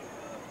plate.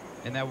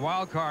 In that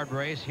wild card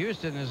race,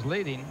 Houston is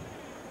leading.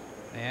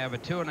 They have a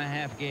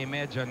 2.5 game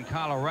edge on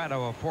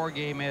Colorado, a 4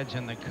 game edge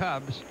on the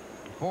Cubs,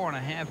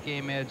 4.5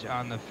 game edge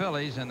on the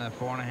Phillies, and a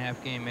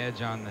 4.5 game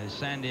edge on the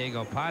San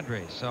Diego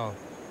Padres. So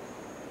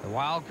the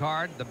wild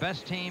card, the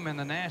best team in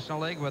the National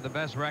League with the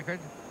best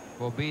record,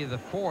 will be the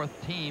 4th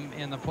team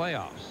in the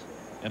playoffs.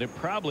 And it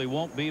probably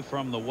won't be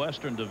from the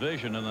Western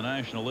Division in the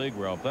National League,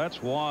 Ralph.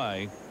 That's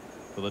why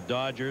for the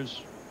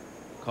Dodgers,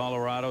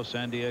 Colorado,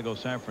 San Diego,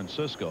 San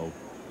Francisco,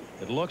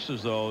 it looks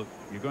as though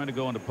you're going to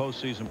go into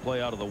postseason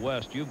play out of the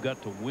West. You've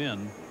got to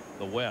win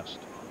the West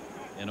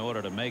in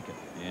order to make it.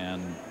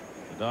 And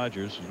the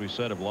Dodgers, as we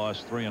said, have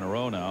lost 3 in a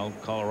row now.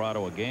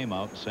 Colorado a game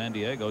out. San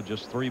Diego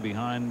just 3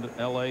 behind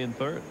L.A. in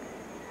 3rd.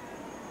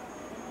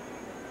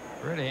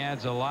 Really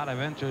adds a lot of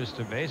interest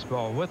to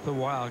baseball with the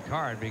wild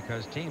card,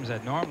 because teams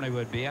that normally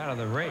would be out of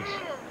the race,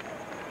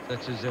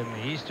 such as in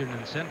the Eastern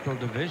and Central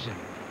Division,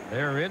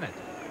 they're in it.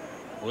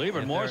 Well,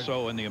 even more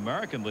so in the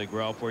American League,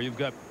 Ralph, where you've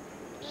got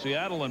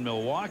Seattle and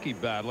Milwaukee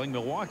battling.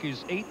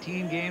 Milwaukee's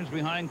 18 games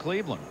behind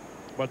Cleveland,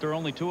 but they're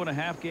only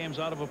 2.5 games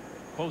out of a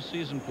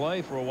postseason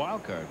play for a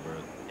wild card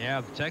berth.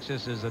 Yeah,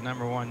 Texas is the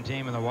 #1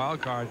 team in the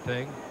wild card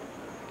thing.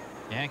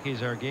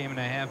 Yankees are a game and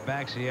a half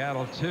back.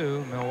 Seattle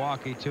 2,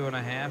 Milwaukee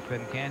 2.5,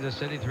 and Kansas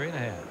City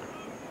 3.5.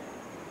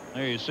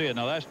 There you see it.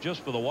 Now that's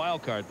just for the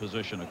wild card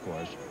position, of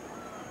course.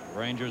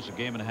 Rangers a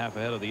game and a half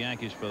ahead of the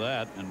Yankees for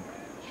that, and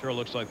sure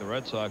looks like the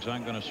Red Sox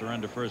aren't going to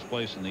surrender first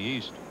place in the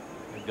East.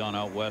 They've gone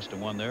out west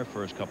and won their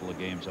first couple of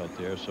games out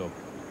there, so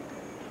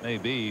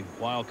maybe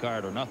wild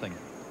card or nothing.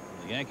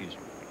 The Yankees.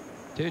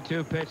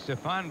 2-2 pitch to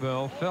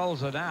Fonville,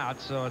 fills it out,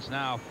 so it's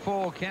now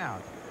full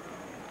count.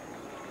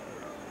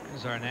 This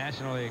is our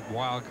National League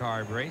wild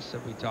card race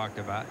that we talked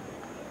about.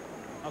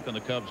 How can the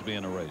Cubs be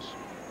in a race?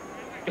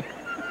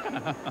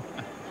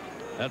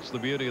 That's the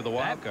beauty of the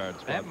wild card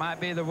spot. That might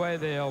be the way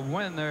they'll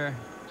win their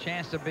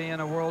chance to be in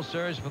a World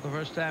Series for the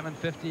first time in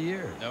 50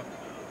 years. Yep.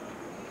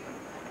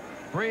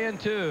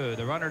 3-2.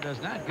 The runner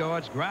does not go.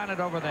 It's grounded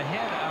over the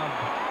head of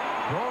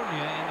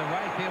Bronya in the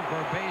right field for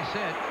a base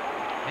hit.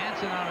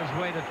 Hansen on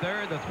his way to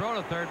third. The throw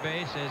to third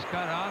base is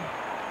cut off.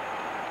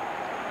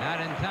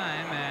 Not in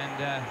time,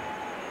 and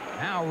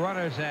now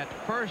runners at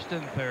first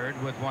and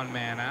third with 1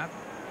 man out,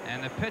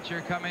 and the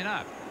pitcher coming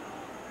up.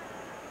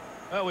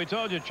 Well, we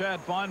told you Chad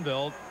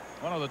Fonville,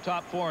 one of the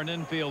top 4 in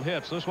infield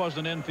hits. This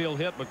wasn't an infield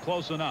hit, but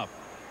close enough.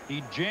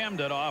 He jammed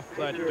it off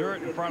that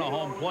dirt in front of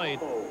home plate,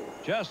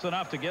 just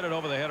enough to get it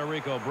over the head of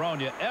Rico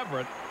Bronya.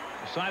 Everett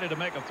decided to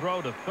make a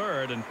throw to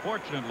third, and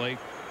fortunately,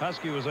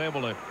 Husky was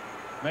able to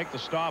make the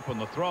stop on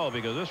the throw,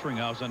 because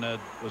Isringhausen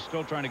was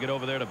still trying to get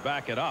over there to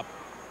back it up.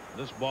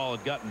 This ball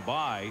had gotten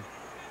by.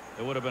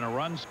 It would have been a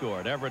run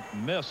scored. Everett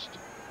missed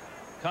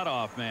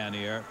cutoff man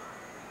here.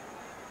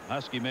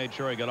 Husky made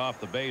sure he got off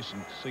the base,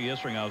 and see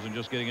Isringhausen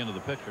just getting into the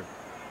picture.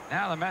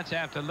 Now the Mets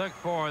have to look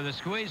for the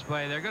squeeze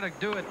play. They're going to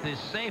do it the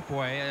safe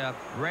way, a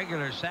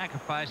regular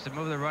sacrifice to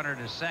move the runner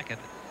to second.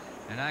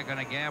 They're not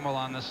going to gamble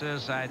on the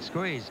suicide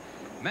squeeze.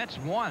 Mets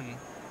won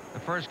the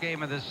first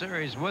game of the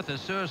series with a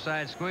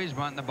suicide squeeze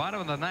bunt in the bottom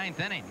of the 9th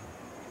inning.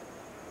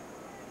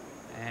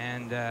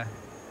 And there's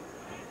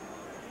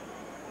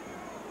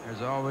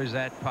always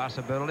that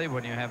possibility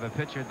when you have a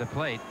pitcher at the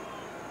plate.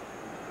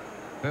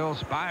 Bill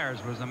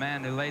Spires was the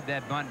man who laid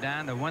that bunt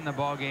down to win the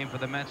ball game for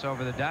the Mets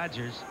over the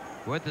Dodgers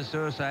with the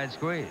suicide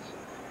squeeze.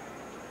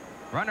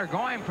 Runner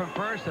going from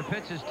first, the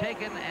pitch is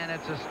taken, and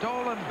it's a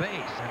stolen base.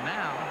 And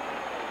now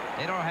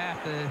they don't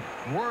have to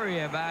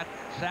worry about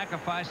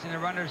sacrificing the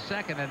runner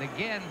second. And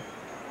again,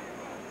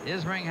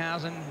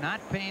 Isringhausen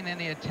not paying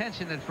any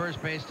attention at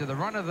first base to the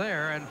runner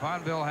there, and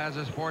Fonville has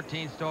his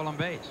 14th stolen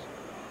base.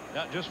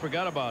 Yeah, just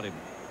forgot about him.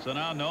 So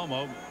now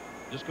Nomo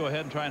just go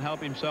ahead and try and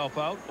help himself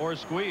out or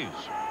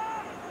squeeze.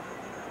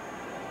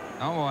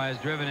 Nomo has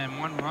driven in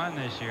 1 run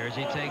this year as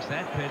he takes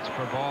that pitch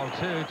for ball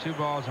 2. 2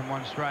 balls and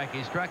 1 strike.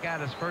 He struck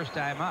out his first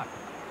time up.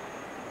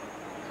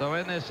 So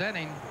in this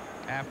inning,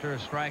 after a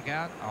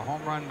strikeout, a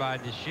home run by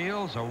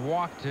DeShields, a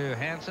walk to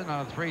Hansen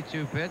on a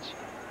 3-2 pitch,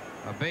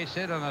 a base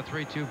hit on a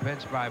 3-2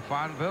 pitch by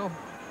Fonville,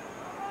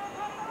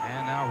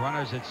 and now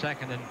runners at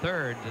second and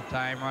third, the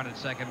tying run at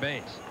second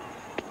base.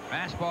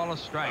 Fastball, a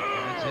strike,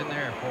 and it's in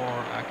there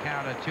for a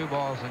count of 2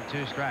 balls and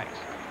 2 strikes.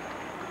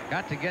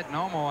 Got to get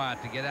Nomo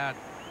out to get out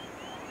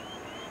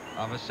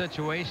of a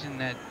situation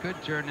that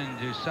could turn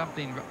into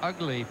something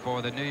ugly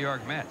for the New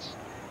York Mets.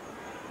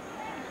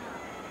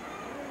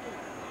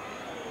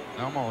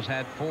 Nomo's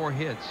had 4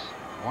 hits,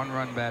 1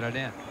 run batted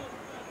in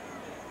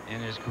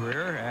his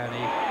career, and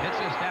he hits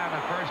this down to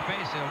first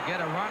base. He'll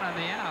get a run on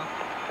the out,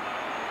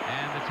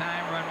 and the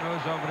tying run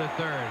moves over to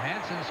third.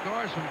 Hansen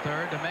scores from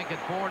third to make it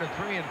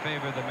 4-3 in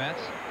favor of the Mets,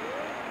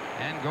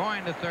 and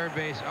going to third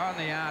base on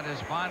the out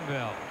is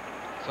Fonville.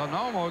 So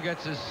Nomo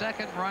gets his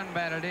 2nd run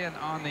batted in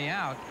on the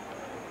out,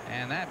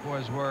 and that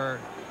was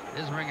where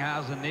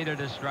Isringhausen needed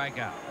a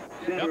strikeout.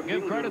 Yep,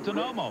 give credit to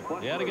Nomo.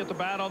 He had to get the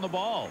bat on the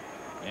ball,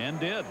 and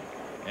did.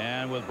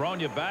 And with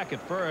Bronya back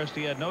at first,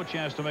 he had no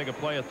chance to make a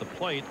play at the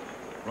plate.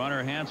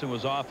 Runner Hansen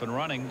was off and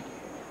running.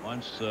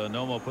 Once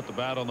Nomo put the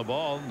bat on the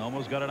ball,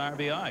 Nomo's got an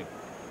RBI.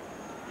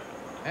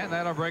 And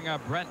that'll bring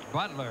up Brent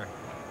Butler.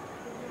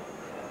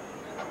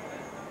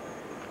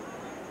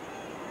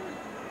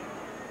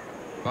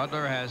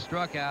 Butler has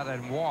struck out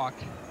and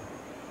walked.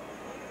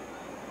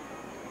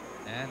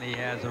 And he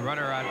has a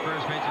runner on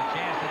first base, a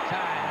chance to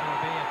tie.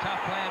 It'll be a tough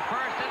play at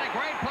first, and a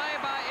great play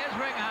by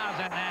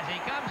Isringhausen as he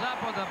comes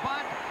up with a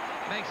bunt,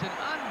 makes an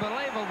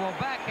unbelievable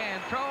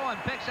backhand throw, and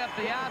picks up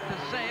the out to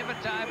save a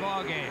tie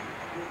ball game.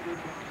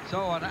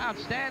 So an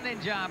outstanding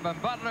job by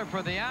Butler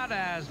for the out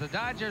as the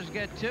Dodgers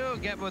get 2,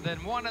 get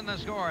within 1 in the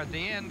score at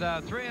the end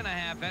of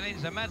 3.5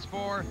 innings. The Mets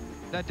 4,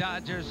 the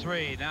Dodgers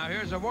 3. Now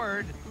here's a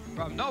word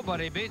from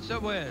Nobody Beats a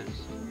Whiz.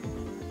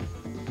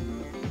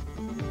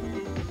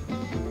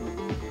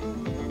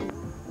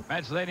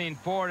 Mets leading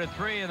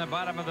 4-3 in the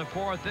bottom of the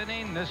 4th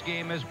inning. This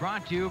game is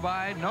brought to you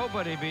by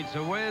Nobody Beats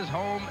a Whiz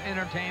Home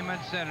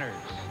Entertainment Centers.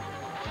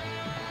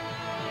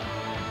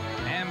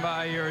 And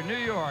by your New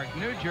York,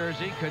 New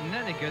Jersey,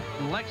 Connecticut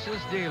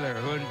Lexus dealer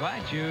who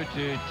invites you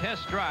to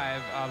test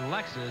drive a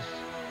Lexus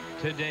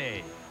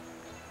today.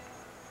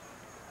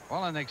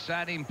 Well, an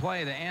exciting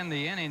play to end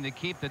the inning to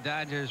keep the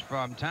Dodgers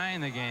from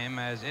tying the game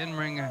as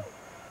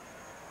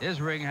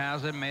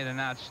Isringhausen made an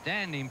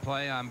outstanding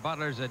play on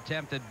Butler's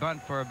attempted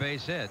bunt for a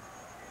base hit.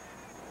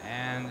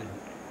 And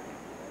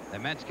the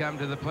Mets come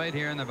to the plate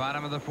here in the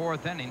bottom of the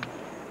 4th inning.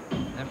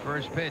 The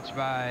first pitch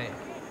by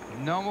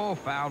Nomo,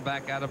 fouled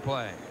back out of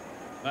play.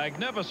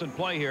 Magnificent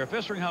play here. If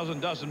Isringhausen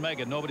doesn't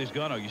make it, nobody's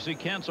gonna. You see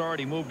Kent's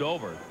already moved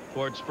over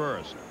towards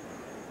first.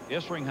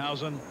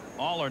 Isringhausen,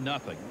 all or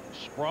nothing,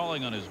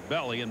 sprawling on his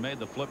belly, and made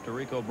the flip to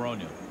Rico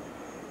Bronya.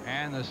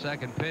 And the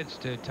second pitch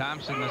to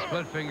Thompson, the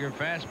split finger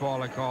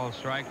fastball, a called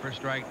strike for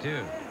strike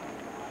 2.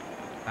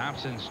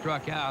 Thompson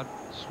struck out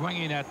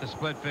swinging at the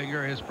split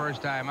finger his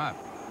first time up.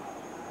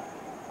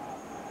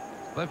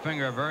 Split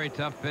finger, a very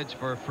tough pitch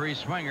for a free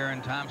swinger,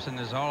 and Thompson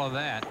is all of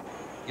that.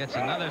 Gets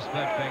another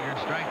split finger,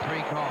 strike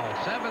 3 call.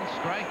 7th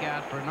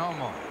strikeout for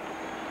Nomo.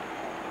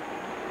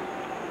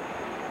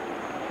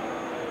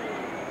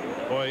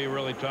 Boy, he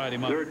really tied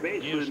him up.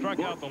 He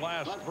struck out the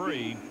last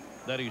 3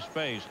 that he's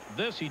faced.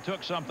 This he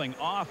took something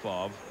off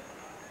of.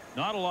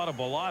 Not a lot of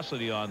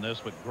velocity on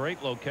this, but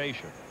great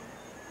location.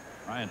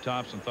 Ryan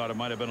Thompson thought it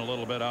might have been a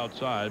little bit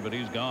outside, but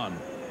he's gone.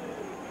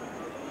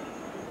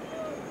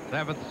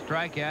 7th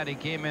strikeout. He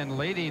came in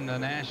leading the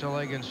National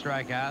League in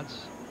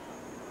strikeouts.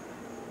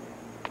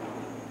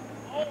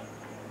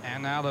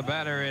 And now the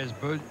batter is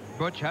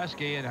Butch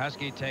Husky, and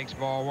Husky takes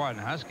ball 1.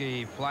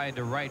 Husky flying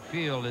to right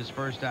field his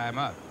first time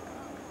up.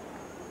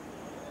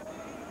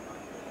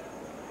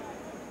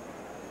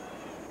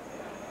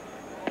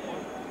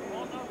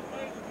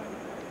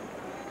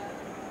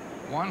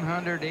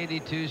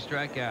 .182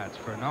 strikeouts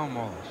for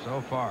Nomo so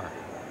far.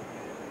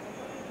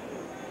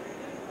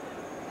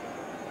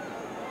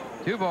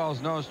 2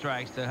 balls, no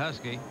strikes to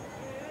Husky.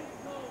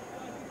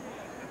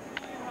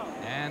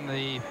 And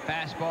the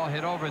fastball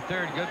hit over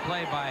third. Good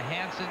play by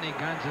Hansen. He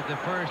guns it to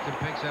first and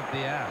picks up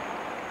the out.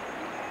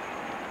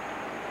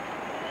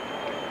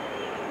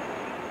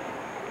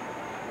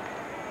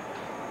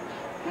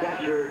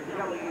 Catcher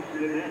Kelly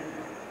Stinnett.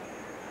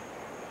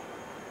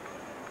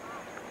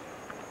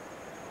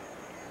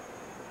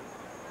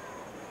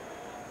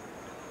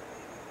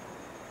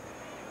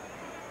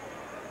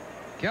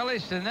 Kelly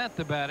Stinnett,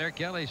 the batter.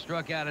 Kelly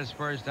struck out his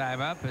first time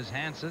up as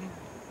Hansen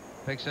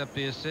picks up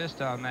the assist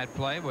on that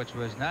play, which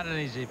was not an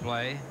easy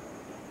play.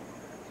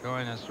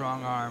 Throwing a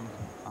strong arm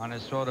on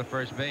his throw to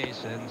first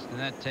base, and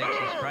Stinnett takes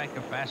a strike, a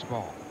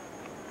fastball.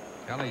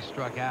 Kelly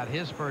struck out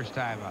his first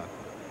time up.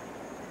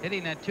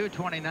 Hitting at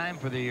 .229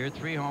 for the year,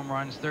 3 home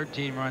runs,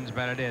 13 runs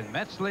batted in.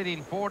 Mets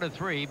leading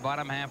 4-3,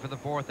 bottom half of the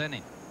 4th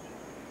inning.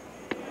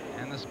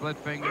 And the split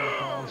finger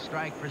falls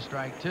strike for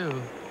strike 2.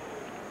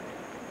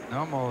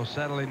 Nomo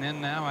settling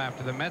in now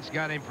after the Mets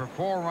got him for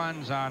 4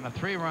 runs on a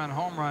 3-run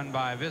home run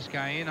by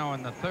Vizcaíno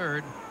in the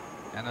 3rd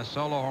and a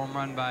solo home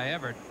run by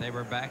Everett. They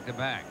were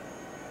back-to-back.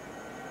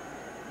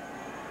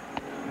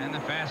 And the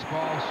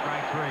fastball,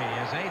 strike 3.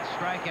 His 8th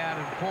strikeout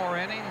in 4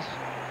 innings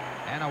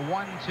and a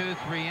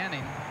 1-2-3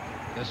 inning.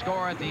 The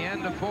score at the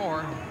end of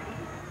 4.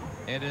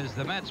 It is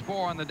the Mets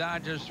 4 and the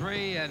Dodgers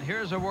 3. And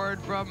here's a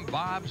word from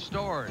Bob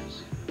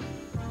Storrs.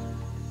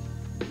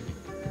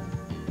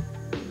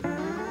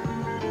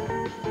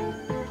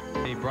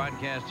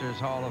 Broadcasters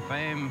Hall of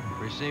Fame,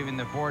 receiving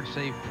the Ford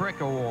C. Frick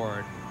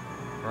Award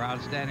for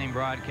outstanding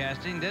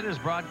broadcasting. Did his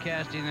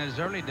broadcasting in his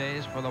early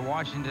days for the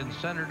Washington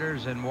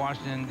Senators in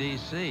Washington,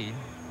 D.C.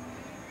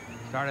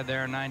 Started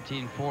there in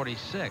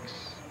 1946.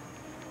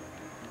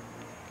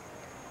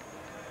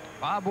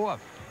 Bob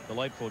Wolf.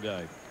 Delightful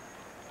guy.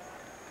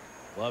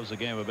 Loves the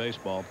game of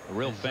baseball. A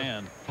real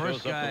fan.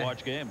 First Shows guy, up to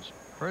watch games.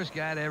 First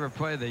guy to ever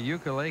play the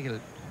ukulele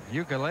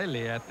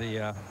at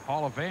the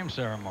Hall of Fame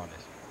ceremonies.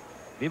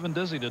 Even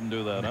Dizzy didn't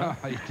do that, huh?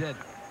 No, he did.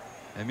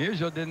 And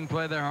Musial didn't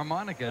play the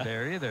harmonica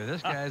there either.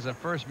 This guy is the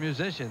first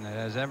musician that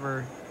has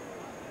ever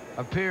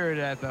appeared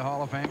at the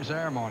Hall of Fame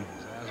ceremonies.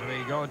 As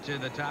we go to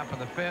the top of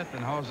the 5th,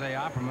 and Jose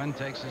Offerman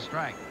takes a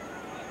strike.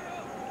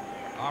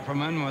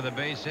 Offerman with a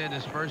base hit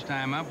his first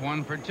time up,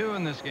 1 for 2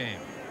 in this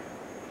game.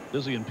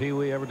 Dizzy and Pee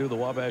Wee ever do the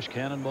Wabash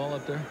Cannonball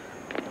up there?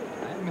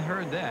 I haven't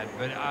heard that,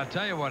 but I'll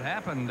tell you what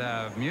happened.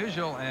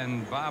 Musial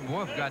and Bob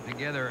Wolf got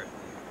together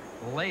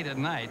late at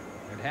night.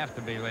 It'd have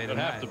to be late at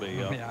night. It'd have to be,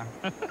 yeah.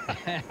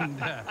 Yeah.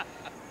 And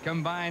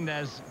combined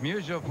as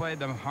Musial played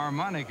the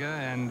harmonica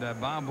and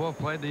Bob Wolf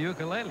played the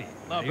ukulele.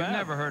 Not You've bad.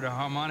 never heard a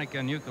harmonica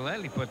and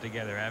ukulele put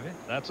together, have you?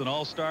 That's an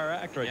all-star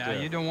act right there.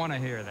 Yeah, you don't want to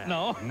hear that.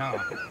 No.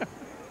 No.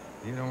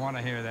 You don't want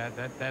to hear that.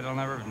 That'll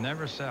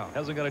never sell.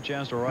 Hasn't got a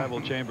chance to rival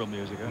chamber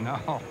music, huh?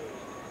 No.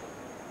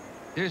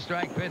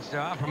 2-strike pitch to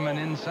Offerman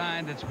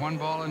inside. It's 1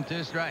 ball and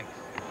 2 strikes.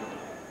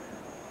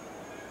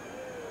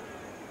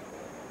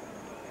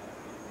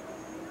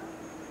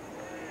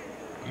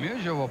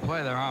 Musial will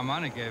play the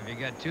harmonica if you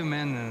got 2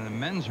 men in the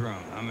men's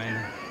room. I mean,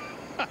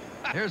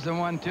 here's the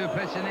 1-2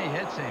 pitch, and he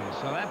hits him.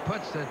 So that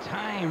puts the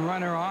tying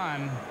runner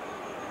on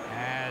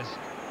as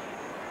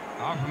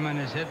Offerman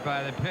is hit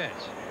by the pitch.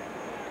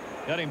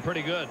 Got him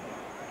pretty good.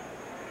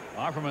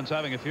 Offerman's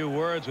having a few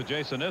words with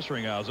Jason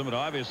Isringhausen, but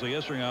obviously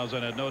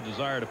Isringhausen had no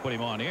desire to put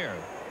him on here.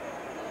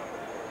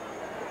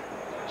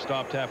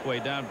 Stopped halfway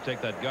down to take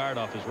that guard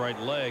off his right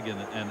leg and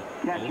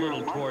a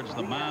little towards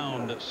the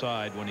mound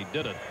side when he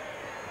did it.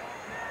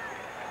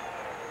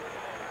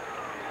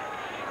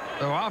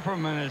 So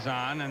Offerman is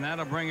on, and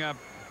that'll bring up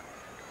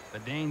the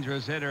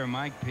dangerous hitter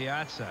Mike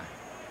Piazza.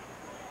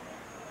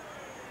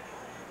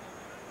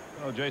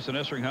 Oh, Jason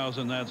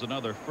Isringhausen adds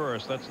another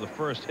first. That's the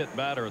first hit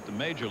batter at the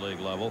major league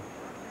level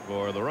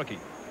for the rookie.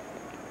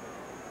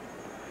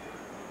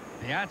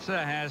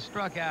 Piazza has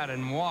struck out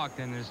and walked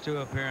in his 2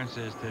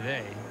 appearances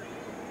today.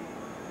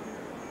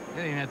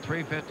 Hitting at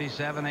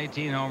 .357,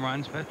 18 home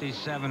runs,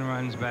 57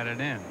 runs batted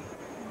in.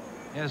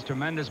 He has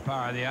tremendous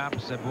power the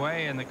opposite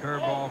way, and the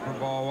curveball for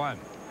ball 1.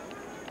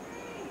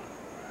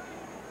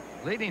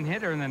 Leading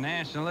hitter in the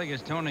National League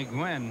is Tony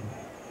Gwynn.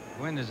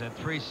 Gwynn is at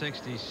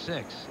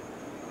 .366.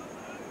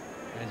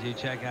 As you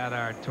check out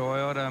our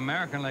Toyota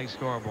American League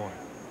scoreboard.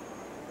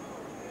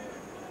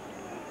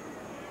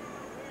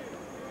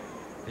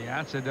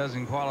 Piazza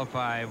doesn't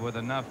qualify with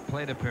enough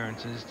plate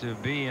appearances to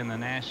be in the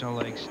National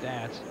League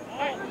stats,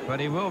 but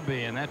he will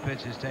be, and that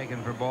pitch is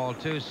taken for ball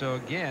 2. So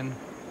again,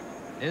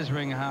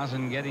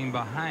 Isringhausen getting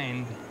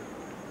behind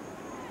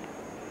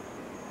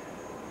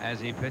as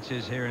he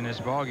pitches here in this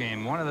ball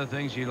game. One of the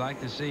things you'd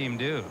like to see him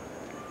do,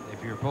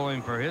 if you're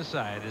pulling for his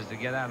side, is to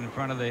get out in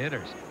front of the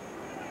hitters.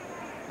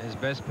 His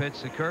best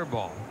pitch, the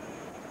curveball.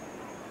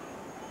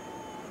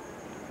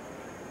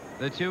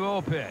 The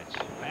 2-0 pitch.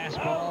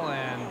 Fastball,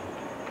 and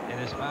it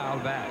is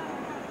fouled back.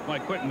 My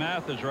quick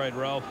math is right,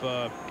 Ralph.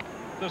 At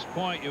this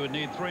point, you would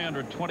need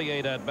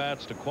 328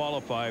 at-bats to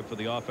qualify for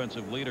the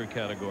offensive leader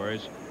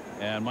categories.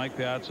 And Mike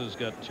Piazza's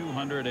got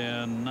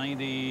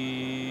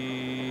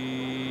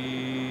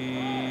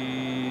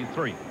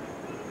 293.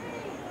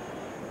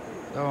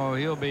 So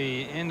he'll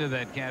be into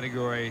that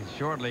category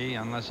shortly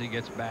unless he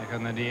gets back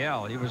on the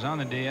DL. He was on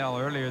the DL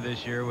earlier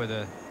this year with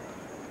a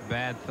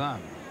bad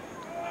thumb.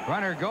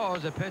 Runner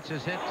goes. The pitch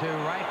is hit to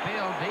right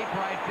field, deep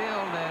right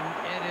field, and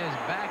it is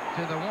back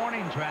to the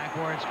warning track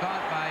where it's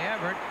caught by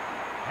Everett.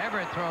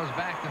 Everett throws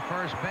back to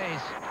first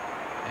base,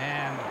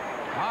 and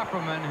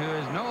Offerman, who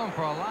is known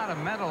for a lot of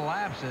mental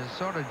lapses,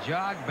 sort of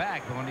jogged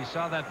back. But when he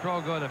saw that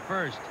throw go to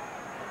first,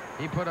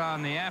 he put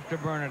on the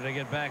afterburner to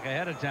get back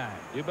ahead of time.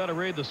 You better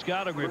read the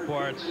scouting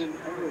reports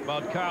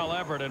about Carl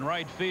Everett in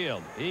right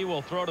field. He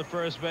will throw to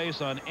first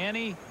base on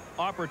any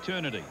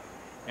opportunity.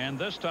 And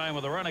this time,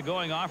 with the runner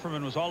going,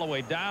 Offerman was all the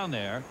way down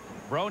there.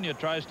 Bronya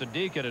tries to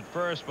deke it at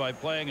first by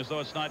playing as though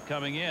it's not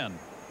coming in.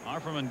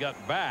 Offerman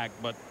got back,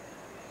 but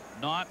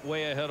not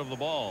way ahead of the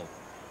ball.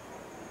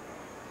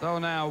 So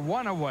now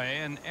 1 away,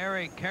 and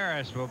Eric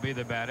Karras will be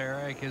the batter.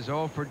 Eric is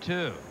 0 for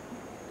 2.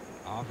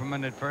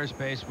 Offerman at first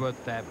base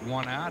with that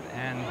 1 out,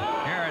 and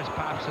Karras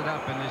pops it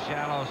up in the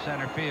shallow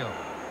center field.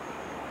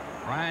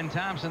 Ryan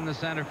Thompson, the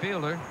center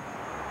fielder,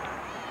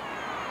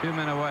 2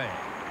 men away.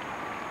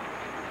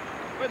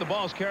 The way the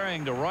ball's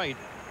carrying to right,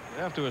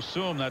 you have to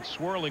assume that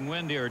swirling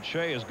wind here at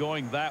Shea is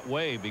going that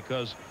way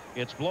because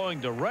it's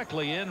blowing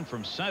directly in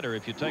from center.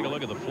 If you take a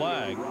look at the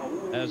flag,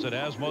 as it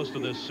has most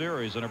of this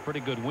series, and a pretty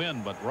good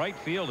wind. But right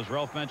field, as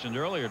Ralph mentioned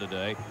earlier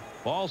today,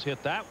 balls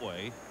hit that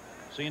way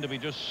seem to be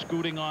just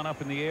scooting on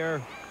up in the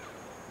air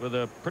with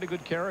a pretty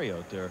good carry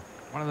out there.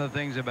 One of the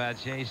things about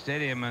Shea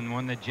Stadium, and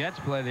when the Jets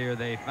played here,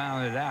 they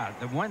found it out.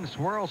 The wind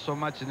swirls so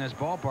much in this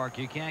ballpark,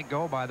 you can't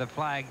go by the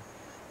flag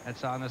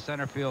that's on the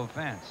center field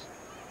fence.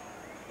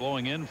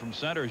 Blowing in from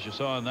center, as you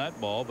saw in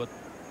that ball, but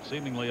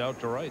seemingly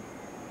out to right.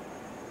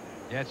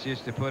 Jets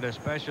used to put a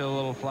special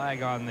little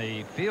flag on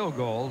the field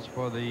goals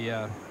for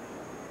the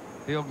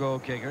field goal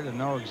kicker to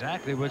know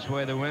exactly which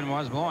way the wind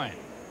was blowing.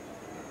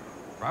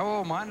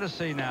 Raul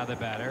Mondesi now the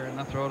batter, and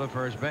the throw to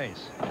first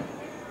base.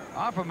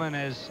 Offerman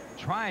has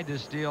tried to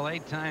steal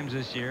 8 times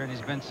this year, and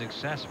he's been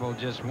successful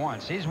just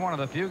once. He's one of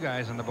the few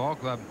guys in the ball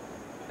club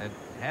that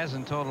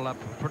hasn't totaled up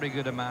a pretty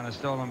good amount of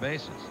stolen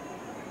bases.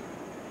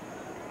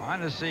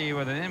 Mondesi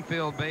with an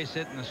infield base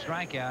hit and a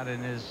strikeout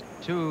in his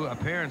 2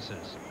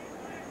 appearances.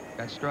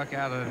 Got struck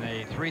out on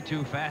a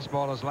 3-2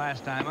 fastball his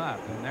last time up,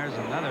 and there's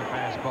another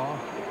fastball.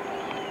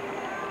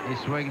 He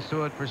swings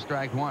to it for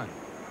strike 1.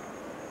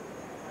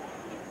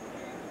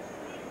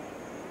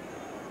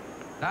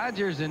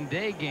 Dodgers in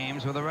day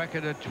games with a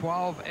record of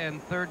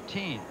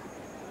 12-13.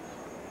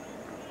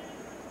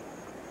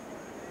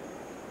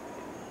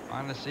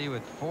 Mondesi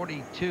with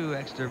 42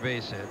 extra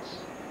base hits.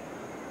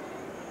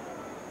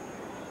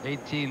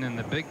 18 in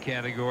the big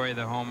category,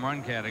 the home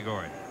run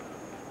category.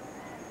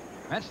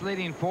 Mets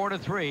leading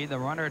 4-3. The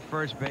runner at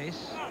first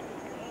base,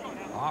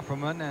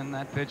 Offerman, and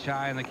that pitch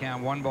high in the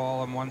count, 1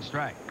 ball and 1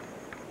 strike.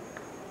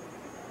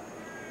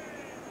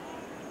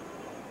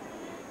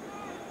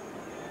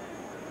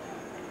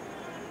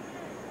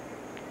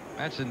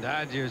 Mets and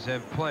Dodgers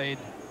have played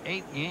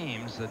 8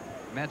 games. The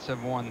Mets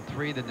have won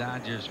 3, the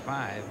Dodgers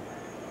 5,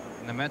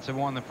 and the Mets have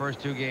won the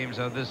first 2 games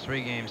of this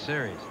 3-game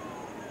series.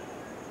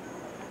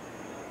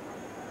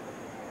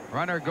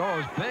 Runner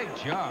goes, big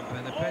jump,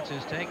 and the pitch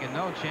is taken,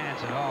 no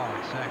chance at all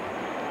at second.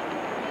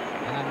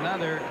 And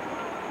another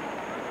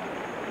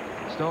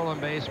stolen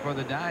base for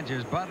the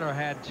Dodgers. Butler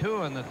had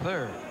 2 in the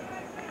 3rd.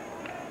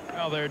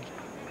 Well,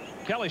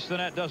 Kelly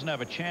Stinnett doesn't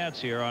have a chance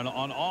here on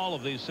all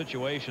of these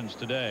situations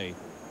today.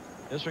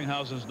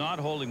 Isringhausen's not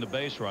holding the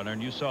base runner,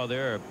 and you saw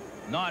there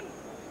not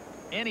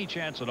any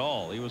chance at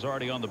all. He was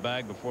already on the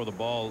bag before the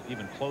ball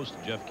even close to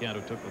Jeff Kent,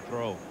 who took the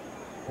throw.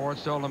 4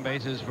 stolen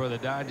bases for the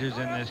Dodgers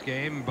in this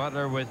game.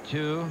 Butler with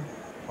 2,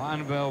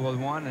 Fonville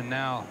with 1, and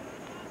now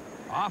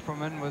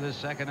Offerman with his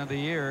 2nd of the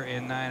year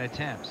in 9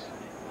 attempts.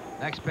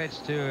 Next pitch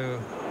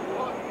to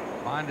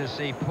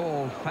Mondesi,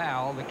 pulled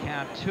foul. The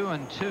count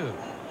 2-2.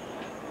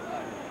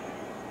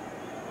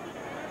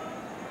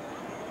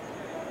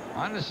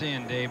 Mondesi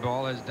in day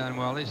ball has done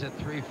well. He's at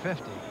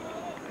 350.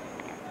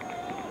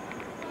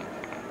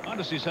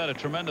 Mondesi's had a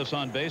tremendous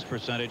on-base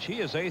percentage. He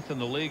is 8th in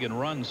the league in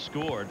runs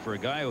scored. For a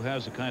guy who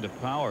has the kind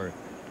of power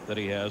that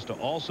he has, to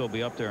also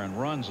be up there in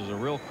runs is a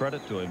real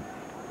credit to him.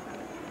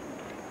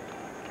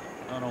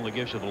 Not only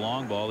gives you the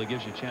long ball, he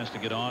gives you a chance to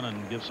get on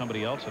and give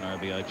somebody else an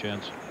RBI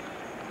chance.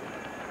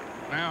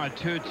 Now a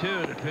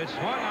 2-2. The pitch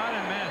swung on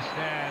and missed,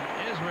 and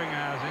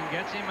Isringhausen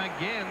gets him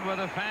again with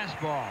a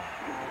fastball.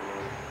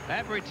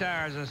 That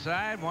retires a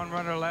side. 1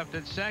 runner left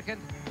at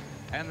second.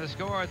 And the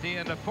score at the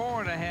end of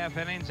 4.5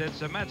 innings, it's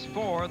the Mets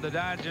 4, the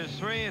Dodgers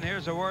 3. And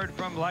here's a word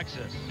from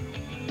Lexus.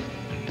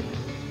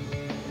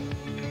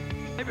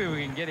 Maybe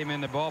we can get him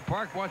in the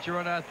ballpark. Why don't you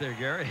run out there,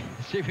 Gary?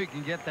 See if we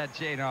can get that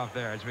chain off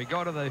there. As we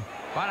go to the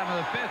bottom of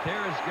the 5th,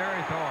 here is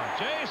Gary Thorne.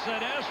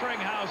 Jason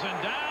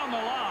Isringhausen down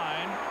the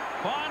line.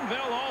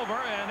 Fonville over,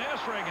 and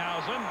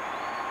Isringhausen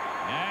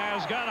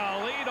has got a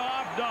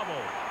leadoff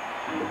double.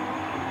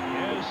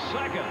 His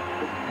 2nd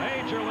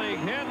major league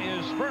hit,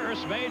 his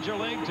 1st major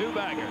league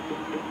 2-bagger.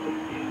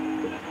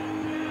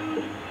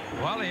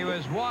 Well, he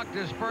was walked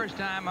his first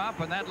time up,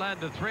 and that led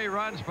to 3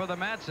 runs for the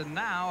Mets, and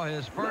now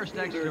his first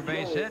extra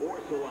base hit,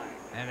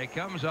 and it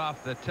comes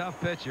off the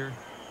tough pitcher,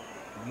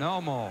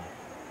 Nomo.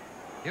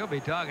 He'll be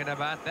talking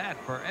about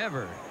that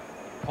forever.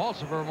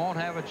 Pulsifer won't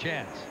have a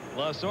chance.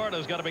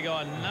 Lasorda's got to be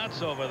going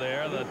nuts over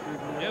there. The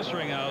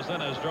Isringhausen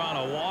has drawn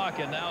a walk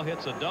and now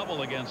hits a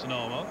double against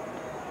Nomo.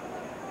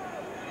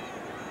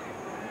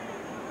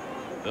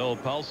 Bill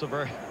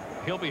Pulsifer,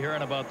 he'll be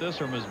hearing about this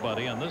from his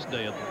buddy on this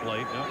day at the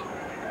plate.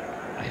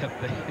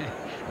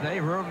 If they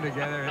room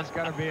together, it's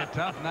going to be a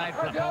tough night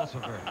for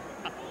Pulsifer.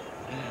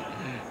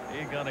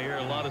 He's going to hear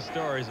a lot of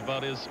stories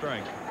about his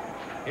strength.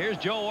 Here's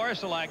Joe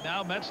Orsulak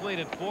now. Mets lead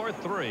at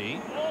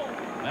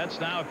 4-3. Mets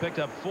now have picked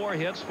up 4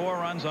 hits, 4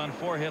 runs on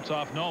 4 hits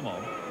off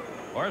Nomo.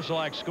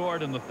 Orsulak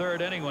scored in the 3rd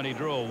inning when he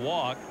drew a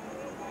walk.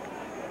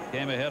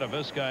 Came ahead of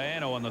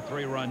Vizcaino on the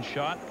 3-run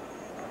shot.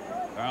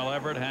 Carl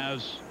Everett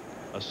has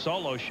a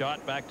solo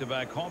shot,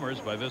 back-to-back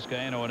homers by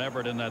Vizcaino and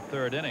Everett in that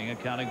 3rd inning,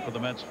 accounting for the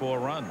Mets' 4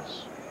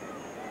 runs.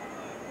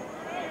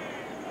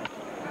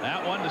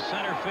 That one to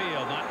center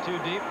field, not too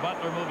deep.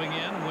 Butler moving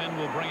in. Wind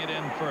will bring it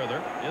in further.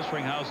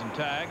 Isringhausen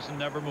tags and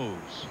never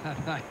moves.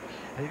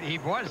 He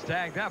was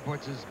tagged up,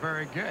 which is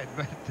very good,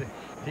 but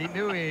he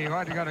knew he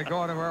wasn't going to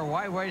go anywhere.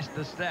 Why waste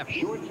the steps?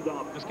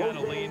 Just kind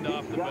of leaned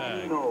off the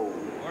bag.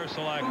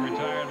 Orsulak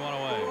retired, 1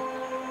 away.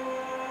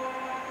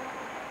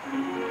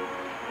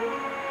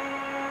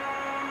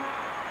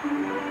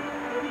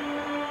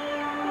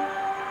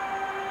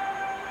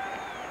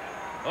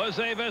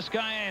 Jose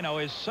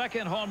Vizcaino, his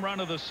 2nd home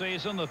run of the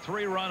season, the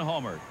 3-run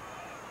homer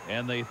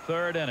in the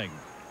 3rd inning,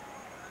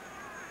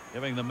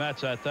 giving the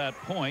Mets at that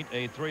point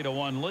a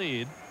 3-1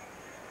 lead.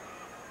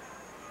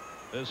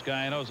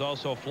 Vizcaino's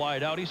also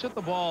flied out. He's hit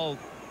the ball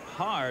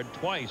hard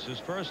twice. His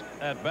first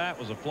at bat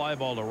was a fly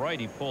ball to right.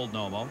 He pulled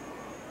Nomo.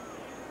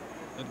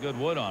 Had good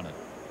wood on it.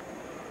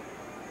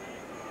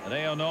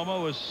 Hideo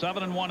Nomo is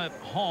 7-1 at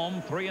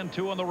home,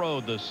 3-2 on the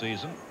road this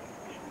season.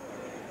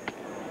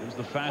 Here's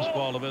the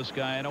fastball to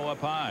Vizcaino up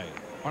high.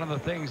 One of the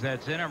things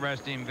that's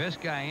interesting,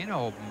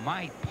 Vizcaino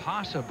might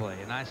possibly,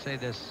 and I say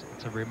this,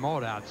 it's a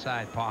remote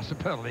outside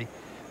possibility,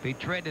 be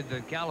traded to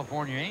the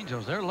California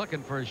Angels. They're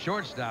looking for a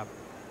shortstop,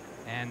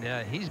 and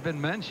he's been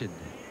mentioned.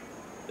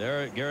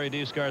 There, Gary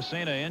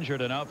DeScarcina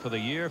injured and out for the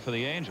year for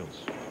the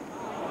Angels.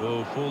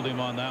 Who fooled him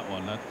on that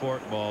one? That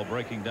fork ball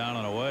breaking down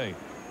and away.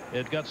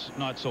 It got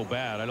not so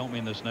bad. I don't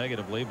mean this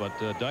negatively, but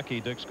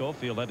Dick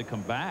Schofield had to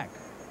come back.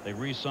 They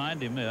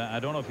re-signed him. I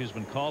don't know if he's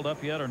been called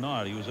up yet or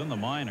not. He was in the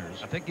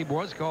minors. I think he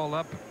was called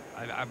up.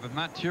 I'm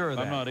not sure of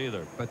that. I'm not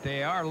either. But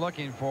they are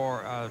looking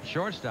for a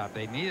shortstop.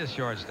 They need a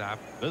shortstop.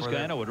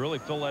 Vizcaino would really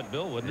fill that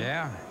bill, wouldn't he?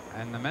 Yeah,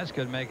 and the Mets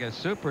could make a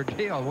super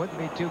deal. Wouldn't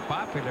be too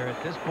popular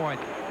at this point,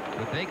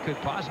 but they could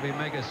possibly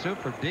make a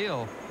super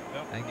deal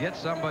and get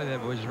somebody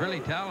that was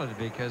really talented,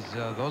 because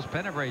those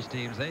pennant race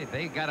teams,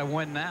 they got to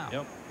win now.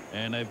 Yep.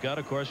 And they've got,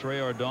 of course,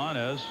 Ray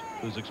Ordonez,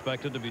 who's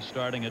expected to be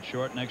starting at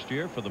short next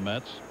year for the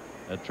Mets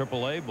at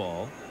AAA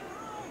ball.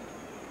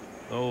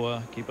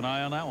 So keep an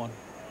eye on that one.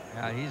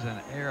 Yeah, he's an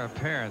heir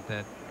apparent,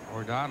 that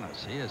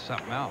Ordonez. He is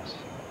something else.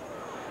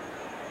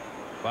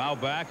 Foul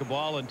back, a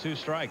ball and 2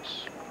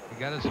 strikes. He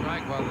got a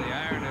strike while the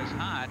iron is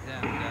hot,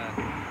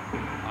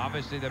 and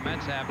obviously the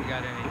Mets haven't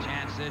got any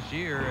chance this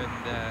year,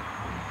 and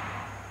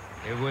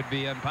it would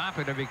be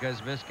unpopular because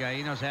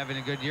Vizcaino's having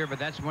a good year, but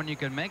that's when you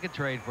can make a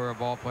trade for a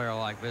ball player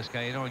like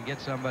Vizcaino and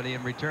get somebody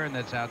in return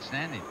that's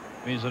outstanding.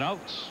 He's an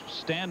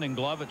outstanding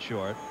glove at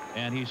short,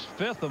 and he's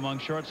 5th among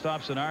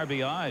shortstops in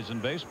RBIs in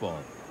baseball.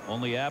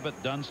 Only Abbott,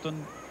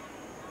 Dunston,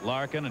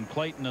 Larkin, and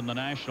Clayton in the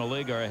National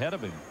League are ahead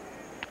of him.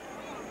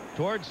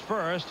 Towards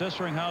first,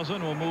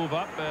 Isringhausen will move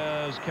up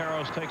as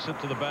Karros takes it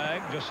to the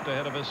bag just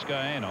ahead of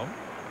Vizcaino.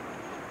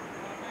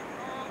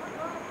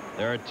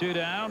 There are 2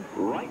 down.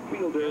 Right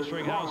fielder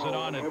Isringhausen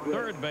on at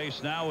 3rd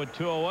base now with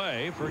 2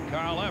 away for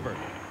Carl Everett.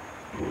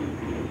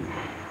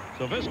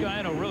 So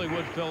Vizcaino really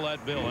would fill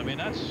that bill. I mean,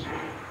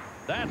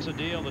 that's a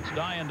deal that's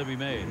dying to be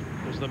made,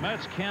 because the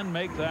Mets can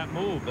make that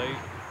move.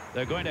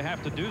 They're going to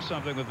have to do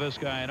something with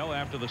Vizcaino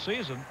after the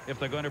season if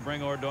they're going to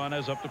bring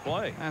Ordonez up to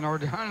play. And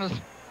Ordonez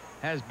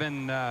has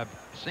been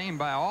seen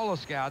by all the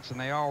scouts, and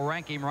they all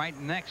rank him right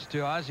next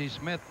to Ozzie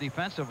Smith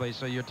defensively.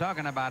 So you're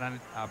talking about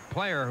a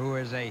player who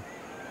is a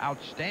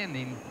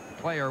outstanding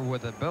player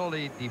with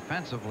ability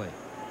defensively.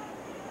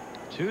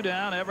 2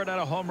 down. Everett had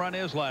a home run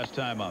his last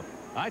time up.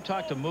 I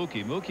talked to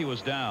Mookie. Mookie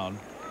was down.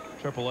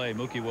 AAA,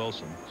 Mookie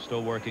Wilson,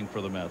 still working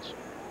for the Mets.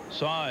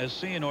 Has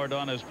seen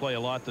Ordonez play a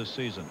lot this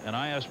season. And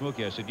I asked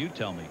Mookie, I said, you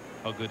tell me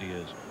how good he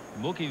is.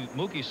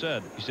 Mookie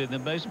said,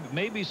 it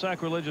may be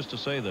sacrilegious to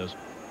say this,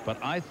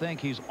 but I think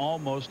he's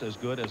almost as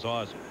good as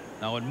Ozzie.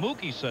 Now, when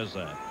Mookie says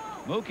that,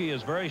 Mookie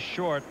is very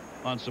short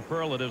on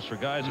superlatives for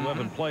guys who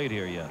haven't played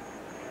here yet.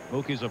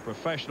 Mookie's a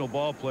professional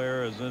ball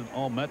player, as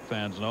all Met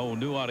fans know, who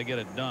knew how to get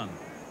it done.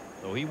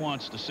 So he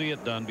wants to see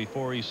it done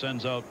before he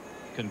sends out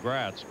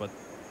congrats. But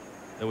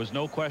there was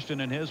no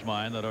question in his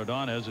mind that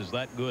Ordonez is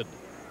that good.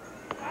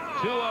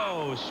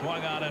 2-0,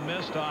 swung on and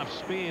missed off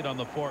speed on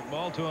the fork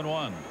ball,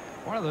 2-1.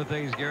 One of the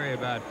things, Gary,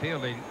 about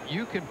fielding,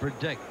 you can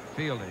predict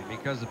fielding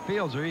because the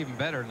fields are even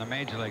better in the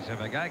major leagues.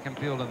 If a guy can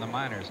field in the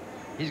minors,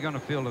 he's going to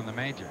field in the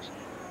majors.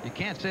 You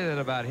can't say that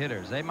about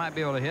hitters. They might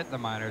be able to hit in the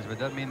minors, but it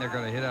doesn't mean they're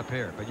going to hit up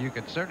here. But you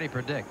can certainly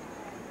predict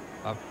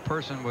a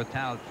person with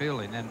talent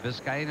fielding. And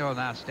Vizcaino, an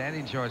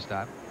outstanding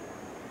shortstop,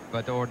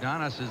 but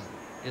Ordonez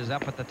is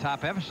up at the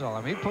top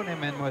echelon. I mean, we put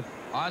him in with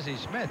Ozzie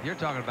Smith. You're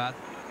talking about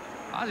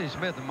Ozzie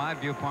Smith, in my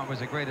viewpoint, was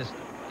the greatest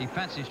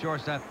defensive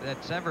shortstop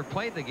that's ever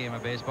played the game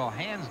of baseball,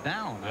 hands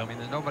down. Yep. I mean,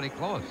 there's nobody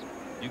close.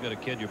 You got a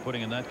kid you're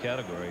putting in that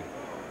category.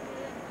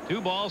 2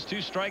 balls,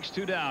 2 strikes,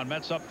 2 down.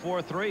 Mets up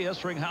 4-3.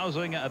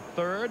 Isringhausen at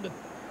third.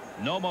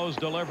 Nomo's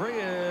delivery,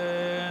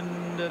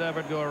 and did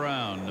Everett go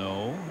around?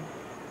 No.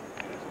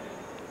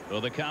 So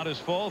the count is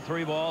full.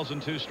 3 balls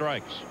and 2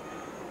 strikes.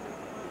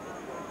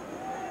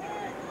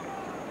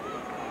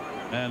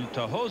 And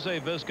to Jose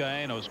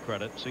Vizcaino's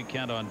credit, see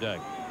Kent on deck.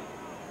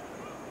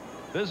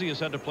 Vizzy has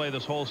had to play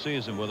this whole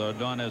season with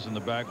Ordonez in the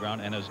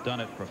background and has done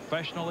it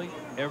professionally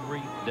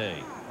every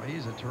day. Well,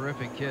 he's a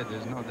terrific kid.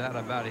 There's no doubt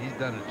about it. He's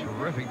done a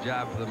terrific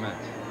job for the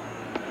Mets.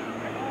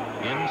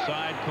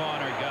 Inside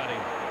corner, got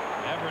him.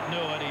 Everett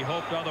knew it. He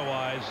hoped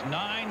otherwise.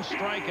 9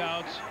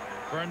 strikeouts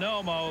for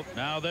Nomo.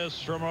 Now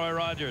this from Roy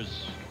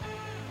Rogers.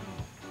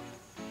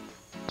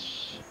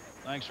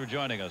 Thanks for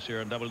joining us here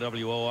in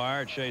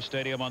WWOR at Shea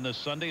Stadium on this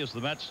Sunday as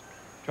the Mets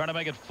trying to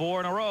make it 4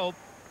 in a row.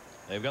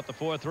 They've got the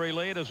 4-3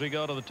 lead as we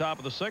go to the top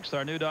of the 6th.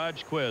 Our new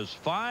Dodge quiz.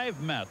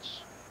 5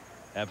 Mets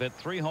have hit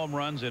 3 home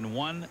runs in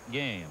 1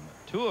 game.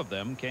 2 of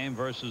them came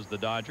versus the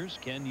Dodgers.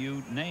 Can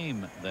you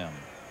name them?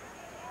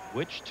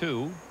 Which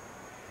 2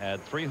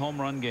 had 3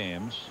 home run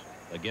games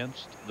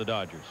against the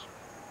Dodgers?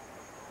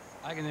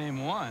 I can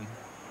name 1.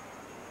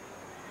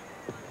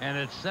 And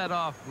it set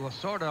off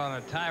Lasorda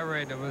on a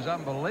tirade that was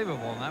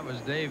unbelievable, and that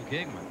was Dave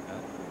Kingman.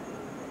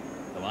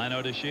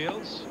 Delino to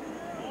Shields.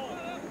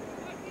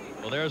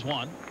 Well, there's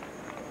 1.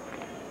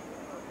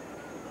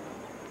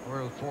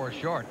 We're 4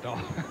 short,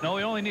 though. No,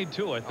 we only need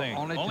 2, I think.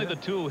 Only the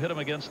 2 hit him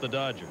against the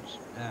Dodgers.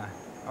 Yeah.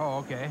 Oh,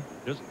 okay.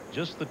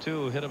 Just the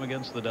 2 hit him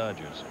against the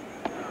Dodgers.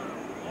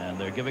 And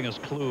they're giving us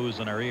clues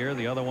in our ear.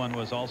 The other one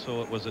was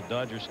also at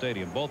Dodger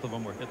Stadium. Both of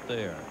them were hit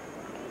there.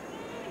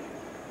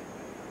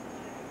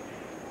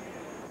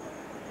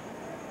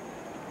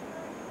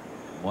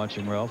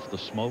 Watching Ralph, the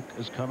smoke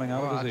is coming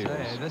out of his ears. I'll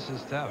tell you, this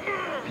is tough.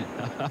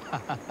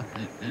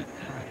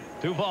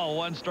 2 ball,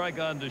 1 strike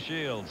on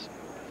DeShields.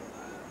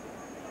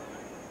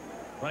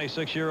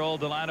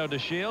 26-year-old Delino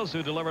DeShields,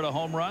 who delivered a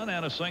home run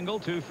and a single,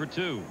 2 for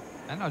 2.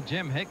 I know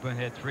Jim Hickman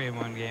hit 3 in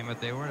 1 game,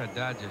 but they weren't at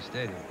Dodger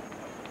Stadium.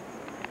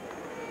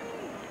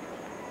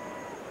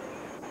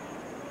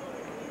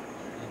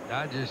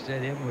 Dodger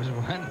Stadium was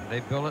when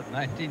they built it in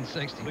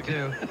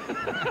 1962.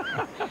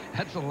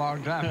 That's a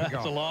long time ago.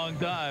 That's a long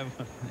time.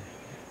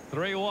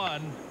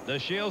 3-1.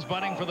 DeShields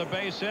bunting for the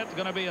base hit. It's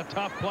going to be a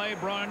tough play.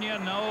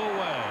 Bronya, no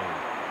way.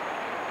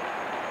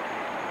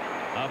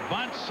 A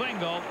bunt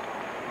single.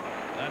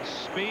 That's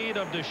speed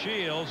of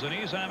DeShields, and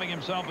he's having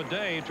himself a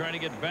day trying to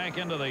get back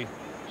into the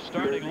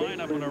starting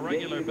lineup on a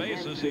regular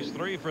basis. He's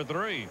 3 for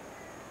 3.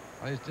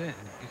 Well, he's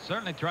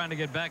certainly trying to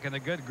get back in the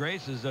good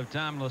graces of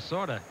Tom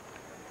Lasorda,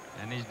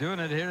 and he's doing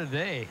it here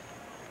today.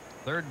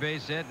 3rd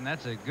base hit, and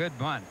that's a good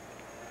bunt.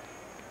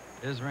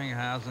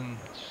 Isringhausen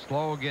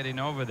slow getting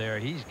over there.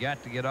 He's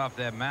got to get off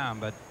that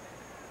mound, but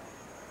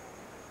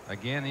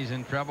again, he's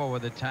in trouble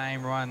with a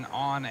tying run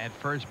on at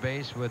first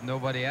base with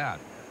nobody out.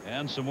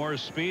 And some more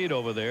speed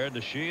over there.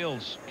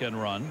 DeShields can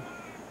run.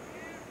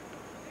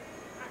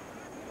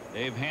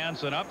 Dave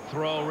Hansen up,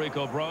 throw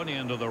Rico Brony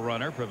into the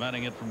runner,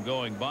 preventing it from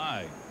going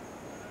by.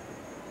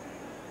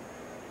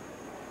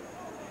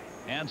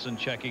 Hansen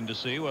checking to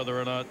see whether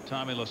or not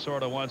Tommy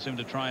Lasorda wants him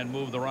to try and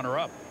move the runner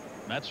up.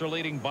 Mets are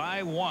leading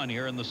by 1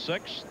 here in the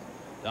 6th.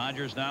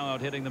 Dodgers now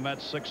out hitting the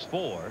Mets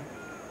 6-4.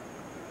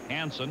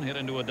 Hansen hit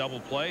into a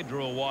double play,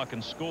 drew a walk,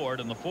 and scored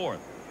in the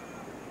 4th.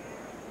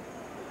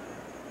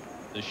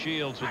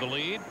 DeShields with the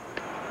lead,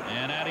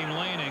 and at him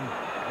leaning.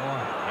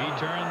 He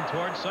turned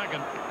towards second.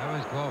 That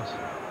was close.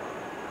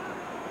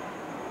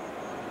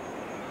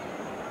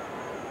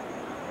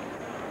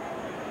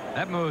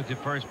 That move to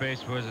first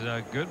base was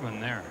a good one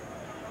there.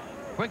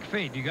 Quick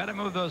feet. You got to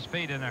move those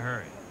feet in a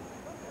hurry.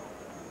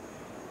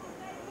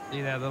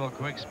 See that little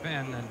quick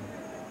spin, and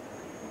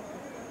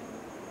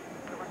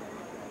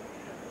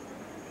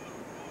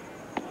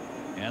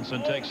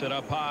Hansen takes it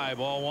up high,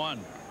 ball 1.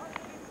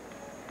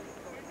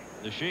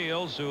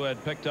 DeShields, who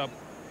had picked up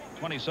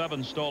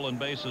 27 stolen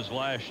bases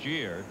last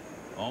year,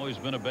 always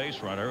been a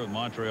base runner with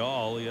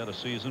Montreal. He had a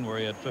season where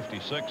he had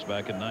 56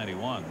 back in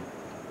 '91.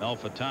 El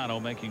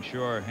Fatano making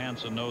sure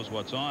Hansen knows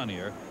what's on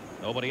here.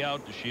 Nobody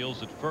out.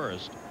 DeShields at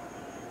first.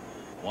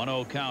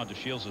 1-0 count.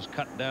 DeShields has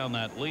cut down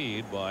that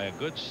lead by a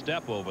good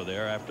step over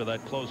there after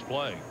that close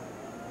play.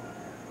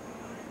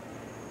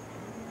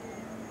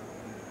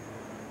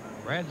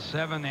 Reds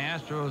 7, the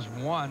Astros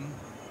 1.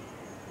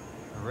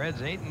 The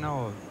Reds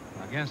 8-0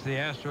 against the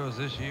Astros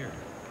this year.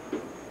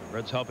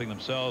 Reds helping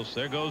themselves.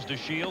 There goes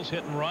DeShields,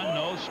 hit and run,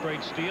 no,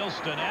 straight steal.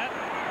 Stinnett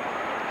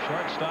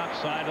Shortstop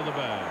side of the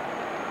bag.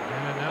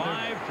 And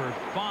another 5 for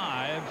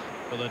 5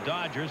 for the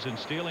Dodgers in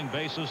stealing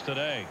bases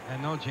today.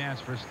 And no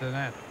chance for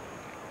Stinnett.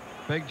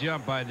 Big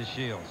jump by the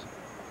Shields.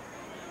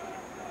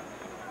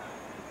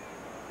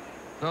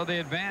 So the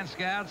advanced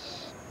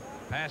scouts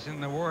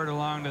passing the word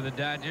along to the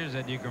Dodgers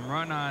that you can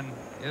run on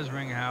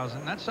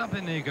Isringhausen. That's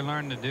something that you can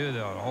learn to do,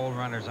 though, to hold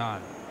runners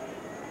on.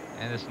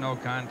 And it's no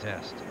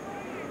contest.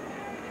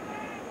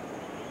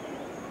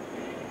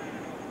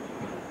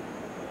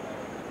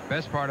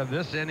 Best part of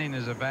this inning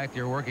is the fact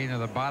you're working to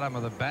the bottom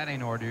of the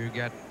batting order. You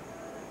got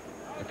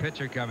the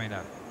pitcher coming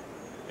up.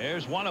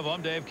 Here's one of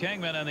them, Dave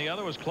Kingman, and the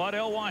other was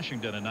Claudell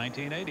Washington in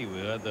 1980.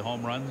 We had the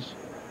home runs,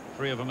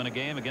 3 of them in a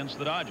game against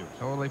the Dodgers.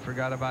 Totally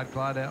forgot about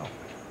Claudell.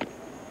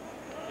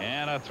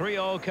 And a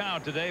 3-0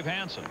 count to Dave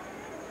Hansen.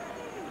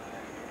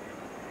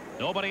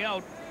 Nobody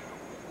out.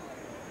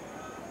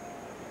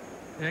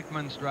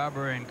 Hickman,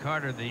 Strawberry, and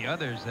Carter, the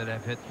others that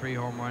have hit 3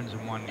 home runs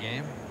in one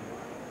game.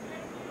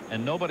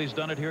 And nobody's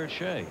done it here at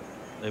Shea.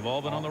 They've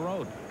all been on the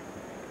road.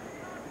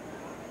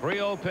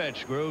 3-0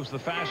 pitch, grooves the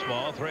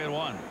fastball,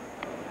 3-1.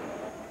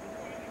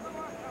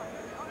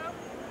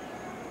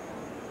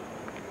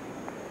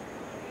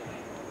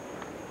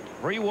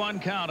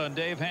 (3-1) count on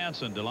Dave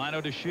Hansen.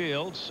 Delino to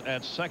Shields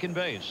at second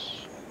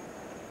base.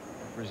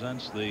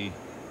 Represents the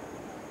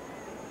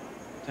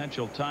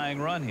potential tying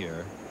run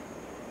here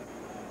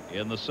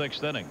in the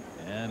 6th inning.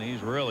 And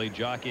he's really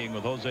jockeying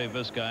with Jose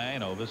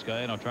Vizcaino.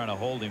 Vizcaino trying to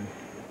hold him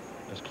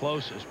as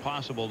close as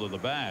possible to the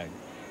bag.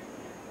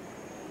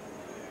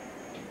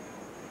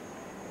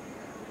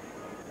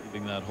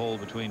 Leaving that hole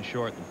between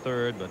short and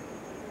third, but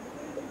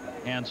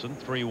Hansen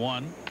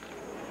 3-1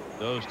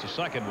 goes to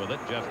second with it.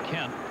 Jeff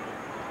Kent.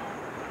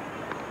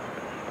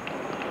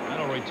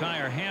 That'll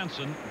retire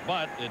Hansen,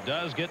 but it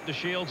does get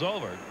DeShields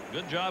over.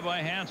 Good job by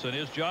Hansen.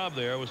 His job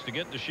there was to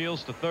get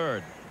DeShields to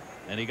third,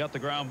 and he got the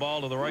ground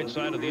ball to the right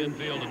side of the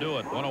infield to do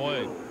it. 1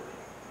 away.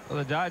 Well,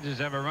 the Dodgers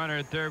have a runner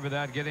at third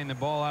without getting the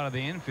ball out of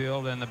the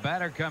infield, and the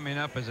batter coming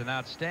up is an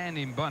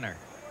outstanding bunter,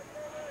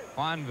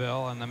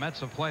 Fonville, and the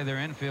Mets will play their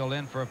infield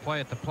in for a play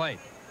at the plate.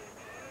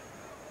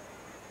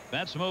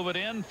 Mets move it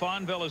in.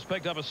 Fonville has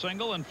picked up a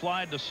single and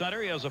flied to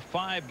center. He has a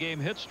 5-game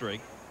hit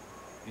streak.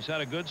 He's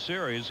had a good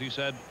series. He's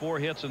had 4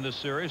 hits in this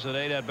series at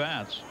 8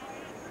 at-bats,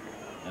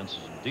 and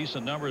some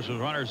decent numbers with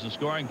runners in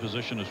scoring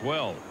position as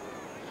well.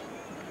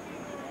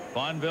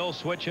 Fonville,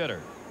 switch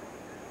hitter.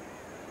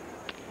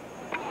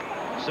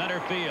 Center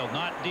field,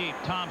 not deep.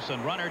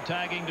 Thompson, runner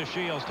tagging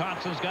DeShields.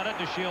 Thompson's got it.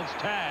 DeShields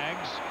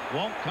tags,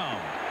 won't come.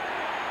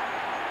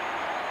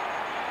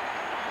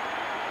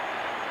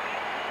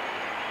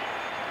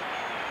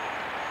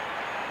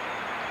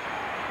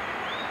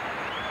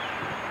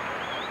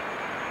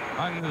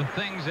 Among the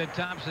things that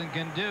Thompson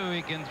can do,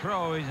 he can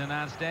throw. He's an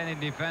outstanding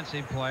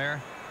defensive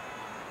player.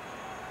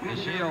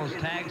 DeShields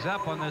tags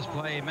up on this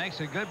play. He makes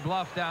a good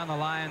bluff down the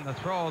line. The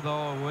throw,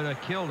 though, would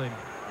have killed him.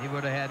 He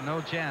would have had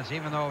no chance,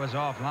 even though it was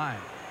offline.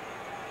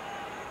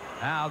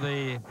 Now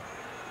the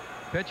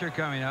pitcher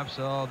coming up.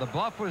 So the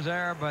bluff was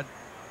there, but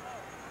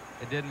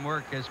it didn't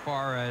work as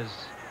far as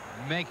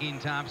making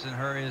Thompson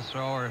hurry his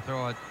throw or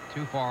throw it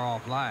too far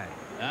offline.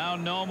 Now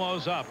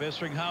Nomo's up.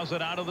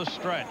 Isringhausen out of the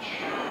stretch.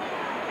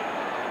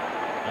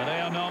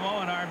 Hideo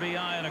Nomo, an RBI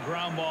and a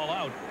ground ball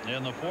out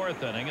in the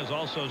 4th inning, has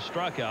also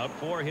struck out.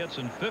 4 hits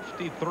and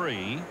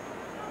 53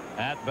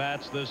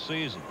 at-bats this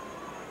season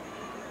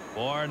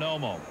for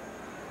Nomo.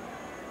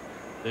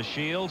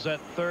 DeShields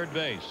at third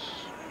base.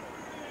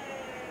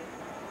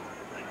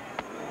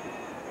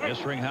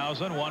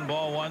 Isringhausen, 1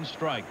 ball, 1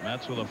 strike.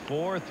 Mets with a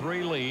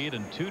 4-3 lead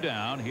and 2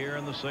 down here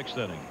in the 6th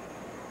inning.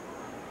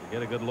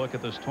 Get a good look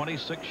at this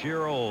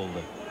 26-year-old.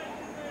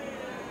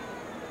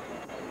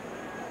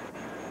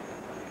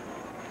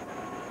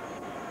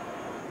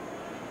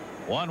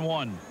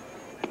 One.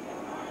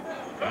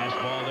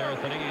 Fastball there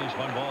at the knees.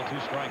 1 ball, 2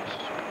 strikes.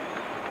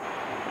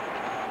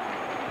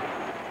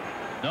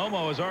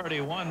 Nomo has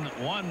already won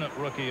 1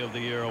 Rookie of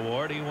the Year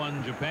award. He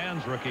won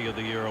Japan's Rookie of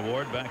the Year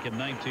award back in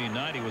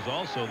 1990. Was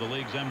also the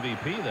league's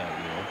MVP that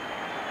year.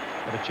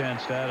 Had a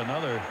chance to add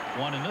another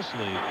one in this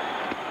league.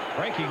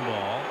 Breaking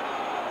ball.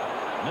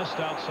 Missed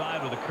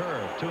outside with a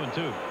curve.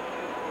 2-2.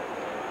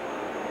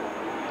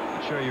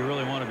 Not sure you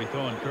really want to be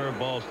throwing curve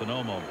balls to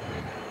Nomo.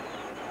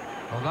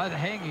 Well, not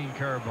hanging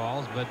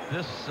curveballs, but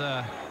this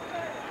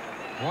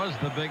was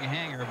the big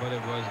hanger, but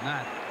it was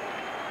not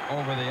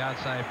over the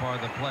outside part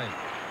of the plate.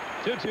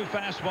 2-2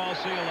 fastball.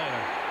 See you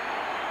later.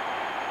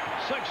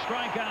 6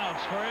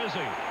 strikeouts for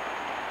Izzy.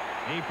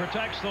 He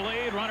protects the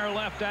lead. Runner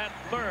left at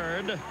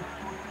third.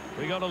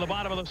 We go to the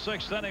bottom of the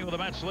 6th inning with the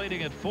Mets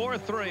leading at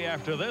 4-3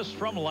 after this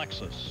from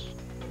Lexus.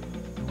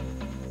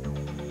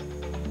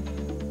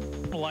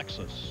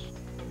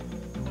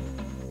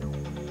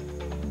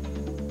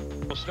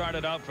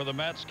 Started out for the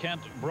Mets.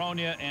 Kent,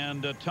 Bronya,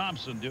 and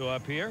Thompson due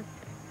up here.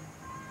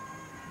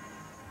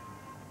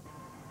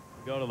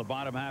 We go to the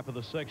bottom half of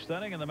the 6th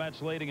inning, and the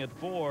Mets leading at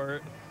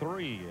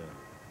 4-3.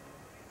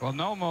 Well,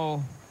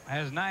 Nomo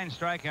has 9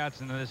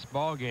 strikeouts in this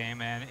ball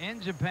game, and in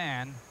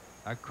Japan,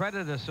 a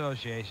credit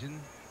association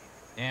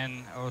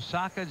in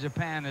Osaka,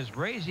 Japan, is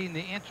raising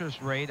the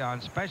interest rate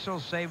on special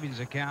savings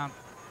account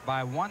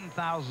by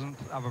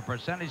 1/1000th of a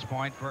percentage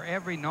point for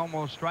every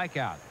Nomo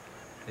strikeout.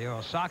 The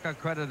Osaka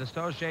Credit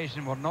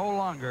Association will no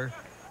longer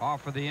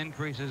offer the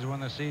increases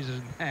when the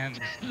season ends.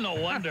 No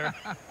wonder.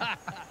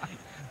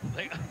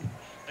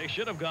 They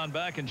should have gone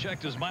back and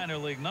checked his minor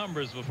league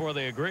numbers before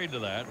they agreed to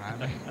that. I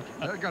mean,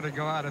 they're going to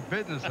go out of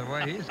business the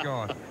way he's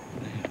going.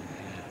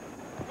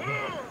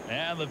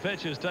 And the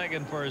pitch is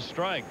taken for a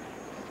strike.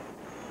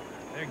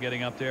 They're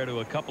getting up there to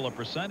a couple of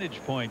percentage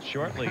points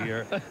shortly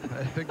here.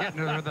 They're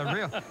getting to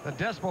the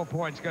decimal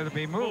point's going to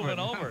be moving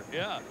over.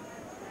 Yeah.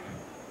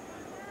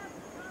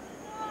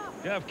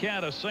 Jeff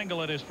Kent, a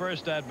single at his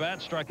first at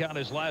bat, struck out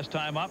his last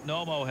time up.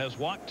 Nomo has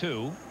walked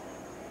 2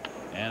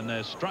 and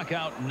has struck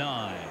out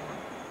 9.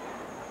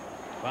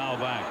 Foul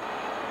back.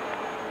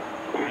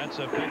 Mets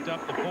have picked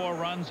up the 4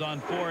 runs on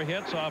 4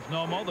 hits off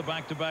Nomo. The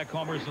back-to-back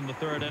homers in the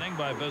 3rd inning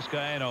by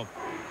Vizcaino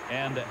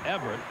and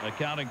Everett,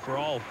 accounting for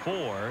all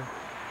 4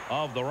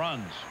 of the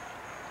runs.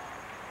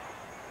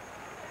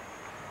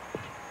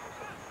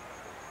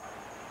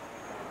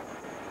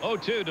 Oh,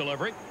 2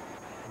 delivery.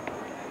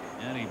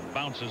 And he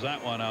bounces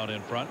that one out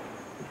in front.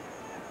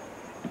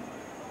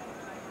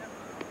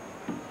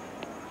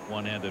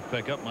 One-handed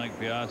pickup, Mike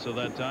Piazza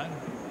that time.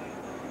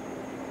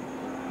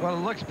 Well,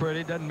 it looks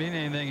pretty. Doesn't mean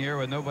anything here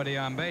with nobody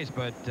on base,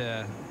 but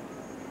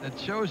it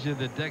shows you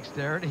the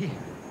dexterity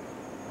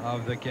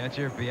of the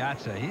catcher,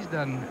 Piazza. He's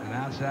done an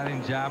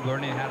outstanding job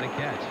learning how to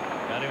catch.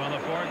 Got him on the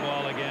fork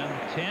again.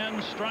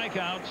 10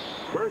 strikeouts.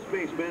 First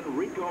baseman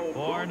Rico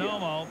for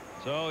Nomo.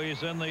 So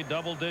he's in the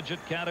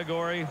double-digit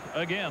category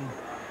again.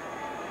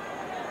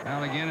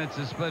 Well, again, it's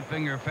a split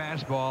finger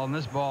fastball, and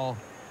this ball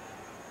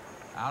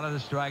out of the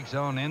strike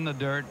zone in the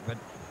dirt, but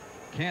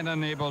Kent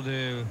unable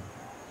to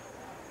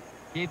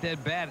keep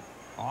that bat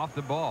off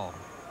the ball.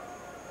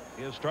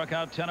 He has struck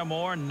out 10 or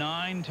more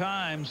 9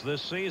 times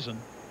this season,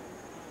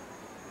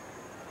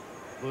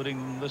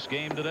 including this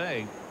game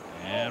today.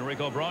 And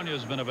Rico Brogna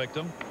has been a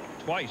victim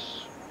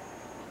twice.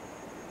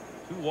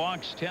 2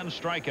 walks, 10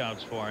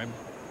 strikeouts for him.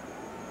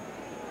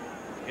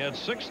 He had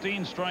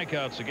 16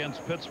 strikeouts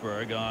against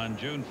Pittsburgh on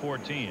June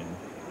 14.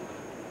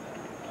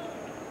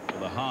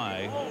 With a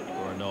high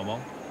for Nomo.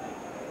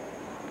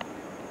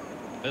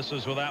 This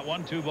is with that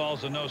one. 2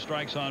 balls and no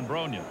strikes on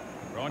Brogna.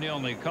 Brogna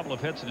only a couple of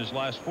hits in his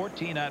last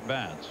 14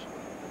 at-bats.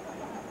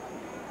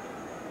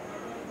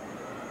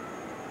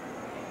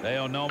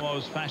 Deo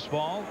Nomo's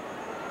fastball.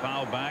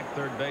 Foul back,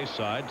 third base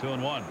side,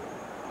 2-1.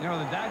 You know,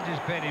 the Dodgers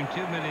paid him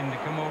 $2 million to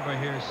come over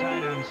here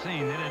sight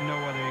unseen. They didn't know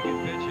whether he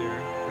could pitch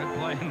here. Good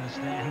play in the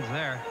stands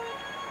there.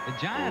 The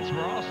Giants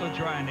were also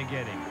trying to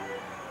get him.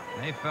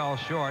 They fell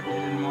short. They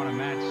didn't want to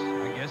match,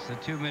 I guess, the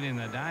 $2 million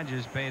the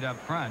Dodgers paid up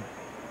front.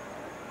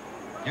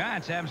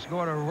 Giants haven't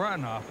scored a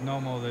run off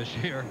Nomo this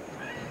year.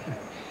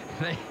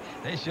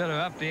 They should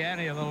have upped the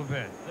ante a little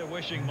bit. They're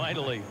wishing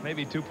mightily.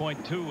 Maybe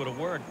 2.2 would have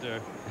worked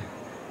there.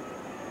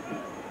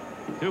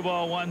 2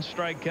 ball, 1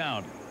 strike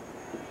count.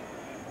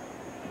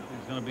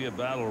 It's going to be a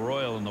battle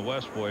royal in the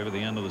West, boy, at the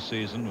end of the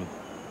season with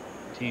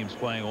teams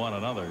playing one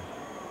another.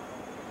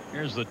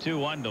 Here's the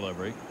 2-1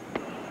 delivery,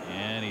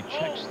 and he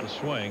checks the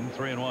swing.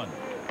 3-1.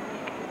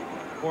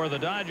 For the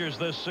Dodgers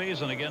this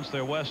season against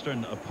their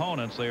Western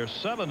opponents, they are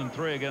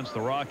 7-3 against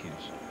the Rockies.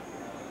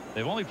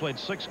 They've only played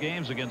 6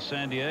 games against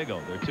San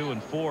Diego. They're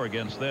 2-4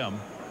 against them.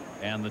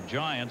 And the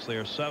Giants, they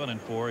are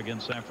 7-4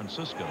 against San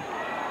Francisco.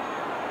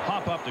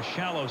 Pop up to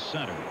shallow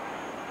center.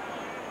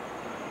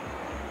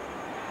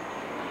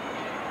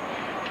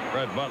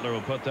 Brett Butler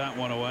will put that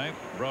one away.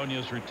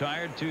 Brogna's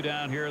retired. 2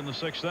 down here in the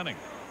 6th inning.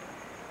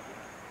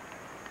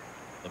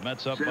 The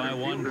Mets up by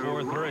 1,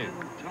 4-3.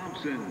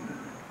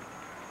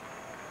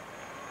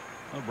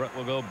 Well, Brett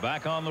will go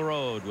back on the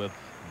road with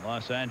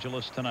Los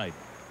Angeles tonight.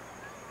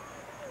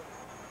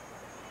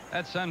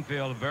 That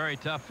Sunfield, a very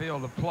tough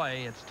field to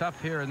play. It's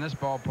tough here in this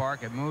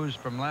ballpark. It moves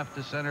from left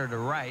to center to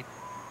right.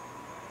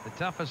 The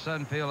toughest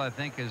Sunfield, I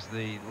think, is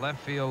the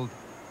left field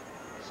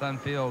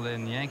Sunfield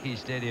in Yankee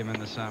Stadium in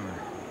the summer.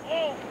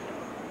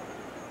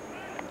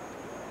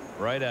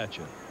 Right at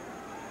you.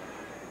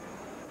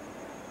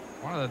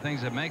 One of the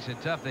things that makes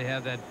it tough, they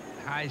have that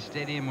high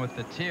stadium with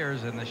the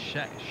tiers, and the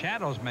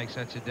shadows make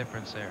such a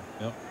difference there.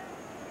 Yep.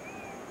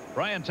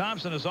 Brian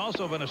Thompson has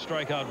also been a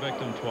strikeout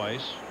victim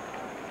twice.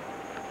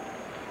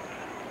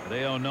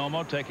 Deo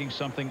Nomo taking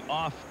something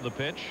off the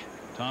pitch.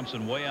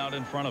 Thompson way out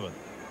in front of it.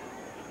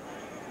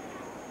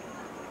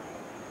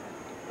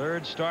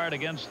 Third start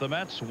against the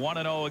Mets.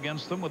 1-0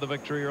 against them with a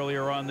victory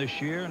earlier on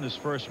this year and his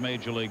first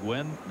major league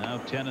win. Now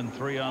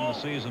 10-3 on the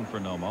season for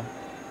Nomo.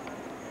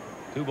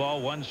 2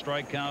 ball, 1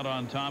 strike count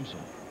on Thompson.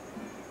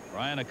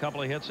 Brian, a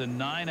couple of hits in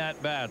 9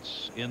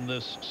 at-bats in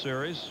this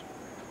series.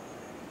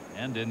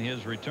 And in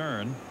his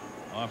return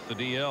off the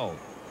DL.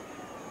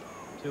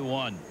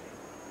 2-1.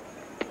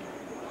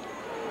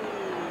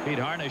 Pete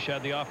Harnish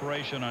had the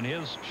operation on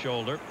his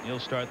shoulder. He'll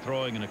start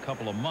throwing in a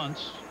couple of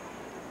months.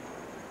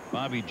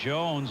 Bobby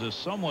Jones is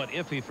somewhat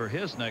iffy for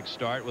his next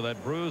start with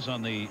that bruise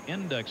on the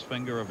index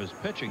finger of his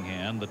pitching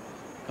hand that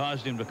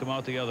caused him to come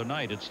out the other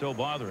night. It's still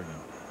bothering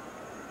him.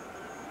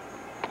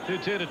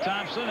 2-2 to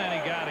Thompson,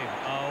 and he got him.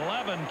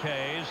 11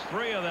 Ks,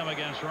 3 of them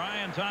against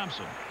Ryan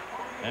Thompson.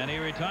 And he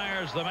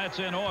retires the Mets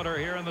in order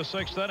here in the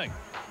 6th inning.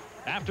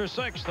 After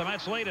 6, the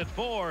Mets lead at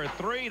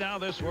 4-3. Now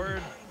this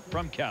word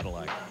from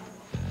Cadillac.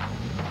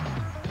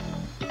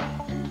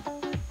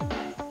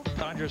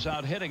 Dodgers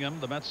out hitting him.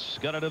 The Mets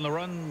got it in the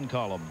run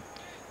column.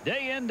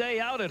 Day in, day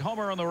out at home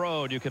or on the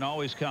road, you can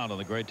always count on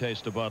the great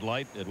taste of Bud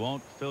Light. It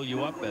won't fill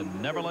you up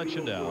and never let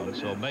you down,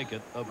 so make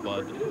it a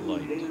Bud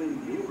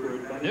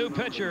Light. New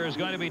pitcher is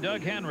going to be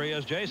Doug Henry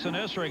as Jason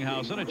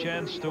Isringhausen, a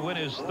chance to win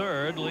his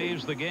 3rd,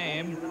 leaves the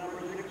game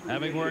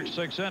having worked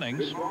 6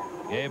 innings.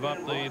 Gave up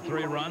the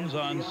 3 runs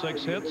on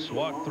 6 hits,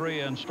 walked 3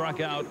 and struck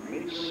out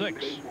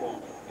 6.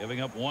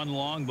 Giving up 1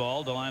 long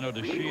ball. Delino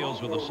to Shields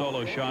with a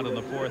solo shot in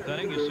the 4th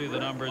inning. You see the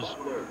numbers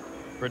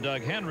for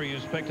Doug Henry,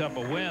 who's picked up a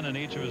win in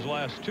each of his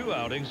last 2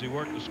 outings. He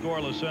worked a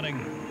scoreless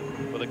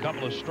inning with a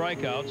couple of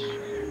strikeouts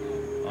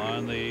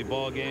on the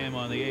ball game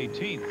on the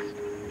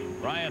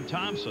 18th. Ryan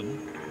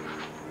Thompson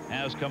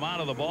has come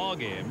out of the ball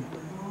game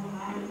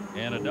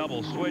in a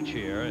double switch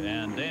here,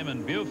 and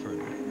Damon Buford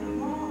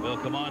will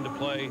come on to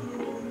play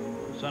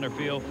center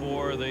field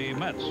for the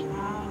Mets.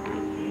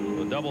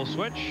 The double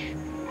switch.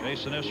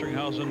 Jason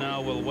Isringhausen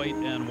now will wait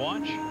and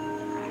watch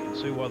and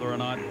see whether or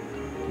not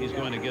he's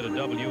going to get a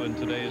W in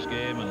today's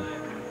game,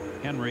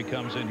 and Henry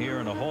comes in here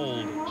in a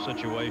hold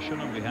situation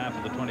on behalf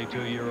of the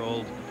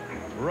 22-year-old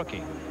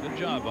rookie. Good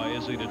job by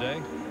Izzy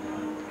today.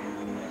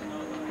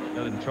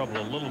 Got in trouble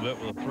a little bit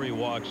with the 3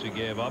 walks he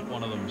gave up.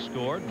 One of them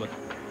scored, but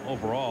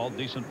overall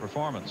decent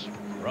performance.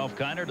 Ralph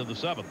Kiner to the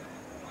 7th.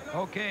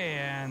 Okay,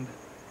 and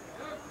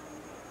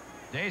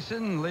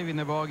Jason leaving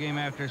the ball game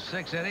after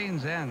 6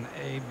 innings, and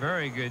a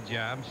very good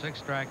job.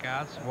 6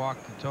 strikeouts,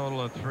 walked a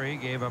total of 3,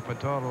 gave up a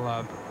total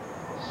of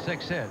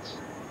 6 hits.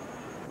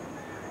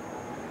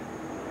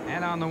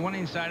 And on the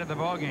winning side of the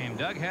ball game,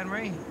 Doug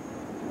Henry,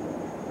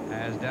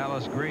 as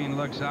Dallas Green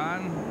looks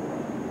on.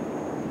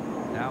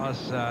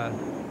 Dallas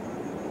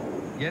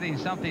getting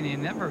something he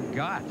never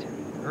got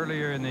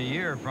earlier in the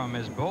year from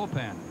his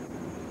bullpen.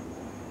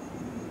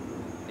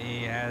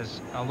 He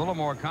has a little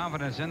more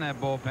confidence in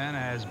that bullpen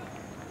as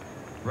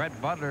Brett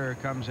Butler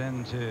comes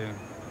in to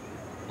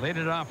lead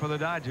it off for the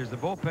Dodgers. The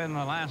bullpen in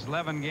the last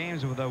 11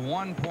 games with a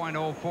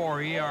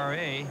 1.04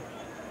 ERA.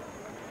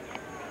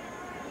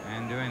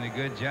 And doing a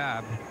good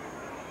job.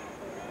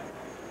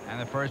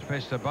 And the first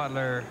pitch to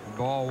Butler,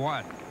 ball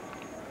 1.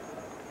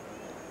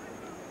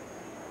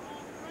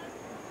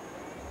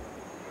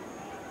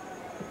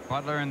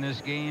 Butler in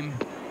this game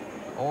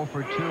 0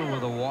 for 2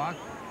 with a walk,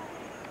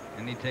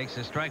 and he takes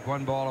a strike,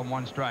 1 ball and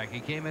 1 strike. He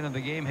came into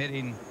the game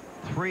hitting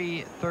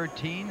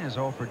 .313. His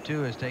 0 for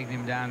 2 has taken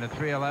him down to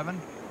 .311.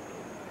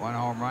 1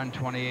 home run,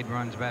 28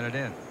 runs batted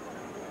in.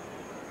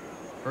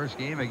 First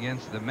game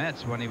against the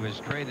Mets when he was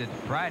traded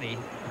Friday,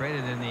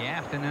 traded in the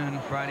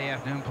afternoon, Friday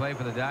afternoon, play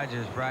for the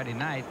Dodgers Friday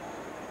night.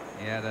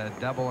 He had a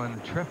double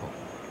and triple.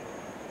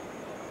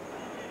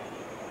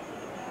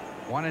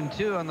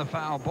 1-2 on the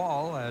foul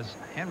ball as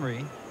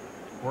Henry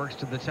works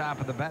to the top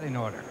of the batting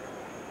order.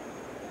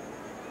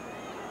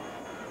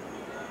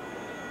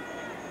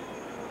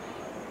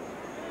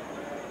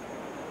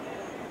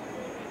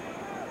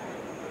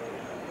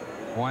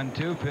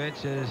 One-two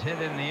pitch is hit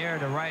in the air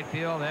to right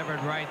field.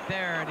 Everett right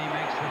there, and he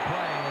makes the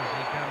play as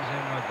he comes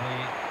in with the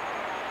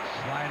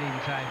sliding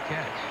type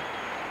catch.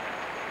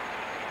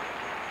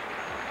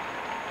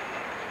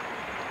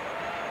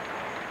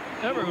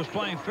 Everett was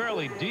playing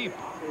fairly deep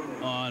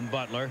on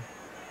Butler,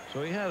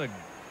 so he had a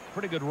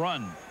pretty good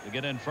run to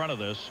get in front of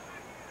this,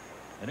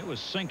 and it was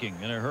sinking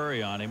in a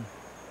hurry on him.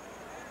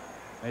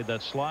 Made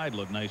that slide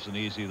look nice and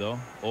easy, though,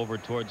 over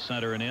towards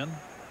center and in.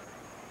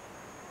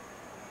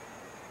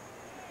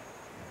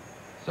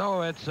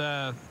 So it's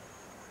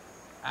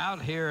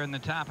out here in the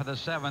top of the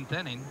 7th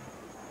inning,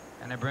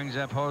 and it brings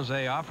up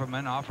Jose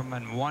Offerman.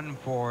 Offerman 1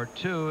 for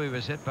 2. He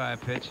was hit by a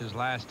pitch his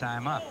last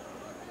time up,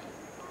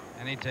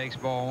 and he takes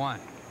ball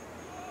 1.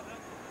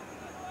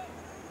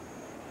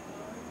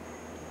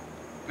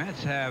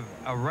 Mets have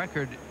a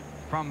record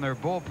from their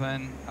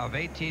bullpen of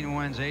 18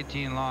 wins,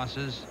 18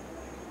 losses,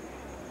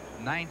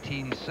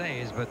 19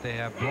 saves, but they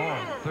have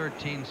blown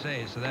 13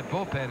 saves. So that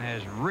bullpen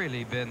has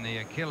really been the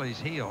Achilles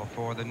heel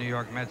for the New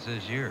York Mets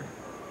this year.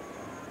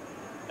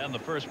 And the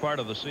first part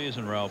of the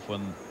season, Ralph,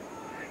 when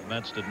the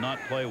Mets did not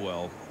play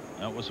well,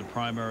 that was a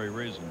primary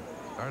reason.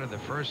 Started the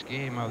first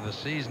game of the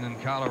season in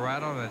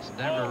Colorado, and it's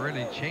never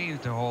really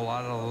changed a whole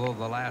lot, although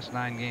the last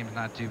 9 games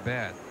not too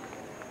bad.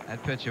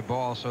 That pitch a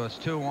ball, so it's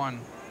 2-1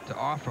 to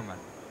Offerman.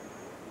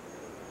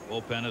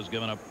 Bullpen has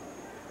given up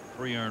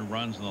 3 earned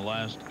runs in the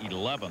last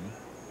 11.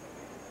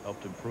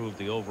 Helped improve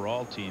the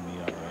overall team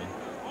ERA.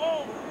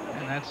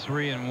 And that's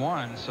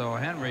 3-1, so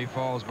Henry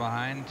falls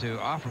behind to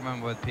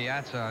Offerman with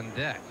Piazza on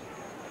deck.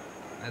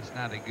 That's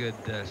not a good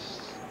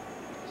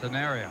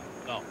scenario.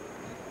 No.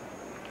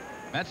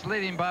 Mets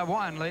leading by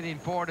 1, leading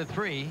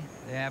 4-3.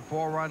 They have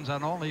 4 runs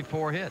on only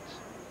 4 hits.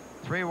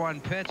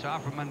 3-1 pitch.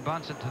 Offerman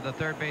bunts it to the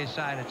third base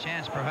side. A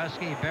chance for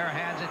Husky.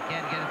 Barehands it.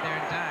 Can't get it there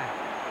in time.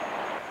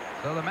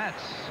 So the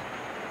Mets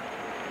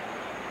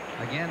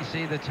again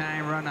see the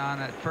tying run on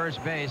at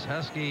first base.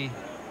 Husky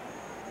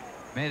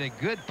made a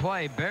good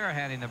play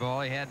barehanding the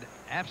ball. He had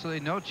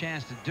absolutely no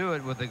chance to do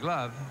it with the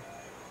glove,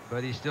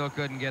 but he still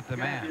couldn't get the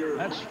man.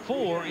 That's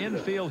 4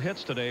 infield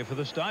hits today for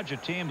this Dodger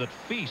team that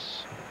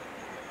feasts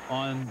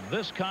on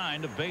this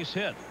kind of base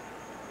hit.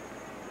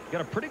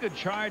 Got a pretty good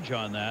charge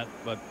on that,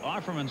 but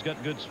Offerman's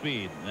got good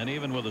speed, and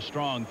even with a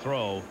strong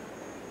throw,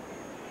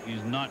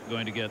 he's not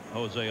going to get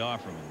Jose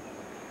Offerman.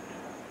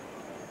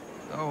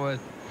 So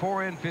with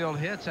 4 infield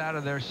hits out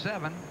of their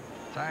 7,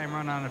 tying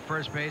run on at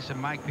first base,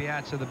 and Mike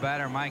Piazza, the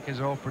batter. Mike is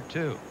 0 for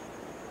 2.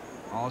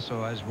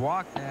 Also has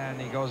walked, and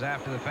he goes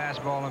after the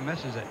fastball and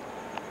misses it.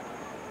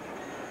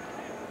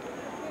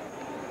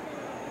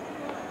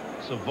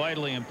 It's a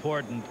vitally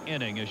important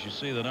inning, as you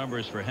see the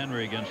numbers for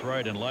Henry against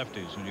right and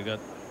lefties when you got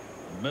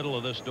the middle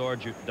of this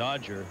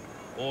Dodger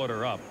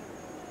order up.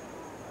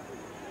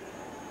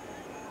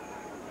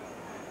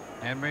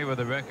 Henry with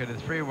a record of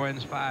 3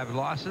 wins, 5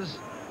 losses.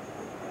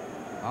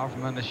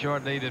 Offerman the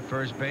short lead at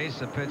first base.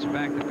 The pitch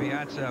back to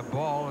Piazza, a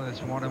ball, and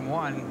it's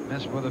 1-1.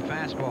 Missed with a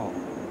fastball.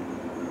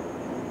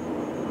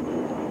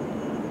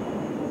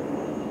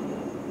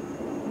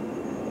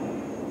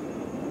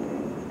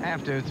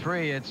 After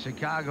 3, it's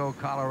Chicago,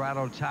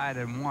 Colorado tied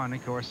at 1.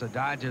 Of course, the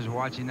Dodgers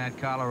watching that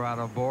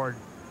Colorado board.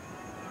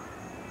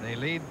 They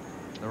lead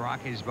the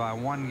Rockies by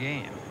 1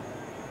 game.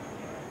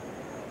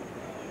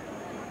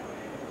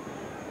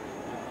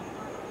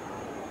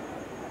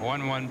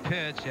 One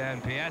pitch,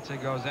 and Piazza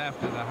goes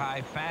after the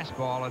high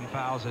fastball and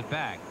fouls it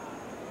back.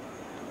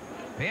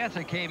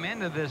 Piazza came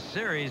into this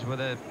series with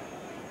a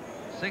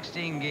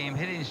 16-game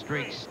hitting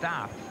streak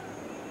stopped.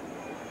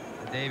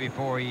 The day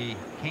before he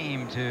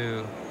came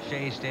to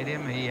Shea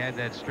Stadium, he had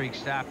that streak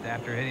stopped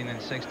after hitting in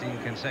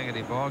 16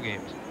 consecutive ball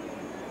games.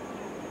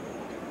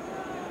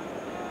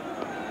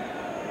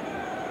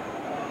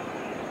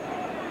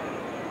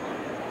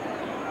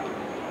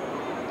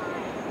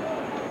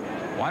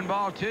 One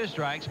ball, 2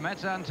 strikes.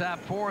 Mets on top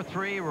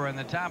 4-3. We're in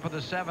the top of the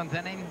 7th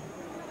inning.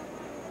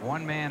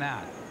 1 man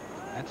out.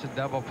 That's a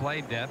double play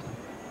death.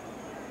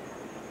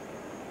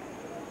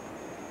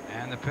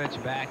 And the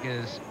pitch back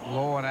is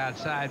low and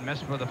outside.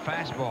 Missed with a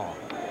fastball.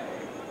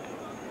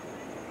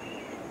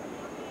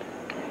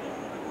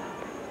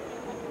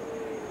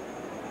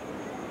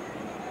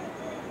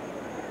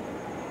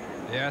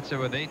 Piazza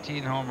with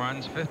 18 home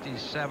runs,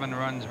 57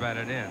 runs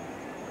batted in.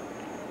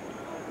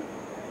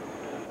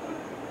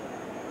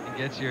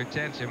 Gets your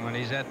attention when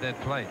he's at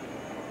that plate.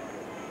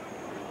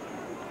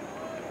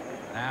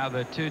 Now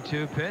the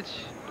 2-2 pitch.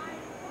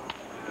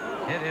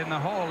 Hit in the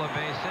hole, a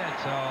base hit.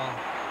 So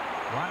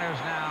runners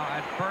now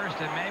at first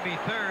and maybe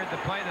third. The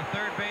play to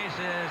third base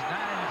is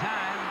not in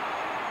time.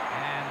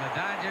 And the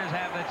Dodgers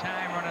have the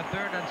time run at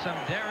third on some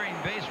daring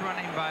base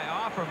running by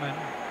Offerman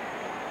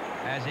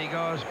as he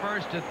goes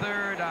first to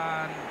third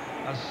on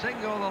a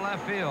single to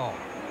left field.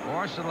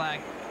 Orsolak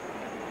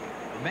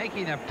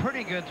making a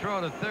pretty good throw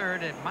to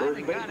third. It might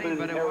have got him,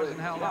 but it wasn't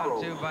held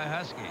out to by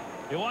Husky.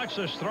 You watch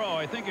this throw,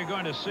 I think you're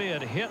going to see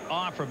it hit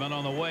Offerman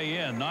on the way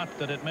in, not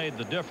that it made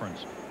the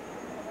difference.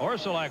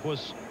 Orsolak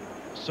was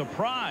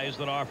surprised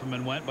that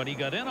Offerman went, but he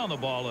got in on the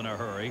ball in a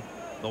hurry.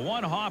 The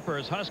one hopper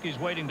is Husky's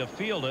waiting to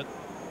field it.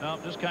 Now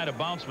just kind of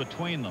bounced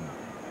between them.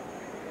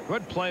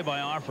 Good play by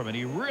Offerman.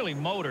 He really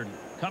motored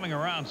coming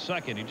around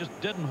second. He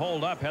just didn't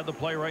hold up, had the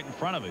play right in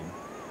front of him.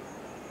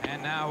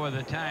 And now with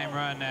a time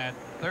run at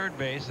third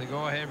base, the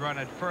go-ahead run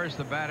at first,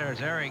 the batter is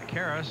Eric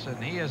Karras,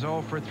 and he is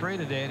 0 for 3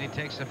 today, and he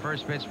takes the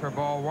first pitch for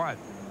ball 1.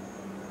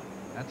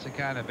 That's the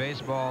kind of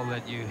baseball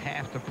that you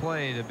have to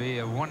play to be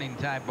a winning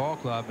type ball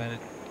club, and it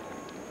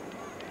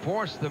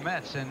forced the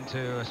Mets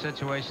into a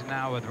situation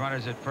now with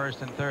runners at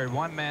first and third.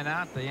 1 man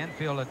out, the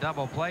infield a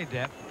double play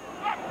depth,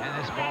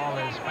 and this ball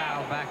is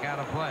fouled back out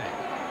of play.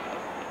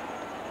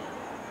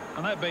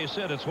 On that base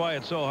hit, it's why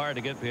it's so hard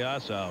to get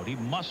Piazza out. He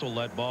muscled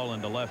that ball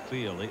into left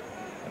field.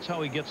 That's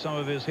how he gets some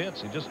of his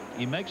hits.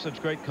 He makes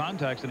such great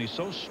contacts, and he's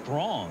so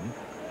strong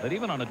that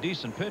even on a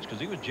decent pitch, because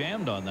he was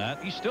jammed on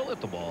that, he still hit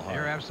the ball hard.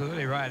 You're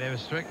absolutely right. It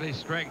was strictly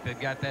strength that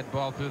got that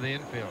ball through the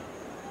infield.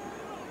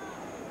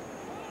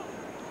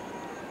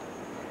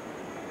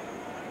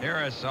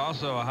 Harris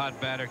also a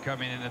hot batter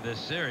coming into this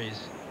series.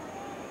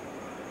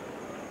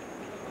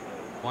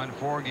 Won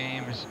 4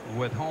 games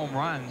with home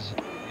runs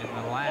in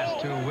the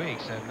last 2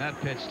 weeks, and that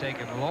pitch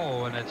taken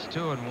low, and it's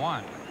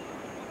 2-1.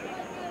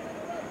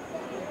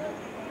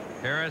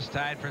 Harris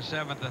tied for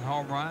 7th in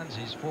home runs.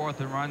 He's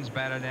 4th in runs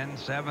batted in,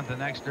 7th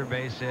in extra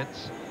base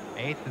hits,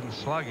 8th in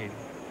slugging.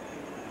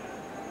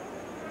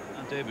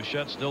 Dave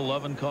Bichette still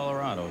loving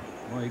Colorado.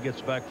 Well, he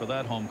gets back for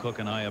that home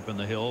cooking eye up in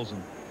the hills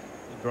and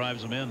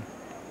drives them in.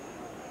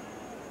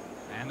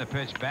 And the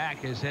pitch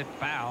back is hit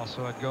foul,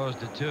 so it goes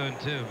to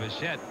 2-2.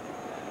 Bichette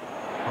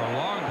for a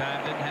long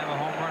time didn't have a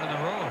home run in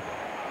the road.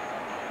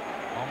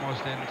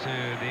 Almost into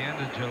the end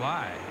of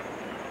July.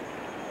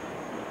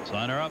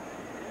 Sign her up.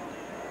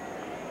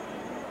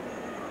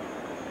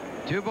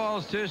 2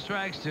 balls, 2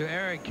 strikes to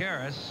Eric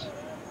Karras,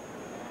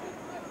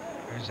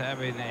 who's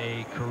having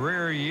a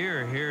career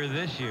year here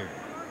this year.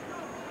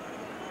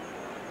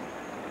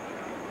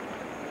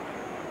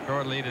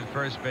 Short lead at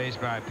first base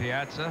by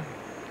Piazza.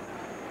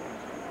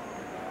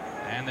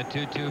 And the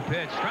 2-2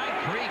 pitch.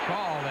 Strike 3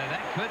 called, and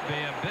that could be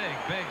a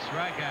big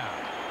strikeout.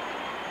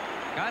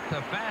 Got the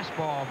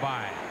fastball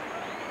by.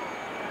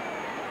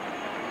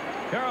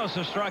 Karras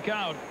has struck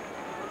out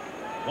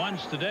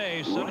once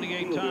today,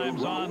 78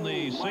 times on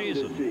the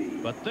season.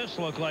 But this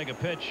looked like a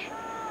pitch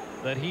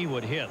that he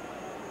would hit.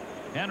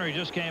 Henry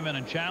just came in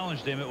and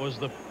challenged him. It was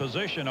the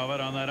position of it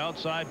on that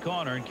outside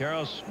corner, and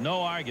Karras,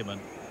 no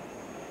argument,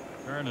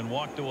 turned and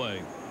walked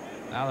away.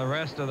 Now the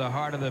rest of the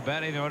heart of the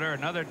batting order,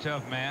 another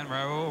tough man,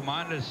 Raul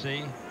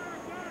Mondesi.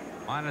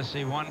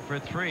 Mondesi 1 for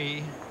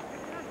 3,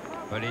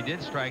 but he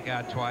did strike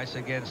out twice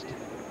against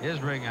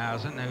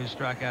Isringhausen, who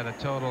struck out a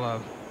total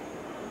of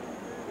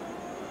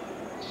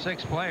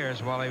 6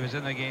 players while he was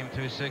in the game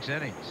through 6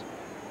 innings.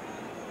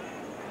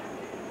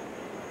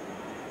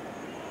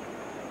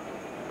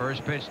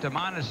 First pitch to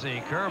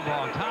Mondesi,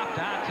 curveball topped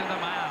out to the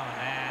mound,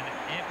 and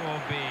it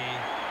will be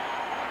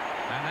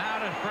an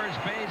out at first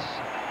base.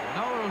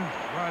 No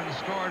runs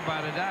scored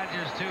by the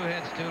Dodgers. 2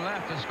 hits, 2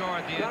 left to score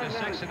at the end of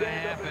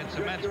 6.5. It's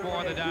the Mets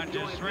 4, the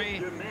Dodgers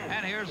 3.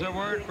 And here's a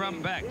word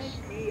from Bex.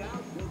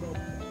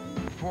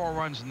 4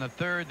 runs in the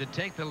 3rd to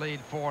take the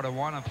lead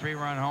 4-1. A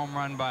 3-run home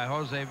run by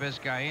Jose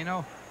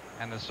Vizcaíno,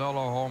 and the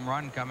solo home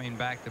run coming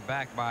back to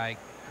back by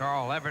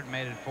Carl Everett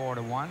made it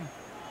 4-1.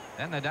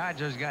 Then the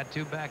Dodgers got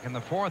 2 back in the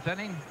 4th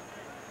inning,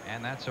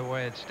 and that's the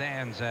way it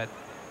stands at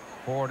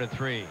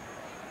 4-3.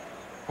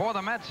 For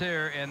the Mets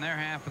here in their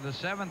half of the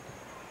 7th,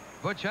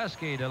 Butch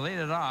Husky to lead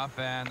it off,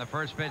 and the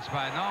first pitch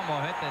by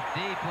Nomo hit the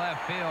deep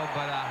left field,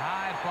 but a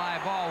high fly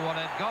ball. Will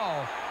it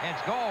go?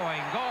 It's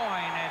going,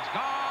 it's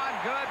gone.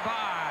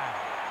 Goodbye.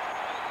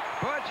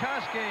 Butch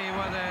Husky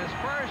with his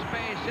first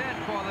base hit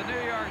for the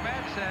New York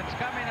Mets. It's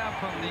coming up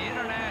from the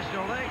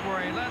International League,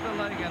 where he led the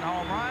league in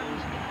home runs,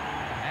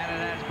 and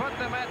it has put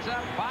the Mets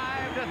up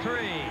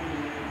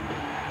 5-3.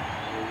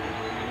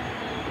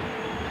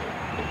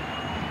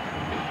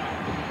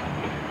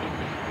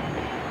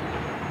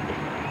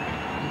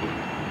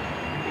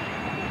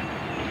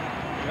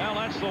 Well,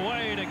 that's the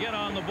way to get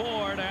on the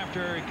board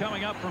after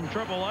coming up from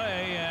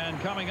AAA and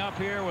coming up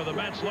here with the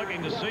Mets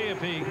looking to see if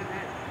he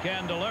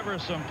can deliver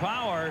some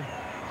power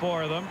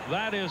for them.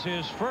 That is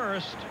his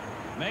first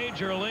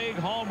major league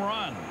home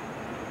run.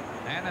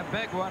 And a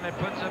big one. It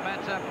puts the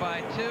Mets up by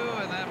 2,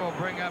 and that will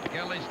bring up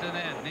Gilliston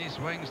in. And he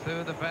swings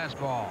through the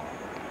fastball.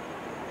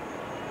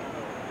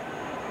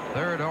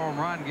 3rd home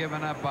run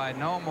given up by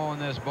Nomo in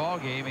this ball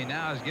game. He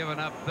now has given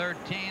up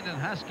 13,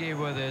 and Husky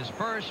with his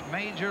first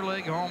major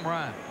league home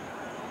run.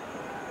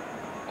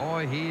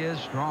 Boy, he is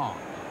strong.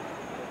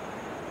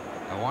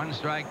 A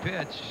 1-strike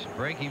pitch,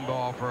 breaking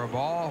ball for a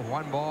ball.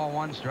 1 ball,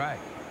 1 strike.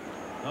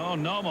 Oh,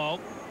 Nomo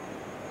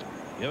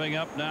giving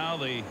up now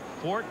the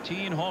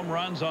 14 home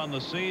runs on the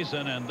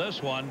season, and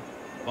this one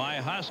by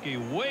Husky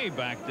way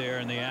back there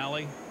in the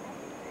alley.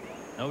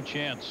 No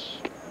chance.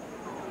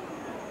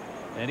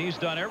 And he's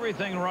done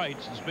everything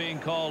right since being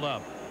called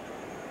up.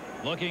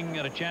 Looking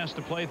at a chance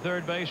to play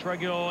third base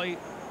regularly.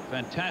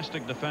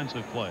 Fantastic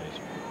defensive plays.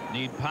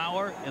 Need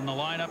power in the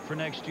lineup for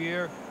next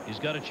year. He's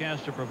got a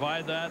chance to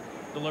provide that.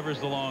 Delivers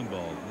the long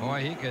ball.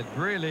 Boy, he could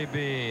really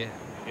be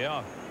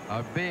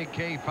a big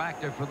K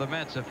factor for the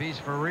Mets if he's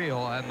for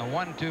real. And the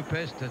 1-2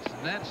 pitch to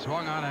Sinet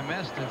swung on and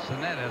missed, and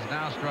Sinet has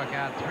now struck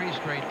out 3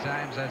 straight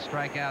times. That's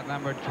strikeout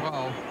number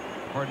 12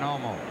 for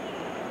Nomo.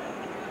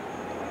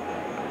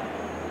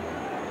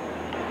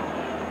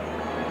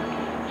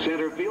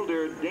 Center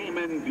fielder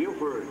Damon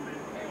Buford.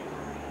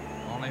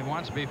 Only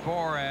once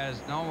before has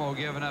Nomo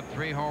given up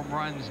 3 home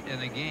runs in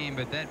a game,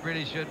 but that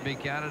really shouldn't be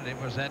counted. It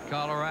was at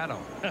Colorado.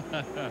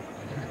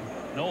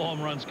 No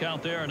home runs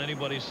count there in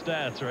anybody's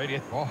stats, right?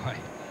 Boy,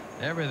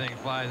 everything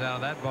flies out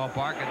of that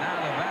ballpark. And now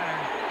the batter,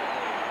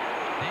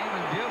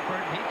 Damon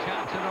Buford, he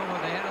chops it over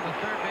the head of the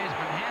third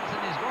baseman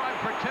Hansen. He's going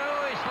for 2.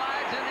 He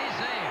slides and he's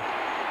safe.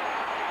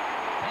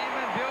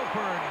 Damon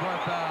Buford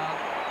with a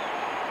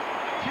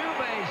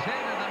 2-base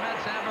hit, and the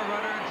Mets have a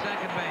runner at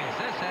second base.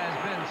 This has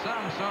been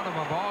some sort of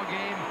a ball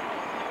game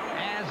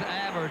as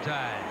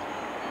advertised.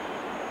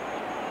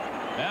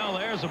 Well,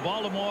 there's a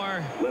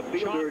Baltimore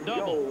chalk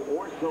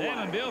double.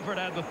 Damon Buford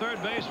had the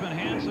third baseman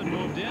Hansen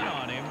moved in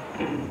on him.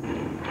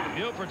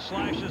 Buford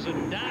slashes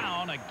it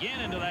down again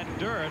into that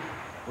dirt,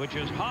 which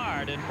is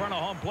hard in front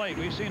of home plate.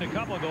 We've seen a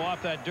couple go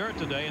off that dirt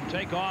today and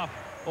take off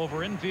over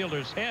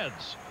infielders'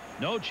 heads.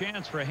 No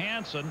chance for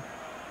Hansen.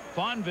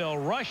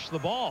 Fonville rushed the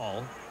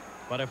ball,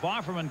 but if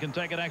Offerman can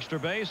take an extra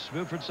base,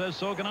 Buford says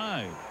so can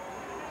I.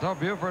 So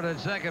Buford at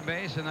second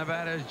base, and the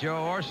batter is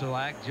Joe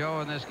Orsulak.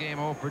 Joe in this game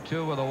 0 for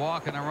 2 with a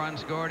walk and a run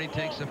scored. He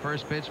takes the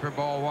first pitch for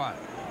ball 1.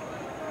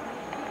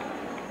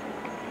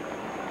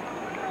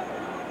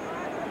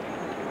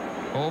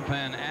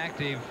 Bullpen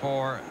active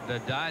for the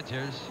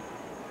Dodgers.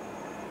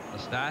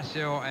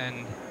 Estacio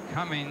and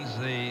Cummings,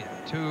 the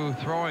 2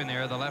 throwing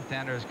there. The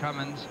left-hander is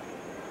Cummins.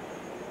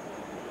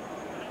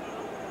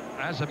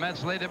 As the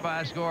Mets lead it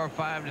by a score of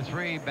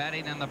 5-3,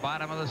 batting in the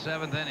bottom of the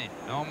 7th inning.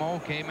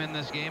 Nomo came in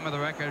this game with a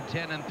record of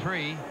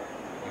 10-3.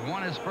 He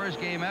won his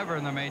first game ever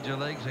in the major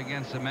leagues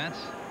against the Mets,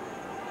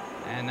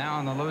 and now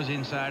on the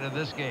losing side of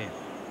this game.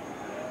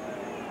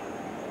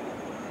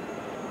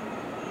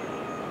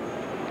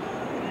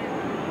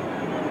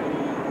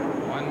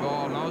 One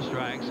ball, no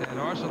strikes, and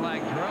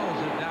Orsulak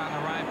drills it down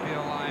the right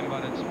field line,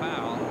 but it's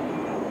foul.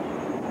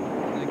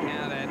 They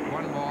count at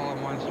 1 ball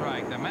and 1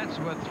 strike. The Mets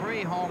with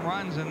 3 home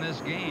runs in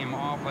this game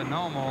off of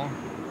Nomo.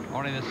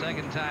 Only the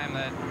second time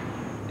that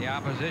the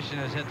opposition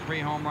has hit 3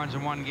 home runs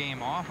in 1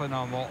 game off of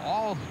Nomo.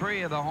 All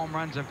 3 of the home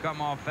runs have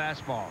come off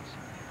fastballs.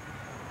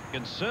 You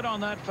can sit on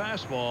that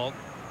fastball.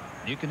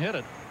 You can hit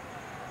it.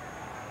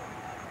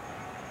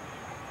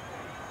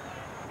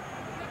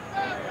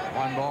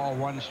 1 ball,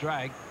 1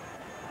 strike.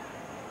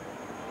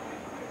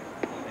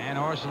 And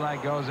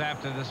Orsulak goes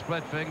after the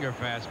split finger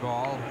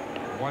fastball.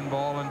 1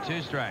 ball and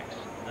 2 strikes.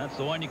 That's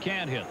the one you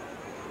can't hit.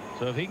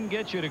 So if he can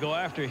get you to go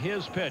after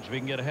his pitch, if he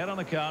can get ahead on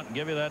the count and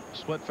give you that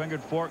split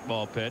fingered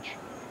forkball pitch,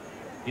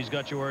 he's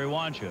got you where he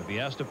wants you. If he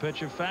has to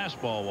pitch you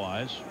fastball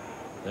wise,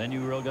 then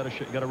you really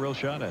got a real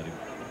shot at him.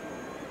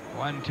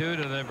 1-2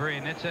 to the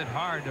Breen. It's hit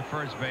hard to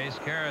first base.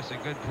 Karras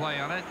a good play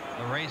on it.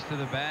 The race to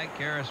the bag.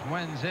 Karras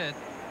wins it,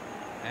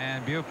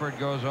 and Buford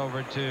goes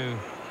over to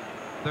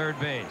third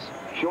base.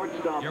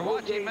 Shortstop. You're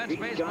watching Mets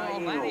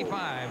Baseball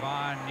 95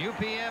 on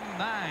UPM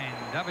 9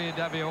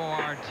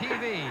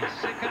 WWOR-TV,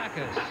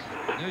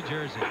 Secaucus, New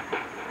Jersey.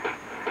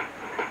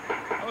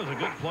 That was a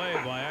good play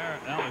by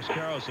Alex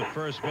Karras at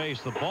first base.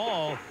 The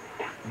ball,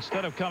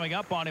 instead of coming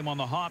up on him on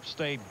the hop,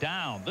 stayed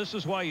down. This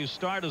is why you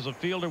start as a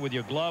fielder with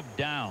your glove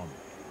down.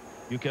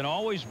 You can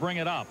always bring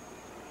it up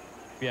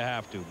if you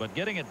have to, but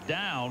getting it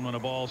down when a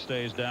ball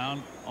stays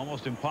down,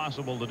 almost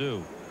impossible to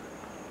do.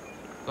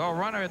 So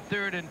runner at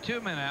third and 2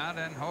 men out,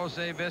 and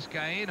Jose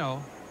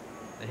Vizcaino,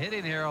 the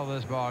hitting hero of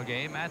this ball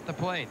game, at the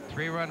plate.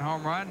 3-run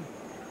home run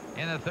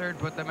in the third,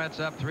 put the Mets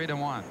up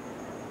 3-1.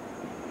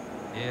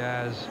 He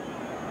has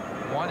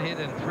 1 hit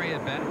and 3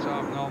 at bats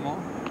off Nomo,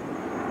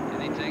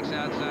 and he takes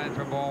outside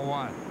for ball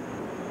 1.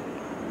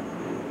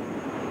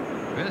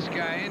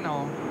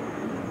 Vizcaino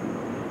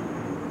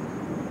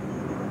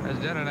has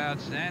done an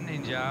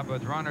outstanding job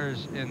with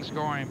runners in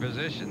scoring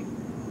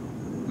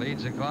position.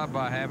 Leads the club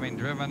by having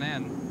driven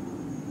in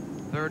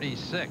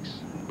 36,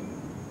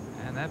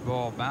 and that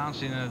ball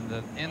bouncing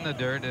in the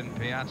dirt, and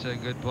Piazza a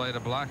good play to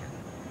block it.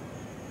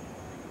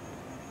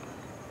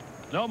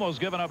 Nomo's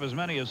given up as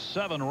many as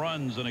 7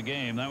 runs in a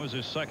game. That was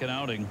his second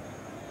outing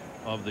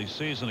of the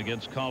season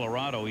against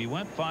Colorado. He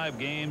went 5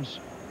 games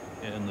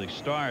in the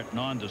start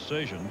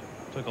non-decision,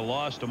 took a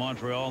loss to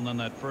Montreal, and then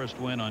that first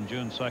win on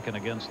June 2nd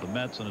against the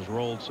Mets, and has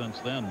rolled since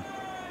then.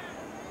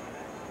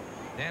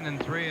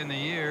 10-3 in the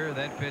year.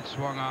 That pitch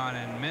swung on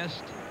and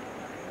missed.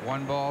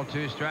 1 ball,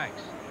 2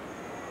 strikes.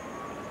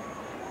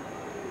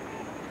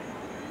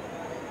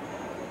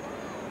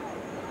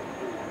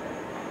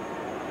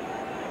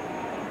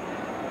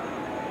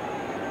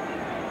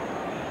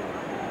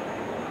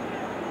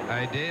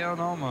 Hideo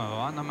Nomo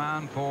on the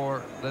mound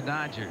for the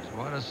Dodgers.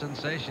 What a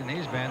sensation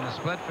he's been. The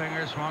split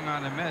finger swung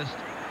on and missed.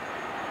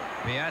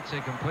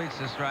 Piazza completes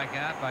the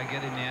strikeout by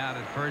getting the out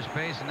at first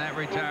base, and that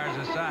retires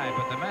the side.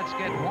 But the Mets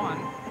get 1.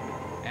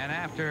 And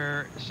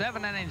after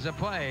 7 innings of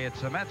play,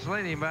 it's the Mets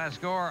leading by a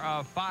score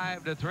of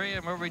 5-3,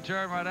 and we'll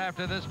return right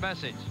after this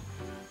message.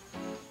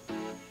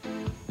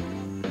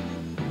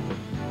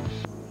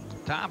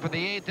 Top of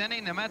the 8th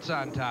inning, the Mets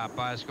on top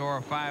by a score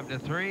of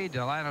 5-3.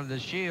 Delano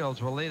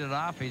DeShields will lead it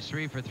off. He's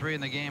 3 for 3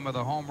 in the game with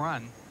a home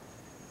run.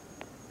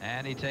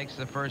 And he takes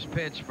the first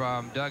pitch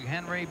from Doug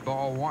Henry,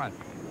 ball 1.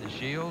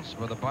 DeShields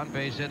with a bunt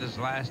base hit his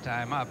last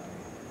time up.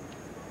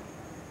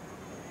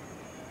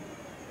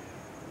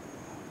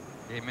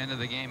 Came into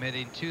the game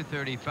hitting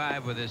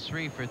 .235 with his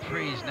 3 for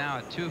 3s, now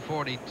at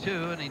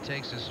 .242, and he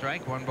takes a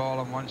strike. 1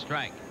 ball and 1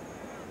 strike.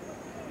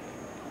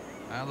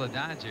 Well, the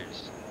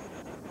Dodgers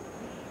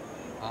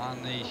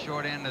on the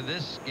short end of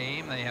this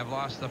game. They have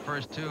lost the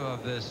first 2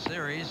 of this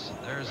series.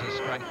 There's a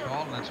strike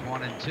called, and it's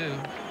 1-2.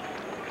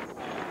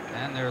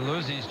 And their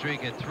losing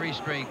streak at 3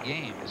 straight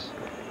games.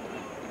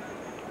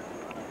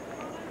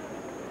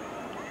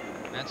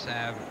 Mets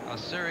have a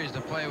series to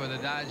play with the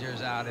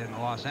Dodgers out in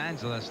Los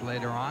Angeles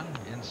later on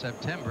in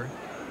September,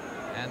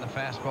 and the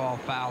fastball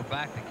fouled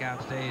back. The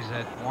count stays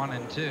at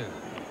 1-2.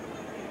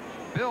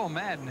 Bill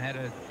Madden had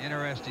an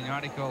interesting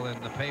article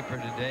in the paper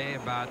today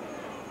about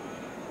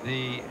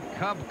the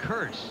Cub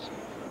curse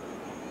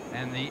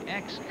and the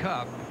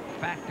ex-Cub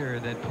factor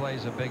that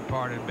plays a big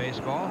part in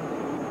baseball.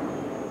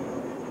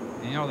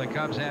 You know, the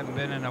Cubs haven't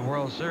been in a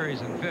World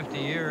Series in 50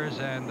 years,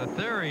 and the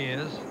theory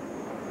is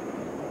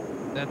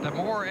that the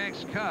more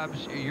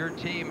ex-Cubs your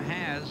team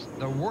has,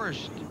 the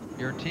worse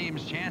your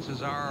team's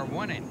chances are of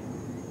winning.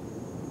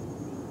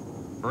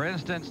 For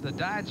instance, the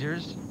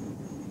Dodgers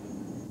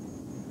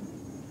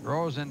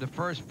rose into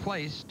first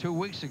place 2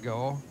 weeks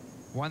ago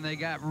when they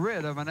got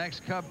rid of an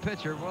ex-Cub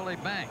pitcher, Willie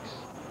Banks.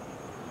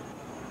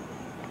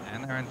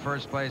 And they're in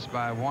first place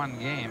by 1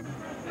 game.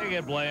 They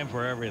get blamed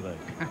for everything.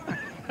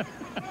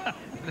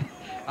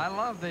 I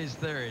love these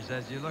theories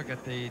as you look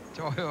at the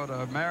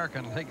Toyota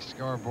American League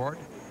scoreboard.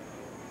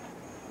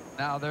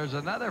 Now, there's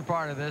another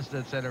part of this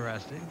that's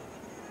interesting.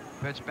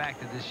 Pitch back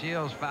to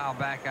DeShields, foul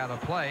back out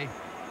of play.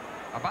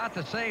 About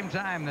the same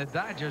time the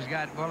Dodgers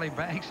got Willie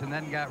Banks and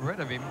then got rid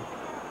of him.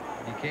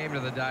 He came to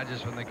the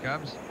Dodgers from the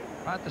Cubs.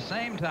 About the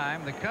same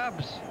time, the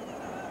Cubs,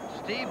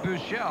 Steve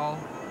Buechele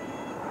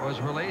was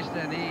released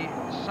and he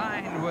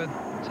signed with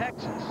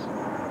Texas.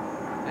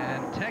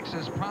 And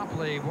Texas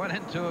promptly went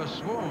into a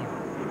swoon.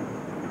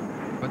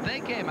 But they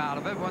came out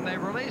of it when they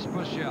released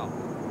Buechele.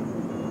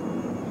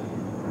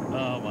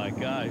 Oh, my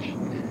gosh.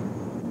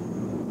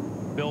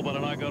 Bill better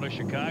not go to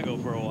Chicago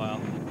for a while.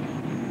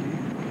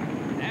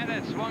 And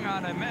it swung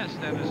on and missed,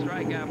 and a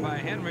strikeout by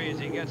Henry as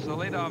he gets the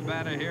leadoff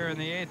batter here in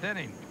the 8th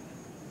inning.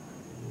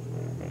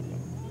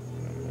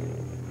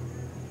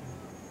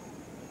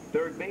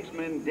 Third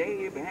baseman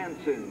Dave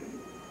Hansen.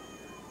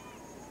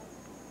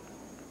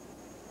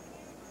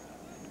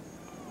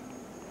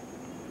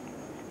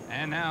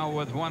 And now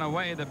with one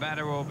away, the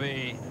batter will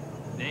be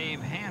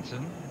Dave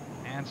Hansen.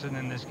 Hansen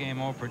in this game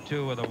 0 for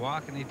 2 with a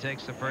walk, and he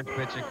takes the first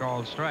pitch, a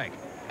called strike.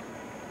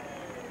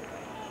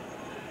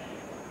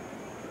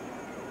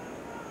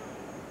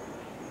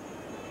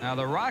 Now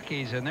the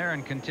Rockies, and they're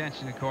in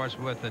contention, of course,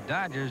 with the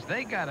Dodgers.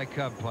 They got a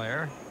Cub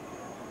player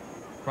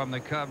from the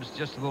Cubs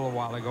just a little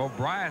while ago,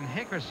 Brian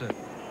Hickerson.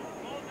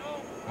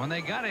 When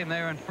they got him,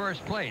 they were in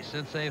first place.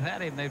 Since they've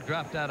had him, they've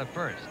dropped out of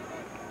first.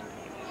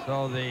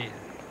 So the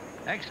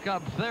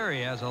ex-Cub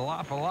theory has an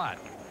awful lot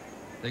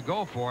to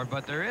go for,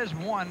 but there is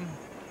one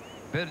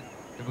bit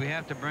that we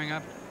have to bring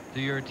up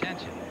to your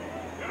attention.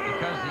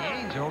 Because the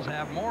Angels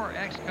have more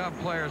ex-Cub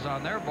players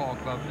on their ball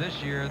club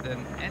this year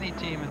than any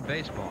team in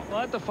baseball. Well,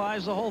 that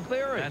defies the whole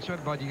theory. That's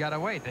what, but you got to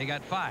wait. They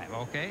got 5,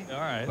 okay? All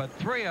right. But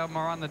 3 of them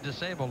are on the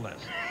disabled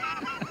list.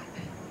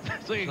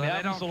 So you can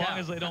have them so long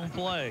as they don't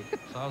play.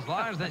 So as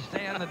long as they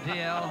stay on the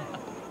DL,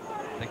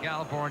 the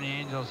California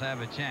Angels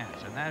have a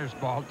chance. And there's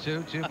ball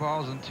 2, 2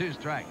 balls and 2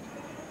 strikes.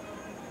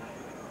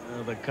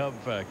 The Cub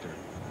factor.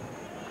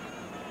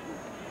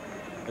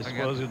 I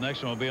suppose the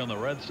next one will be on the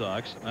Red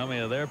Sox. How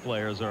many of their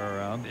players are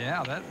around?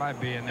 Yeah, that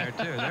might be in there,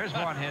 too. There's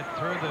one hit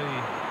through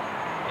the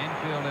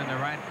infield into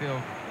right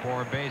field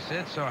for a base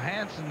hit. So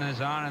Hansen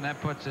is on, and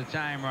that puts a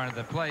time run at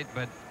the plate.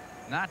 But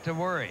not to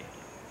worry.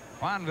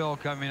 Fonville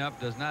coming up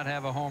does not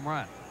have a home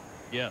run.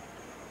 Yeah.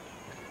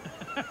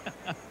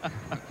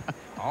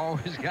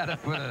 Always got to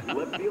put a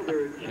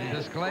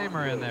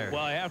disclaimer in there.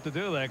 Well, I have to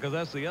do that because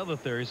that's the other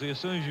theory. See, as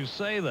soon as you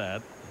say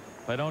that,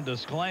 if I don't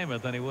disclaim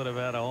it, then he would have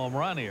had a home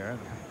run here.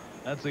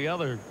 That's the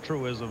other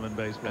truism in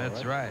baseball.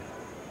 That's right.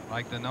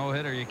 Like the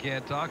no-hitter you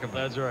can't talk about.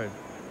 That's right.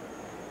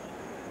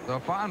 So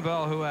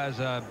Fonville, who has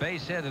a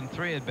base hit and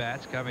 3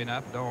 at-bats coming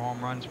up, no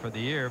home runs for the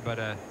year, but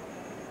a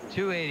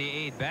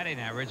 .288 batting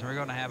average, and we're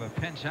going to have a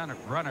pinch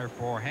runner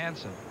for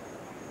Hansen.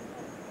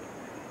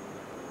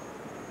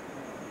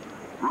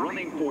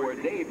 Running for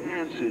Dave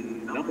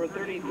Hansen, number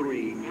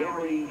 33,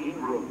 Gary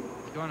Ingram.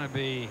 It's going to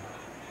be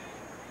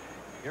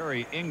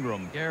Gary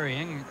Ingram. Gary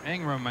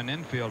Ingram, an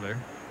infielder.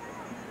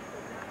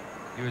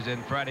 He was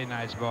in Friday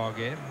night's ball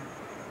game.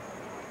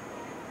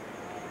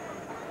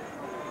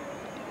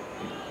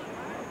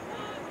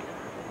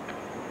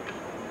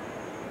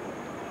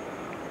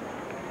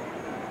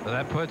 So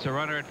that puts a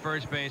runner at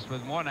first base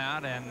with 1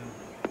 out, and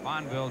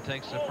Fonville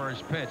takes the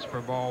first pitch for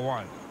ball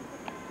 1.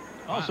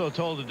 Also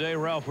told today,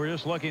 Ralph, we're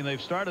just looking.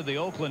 They've started the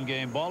Oakland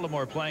game.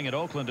 Baltimore playing at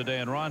Oakland today,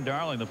 and Ron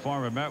Darling, the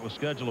former Met, was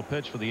scheduled to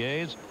pitch for the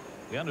A's.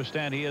 We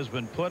understand he has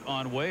been put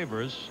on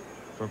waivers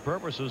for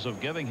purposes of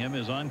giving him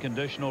his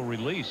unconditional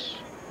release.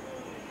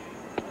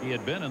 He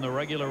had been in the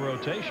regular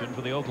rotation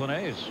for the Oakland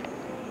A's.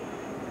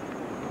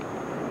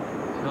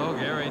 So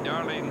Gary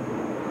Darling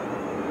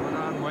put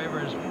on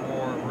waivers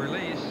for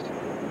release.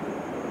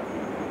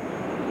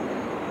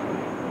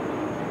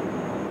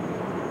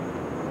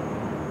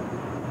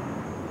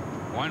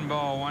 One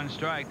ball, 1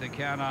 strike. The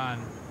count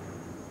on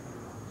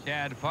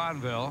Chad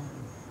Fonville.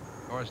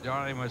 Of course,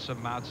 Darling with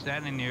some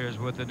outstanding years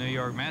with the New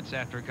York Mets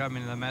after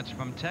coming to the Mets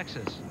from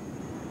Texas.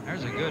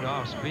 There's a good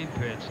off-speed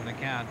pitch, and the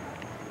count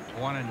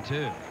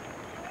 1-2.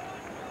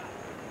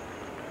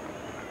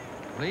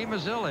 Lee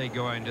Mazzilli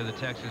going to the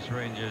Texas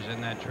Rangers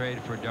in that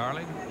trade for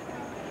Darling.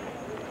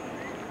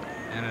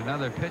 And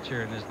another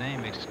pitcher, and his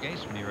name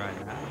escapes me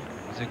right now.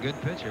 He's a good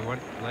pitcher.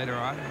 Went later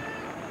on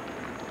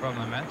from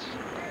the Mets.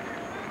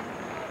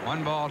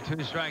 1 ball,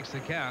 2 strikes to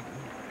count.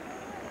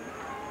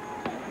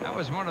 That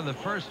was one of the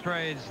first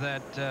trades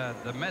that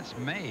the Mets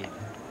made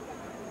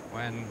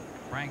when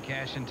Frank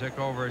Cashin took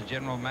over as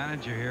general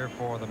manager here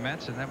for the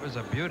Mets, and that was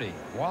a beauty.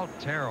 Walt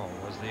Terrell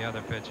was the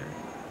other pitcher,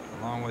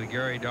 along with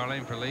Gary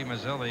Darling for Lee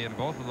Mazzilli, and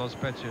both of those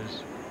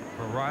pitchers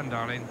for Ron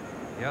Darling.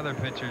 The other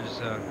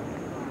pitchers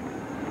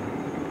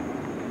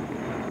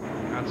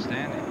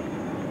outstanding.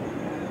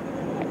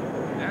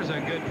 There's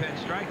a good pitch,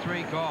 strike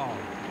 3 call.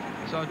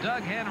 So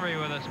Doug Henry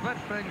with a split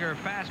finger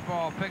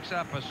fastball picks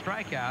up a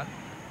strikeout.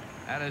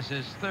 That is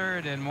his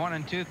 3rd in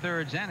 1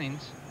 2/3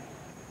 innings.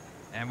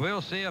 And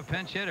we'll see a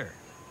pinch hitter.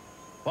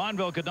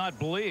 Bonville could not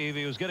believe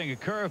he was getting a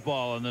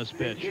curveball on this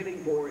pitch. And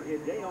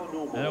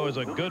it was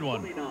a good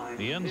one.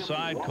 The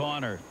inside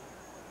corner.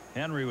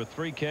 Henry with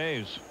 3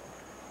 Ks.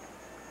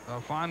 So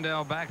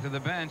Fondell back to the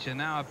bench, and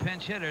now a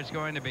pinch hitter is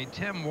going to be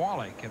Tim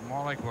Wallach, and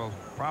Wallach will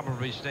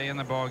probably stay in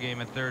the ball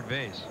game at third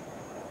base.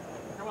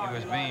 He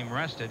was being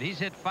rested. He's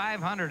hit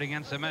 .500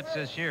 against the Mets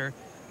this year.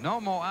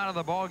 Nomo out of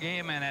the ball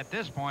game, and at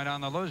this point on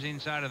the losing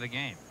side of the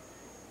game.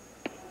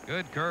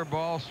 Good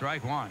curveball,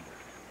 strike one.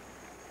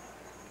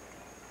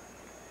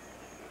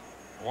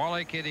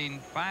 Wallach hitting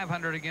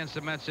 .500 against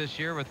the Mets this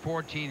year with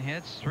 14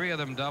 hits, 3 of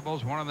them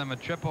doubles, 1 of them a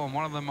triple, and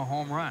 1 of them a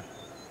home run.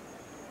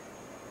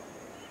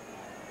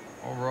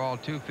 Overall,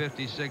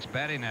 .256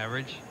 batting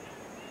average.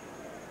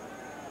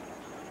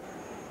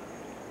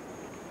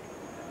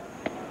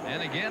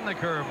 And again, the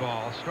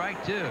curveball,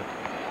 strike 2.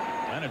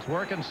 And it's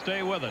working.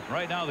 Stay with it.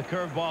 Right now, the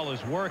curveball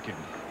is working.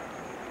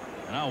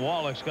 And now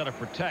Wallach's got to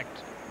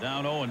protect.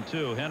 Down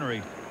 0-2.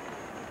 Henry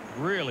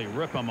really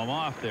ripping him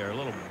off there. A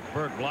little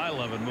Bert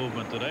Blyleven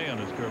movement today on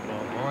his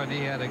curveball. Boy, and he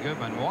had a good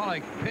one.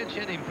 Wallach pitch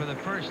hit him for the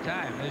first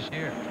time this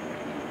year.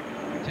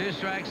 2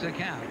 strikes to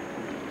count.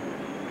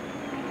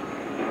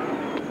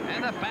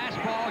 And the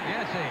fastball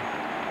gets him.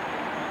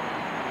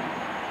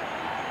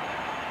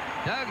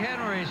 Doug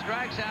Henry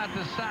strikes out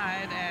the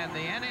side, and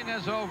the inning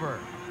is over.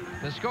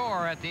 The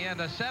score at the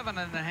end of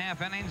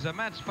 7.5 innings, the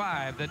Mets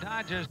 5, the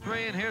Dodgers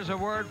 3, and here's a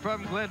word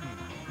from Glidden.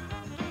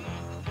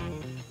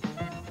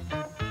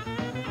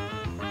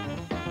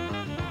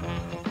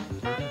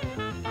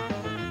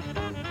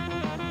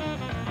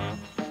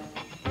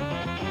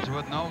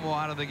 With Nomo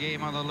out of the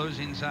game on the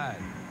losing side.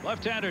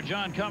 Left-hander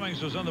John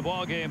Cummings was in the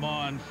ball game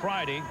on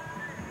Friday.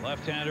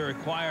 Left-hander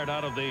acquired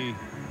out of the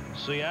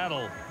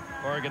Seattle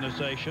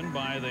organization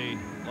by the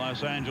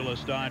Los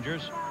Angeles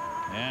Dodgers.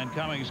 And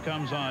Cummings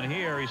comes on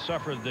here. He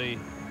suffered the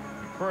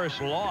first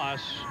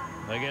loss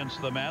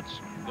against the Mets,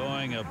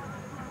 going an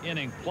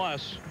inning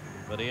plus,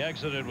 but he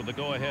exited with a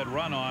go-ahead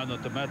run on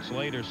that the Mets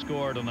later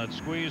scored on that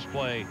squeeze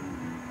play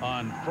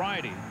on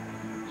Friday.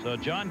 So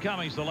John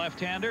Cummings, the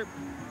left-hander,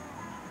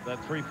 that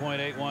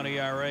 3.81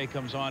 ERA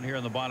comes on here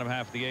in the bottom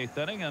half of the 8th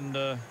inning,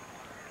 and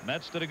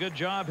Mets did a good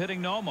job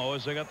hitting Nomo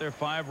as they got their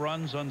 5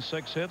 runs on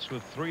 6 hits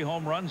with 3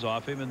 home runs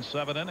off him in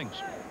 7 innings.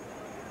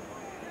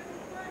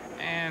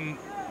 And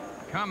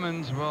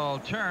Cummins will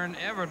turn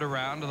Everett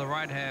around to the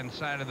right-hand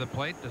side of the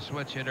plate. The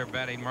switch hitter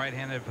batting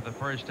right-handed for the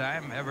first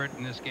time. Everett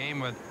in this game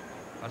with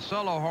a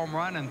solo home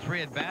run and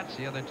 3 at-bats.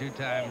 The other 2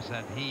 times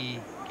that he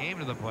came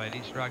to the plate,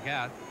 he struck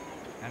out,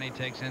 and he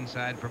takes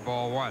inside for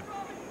ball 1.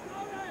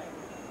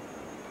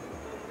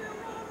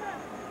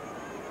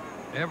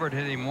 Everett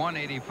hit him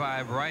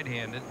 185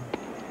 right-handed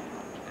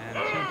and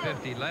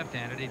 250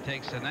 left-handed. He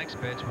takes the next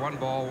pitch, 1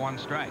 ball, 1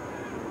 strike.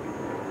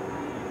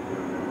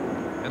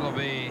 It'll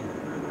be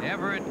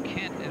Everett,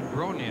 Kent, and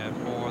Bronya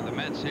for the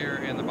Mets here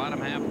in the bottom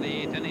half of the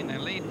 8th inning. They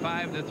lead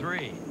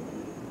 5-3.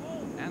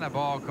 And a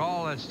ball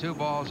call. That's 2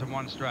 balls and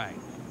 1 strike.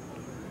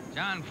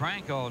 John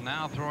Franco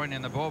now throwing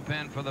in the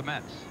bullpen for the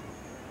Mets.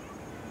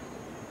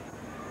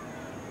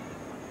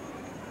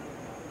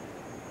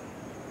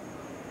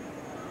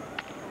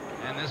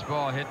 And this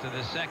ball hit to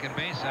the second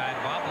base side,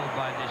 bobbled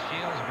by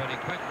DeShields, but he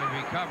quickly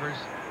recovers,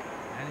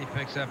 and he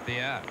picks up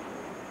the out.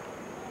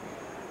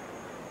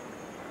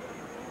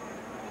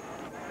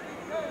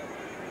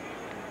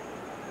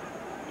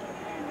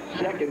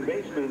 Second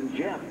baseman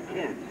Jeff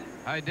Kent.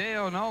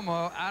 Hideo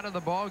Nomo out of the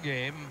ball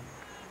game,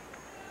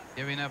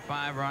 giving up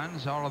 5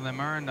 runs, all of them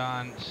earned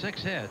on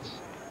 6 hits.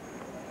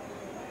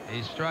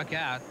 He struck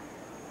out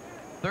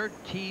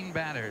 13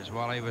 batters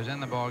while he was in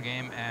the ball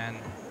game, and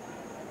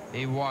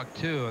he walked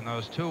 2, and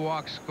those 2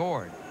 walks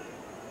scored.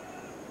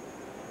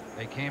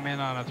 They came in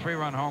on a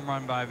 3-run home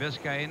run by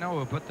Vizcaíno,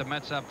 who put the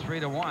Mets up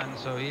 3-1,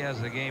 so he has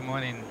the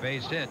game-winning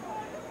base hit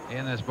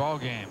in this ball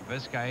game.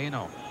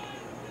 Vizcaíno.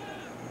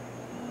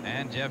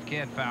 And Jeff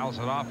Kent fouls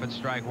it off at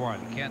strike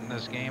 1. Kent in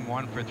this game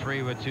 1 for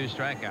 3 with 2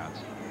 strikeouts.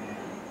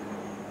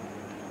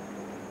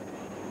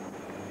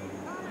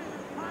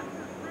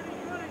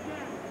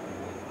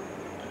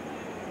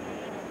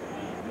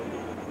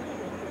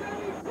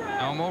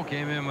 Nomo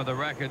came in with a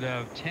record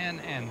of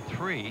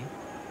 10-3. He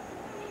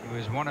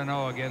was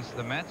 1-0 against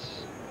the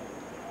Mets,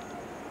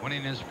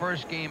 winning his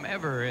first game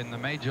ever in the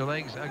major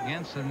leagues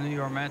against the New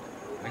York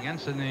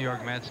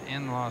Mets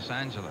in Los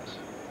Angeles.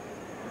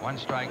 1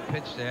 strike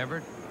pitch to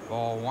Everett.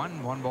 Ball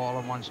 1, 1 ball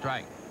and 1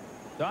 strike.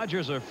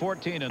 Dodgers are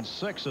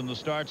 14-6 in the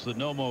starts that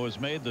Nomo has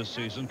made this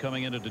season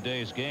coming into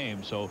today's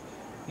game. So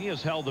he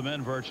has held them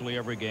in virtually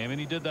every game, and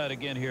he did that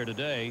again here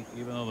today,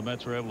 even though the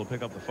Mets were able to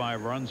pick up the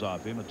 5 runs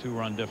off him, a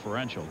 2-run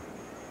differential.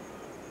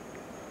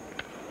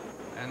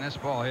 And this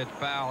ball hit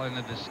foul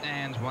into the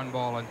stands, 1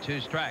 ball and 2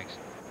 strikes.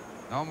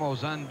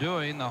 Nomo's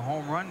undoing the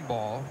home run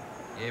ball,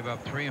 gave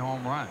up 3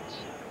 home runs.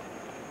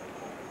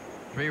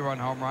 3-run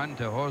home run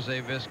to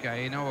Jose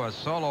Vizcaíno, a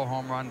solo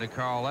home run to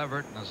Carl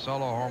Everett, and a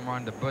solo home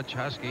run to Butch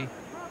Husky.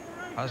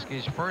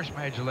 Husky's first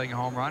major league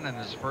home run and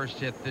his first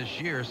hit this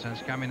year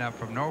since coming up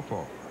from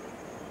Norfolk.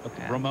 Got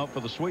the broom out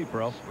for the sweep,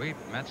 Ralph. Sweep.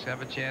 Mets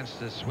have a chance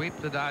to sweep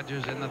the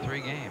Dodgers in the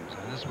 3 games.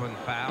 And this one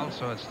fouled,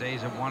 so it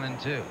stays at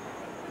 1-2.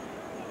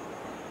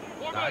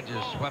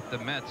 Dodgers swept the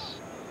Mets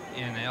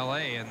in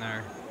L.A. in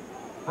their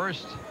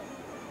first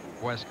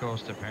West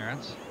Coast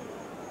appearance.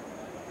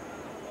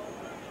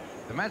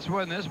 The Mets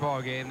win this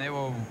ball game, they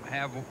will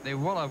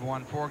have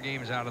won 4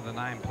 games out of the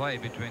 9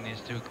 played between these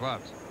 2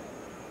 clubs.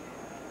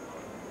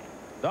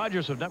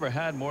 Dodgers have never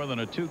had more than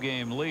a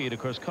 2-game lead. Of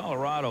course,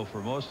 Colorado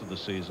for most of the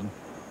season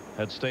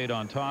had stayed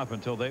on top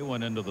until they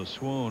went into the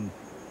swoon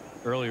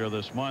earlier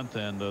this month,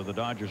 and the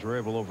Dodgers were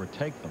able to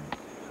overtake them.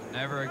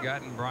 Never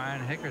gotten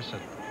Brian Hickerson.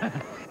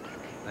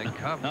 The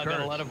Cub Not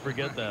gonna let him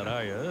forget that,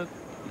 are you?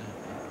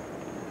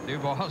 2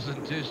 balls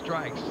and 2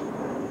 strikes.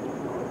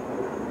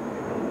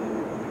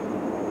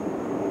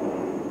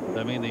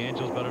 That mean the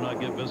Angels better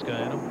not get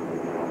Vizcaino?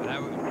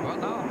 Well,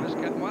 no,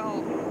 Vizcaino.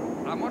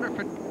 Well, I wonder if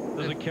it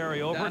does it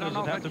carry over. I don't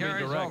know does it have if to it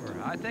be direct?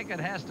 over. I think it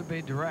has to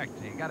be direct.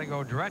 You got to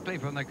go directly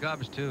from the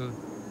Cubs to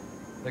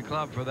the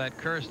club for that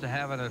curse to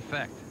have an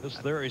effect. This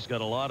theory's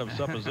got a lot of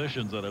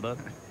suppositions in it. Huh?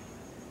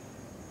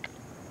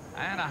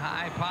 And a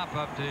high pop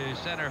up to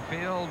center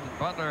field.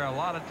 Butler a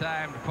lot of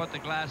time to put the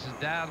glasses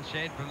down,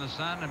 shade from the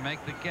sun, and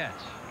make the catch.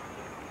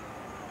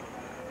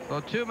 So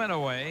 2 men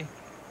away,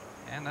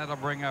 and that'll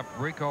bring up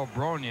Rico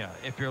Brogna.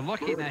 If you're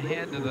looking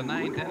ahead to the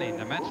 9th inning,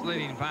 the Mets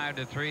leading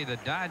 5-3. The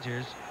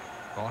Dodgers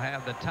will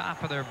have the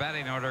top of their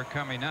batting order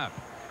coming up.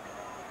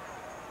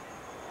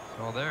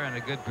 So they're in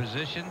a good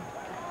position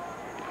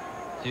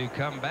to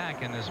come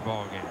back in this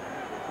ball game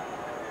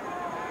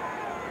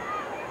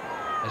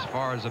as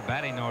far as the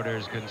batting order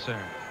is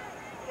concerned.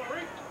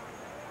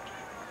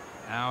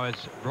 Now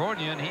it's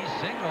Brogna, and he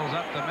singles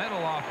up the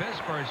middle off his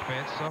first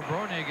pitch, so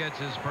Brogna gets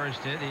his first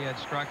hit. He had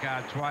struck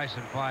out twice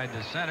and flied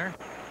to center.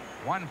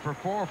 1 for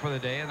 4 for the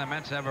day, and the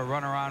Mets have a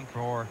runner on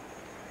for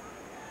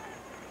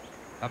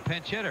a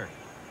pinch hitter.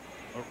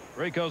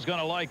 Rico's going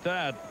to like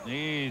that.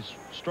 He's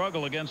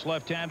struggled against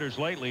left-handers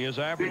lately. His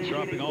average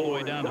dropping all the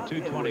way down to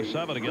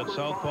 227 against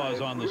southpaws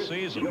on the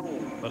season.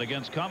 But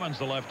against Cummins,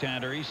 the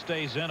left-hander, he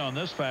stays in on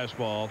this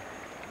fastball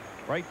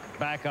right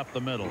back up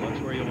the middle.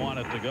 That's where you want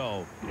it to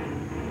go.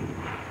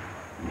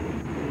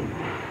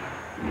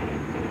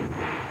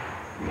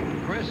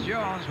 Chris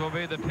Jones will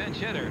be the pinch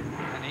hitter,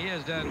 and he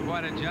has done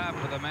quite a job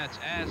for the Mets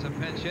as a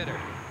pinch hitter.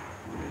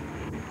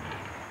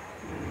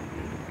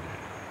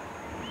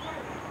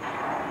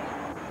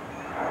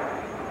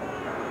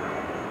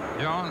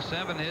 Jones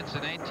 7 hits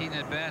and 18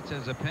 at-bats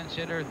as a pinch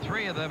hitter.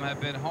 3 of them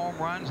have been home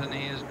runs, and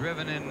he has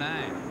driven in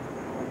 9.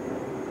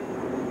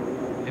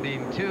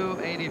 Hitting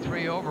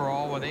 .283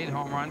 overall with 8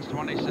 home runs,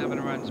 27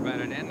 runs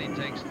batted in. He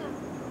takes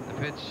the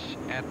pitch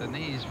at the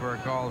knees for a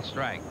called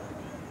strike.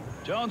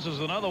 Jones is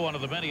another one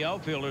of the many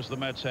outfielders the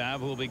Mets have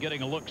who will be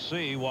getting a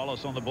look-see.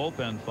 Wallace on the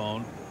bullpen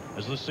phone.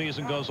 As the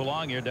season goes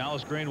along here,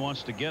 Dallas Green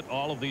wants to get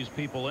all of these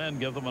people in,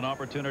 give them an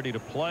opportunity to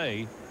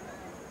play,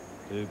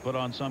 to put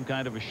on some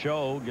kind of a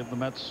show, give the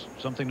Mets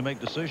something to make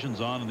decisions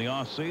on in the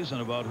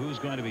offseason about who's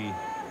going to be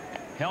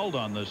held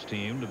on this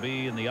team to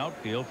be in the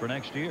outfield for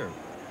next year.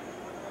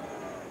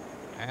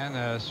 And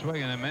a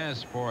swing and a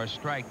miss for a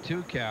strike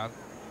 2 count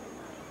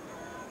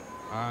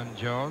on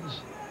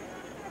Jones.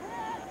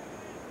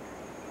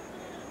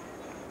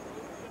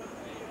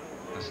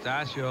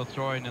 Nastasio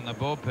throwing in the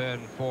bullpen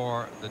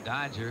for the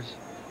Dodgers.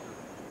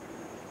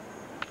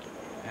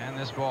 And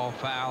this ball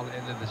fouled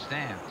into the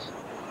stands.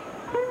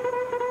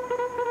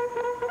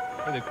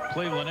 The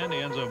Cleveland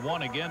Indians have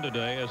won again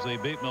today as they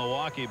beat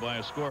Milwaukee by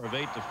a score of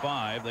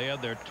 8-5. They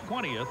had their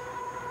 20th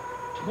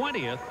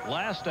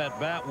last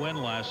at-bat win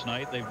last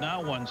night. They've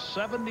now won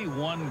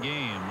 71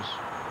 games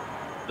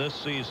this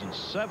season,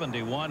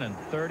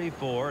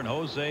 71-34, and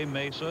Jose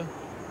Mesa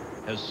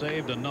has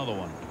saved another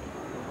one.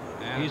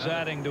 And he's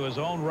adding to his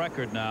own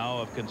record now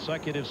of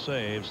consecutive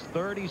saves,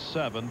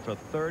 37 for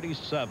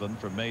 37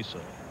 for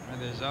Mesa.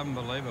 That is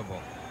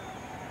unbelievable.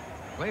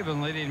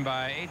 Cleveland leading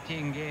by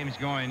 18 games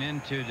going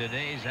into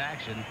today's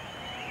action.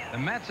 The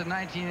Mets in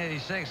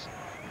 1986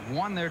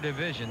 won their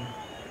division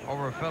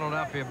over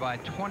Philadelphia by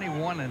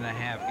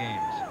 21.5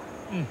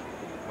 games,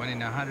 winning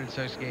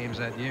 106 games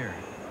that year.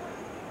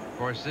 Of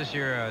course, this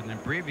year an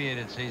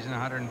abbreviated season,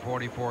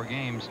 144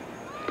 games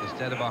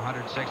instead of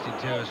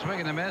 162. A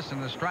swing and a miss,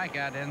 and the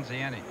strikeout ends the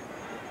inning.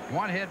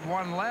 1 hit,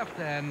 1 left,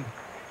 and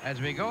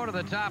as we go to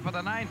the top of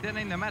the 9th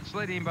inning, the Mets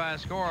leading by a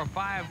score of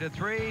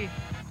 5-3.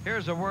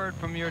 Here's a word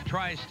from your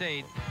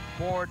tri-state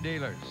Ford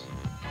dealers.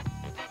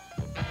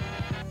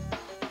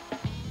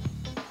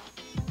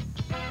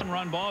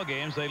 Run ball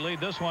games. They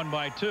lead this one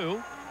by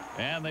 2,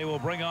 and they will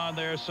bring on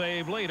their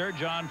save leader,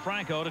 John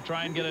Franco, to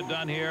try and get it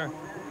done here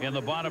in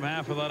the bottom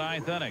half of the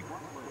 9th inning.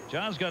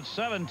 John's got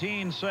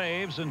 17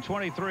 saves and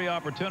 23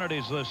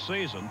 opportunities this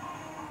season,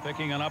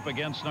 picking it up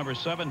against number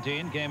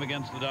 17. Came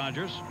against the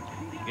Dodgers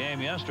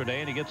game yesterday,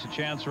 and he gets a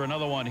chance for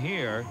another one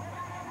here.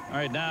 All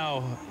right,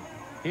 now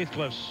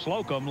Heathcliff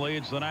Slocum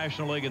leads the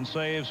National League in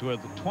saves with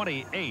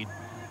 28.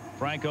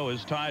 Franco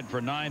is tied for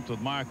 9th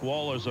with Mark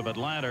Wohlers of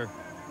Atlanta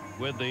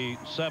with the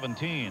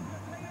 17.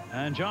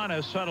 And John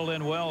has settled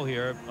in well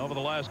here over the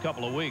last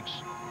couple of weeks.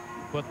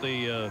 Put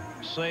the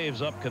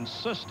saves up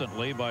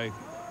consistently by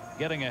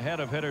getting ahead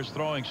of hitters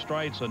throwing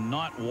strikes and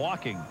not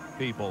walking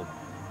people,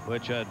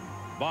 which had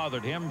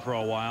bothered him for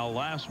a while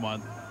last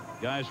month.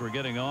 Guys were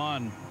getting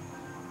on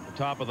the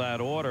top of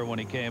that order when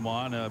he came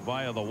on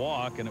via the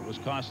walk, and it was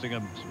costing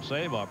him some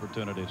save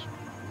opportunities.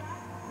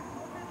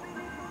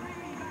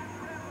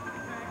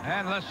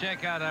 And let's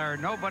check out our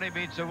Nobody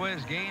Beats the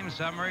Wiz game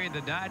summary.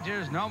 The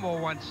Dodgers, Nomo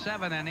went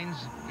 7 innings,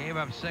 gave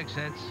up 6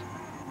 hits,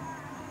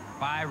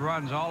 5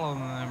 runs, all of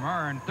them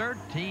earned,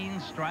 13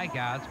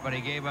 strikeouts, but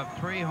he gave up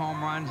 3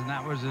 home runs, and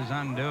that was his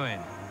undoing.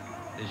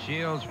 The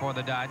Shields for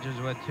the Dodgers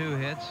with 2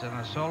 hits and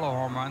a solo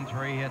home run,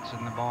 3 hits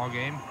in the ball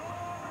game.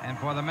 And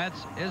for the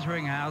Mets,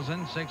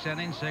 Isringhausen, 6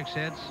 innings, 6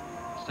 hits,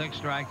 6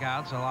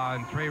 strikeouts,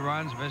 allowing 3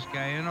 runs.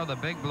 Vizcaíno, the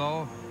big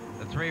blow,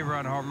 the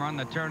 3-run home run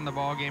that turned the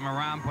ball game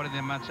around, putting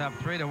the Mets up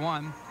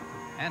 3-1.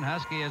 And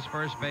Husky his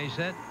first base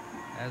hit,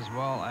 as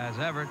well as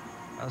Everett.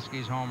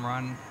 Husky's home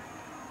run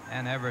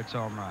and Everett's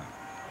home run.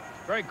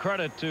 Great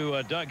credit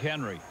to Doug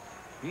Henry.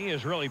 He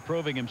is really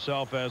proving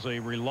himself as a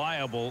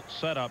reliable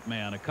setup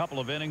man. A couple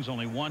of innings,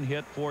 only 1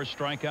 hit, 4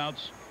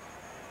 strikeouts,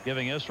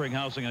 giving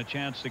Isringhausen a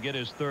chance to get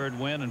his 3rd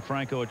win and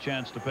Franco a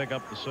chance to pick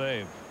up the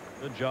save.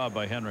 Good job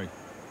by Henry.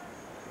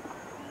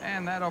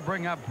 And that'll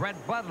bring up Brett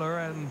Butler,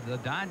 and the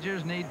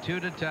Dodgers need 2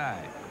 to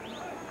tie.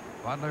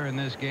 Butler in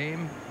this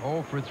game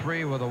 0 for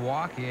 3 with a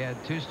walk. He had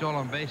 2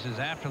 stolen bases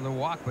after the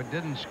walk but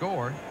didn't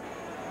score.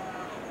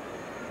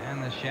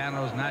 And the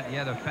shadow's not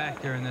yet a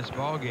factor in this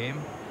ball game.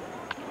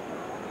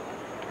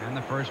 And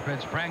the first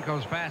pitch,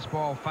 Franco's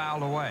fastball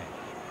fouled away.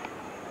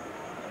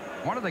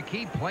 One of the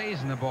key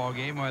plays in the ball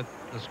game, with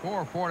the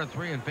score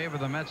 4-3 in favor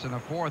of the Mets in the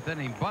 4th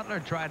inning, Butler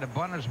tried to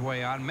bunt his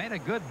way on, made a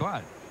good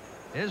bunt.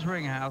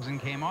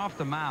 Isringhausen came off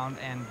the mound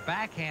and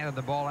backhanded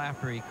the ball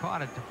after he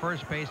caught it to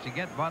first base to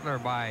get Butler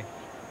by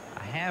a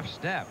half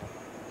step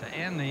to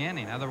end the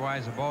inning.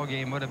 Otherwise, the ball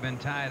game would have been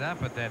tied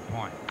up at that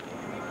point.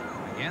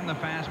 Again, the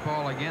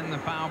fastball, again, the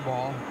foul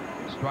ball.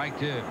 Strike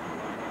 2.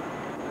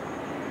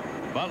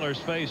 Butler's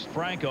faced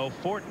Franco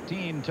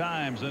 14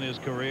 times in his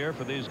career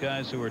for these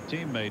guys who were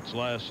teammates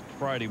last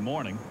Friday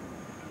morning.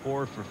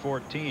 4 for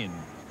 14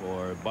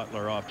 for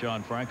Butler off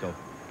John Franco.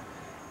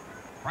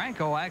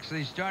 Franco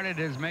actually started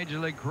his major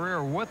league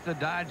career with the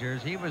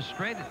Dodgers. He was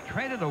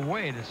traded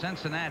away to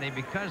Cincinnati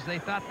because they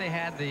thought they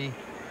had the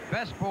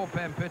best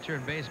bullpen pitcher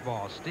in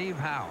baseball, Steve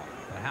Howe.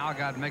 But Howe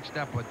got mixed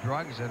up with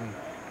drugs and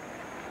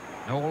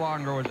no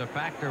longer was a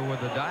factor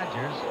with the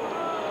Dodgers.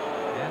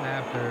 And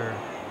after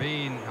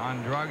being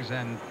on drugs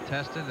and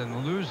tested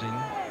and losing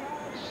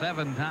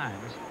 7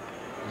 times,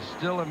 is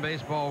still in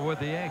baseball with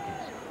the Yankees.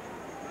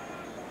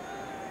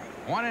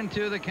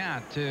 1-2 the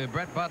count to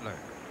Brett Butler.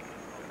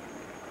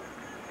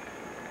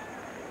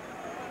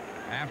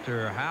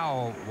 After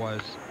Howe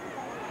was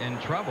in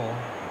trouble,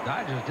 the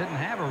Dodgers didn't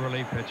have a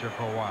relief pitcher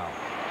for a while.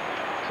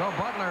 So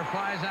Butler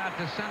flies out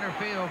to center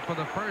field for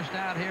the first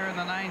out here in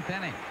the 9th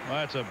inning. Well,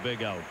 that's a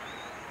big out.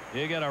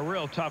 You get a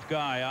real tough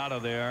guy out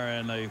of there,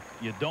 and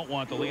you don't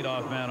want the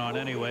leadoff man on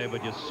anyway,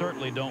 but you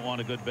certainly don't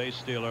want a good base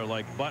stealer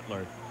like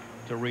Butler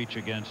to reach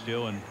against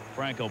you. And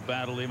Franco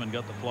battled him and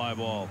got the fly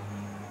ball.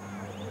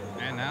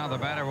 And now the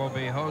batter will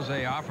be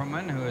Jose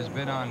Offerman, who has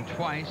been on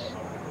twice.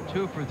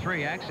 2 for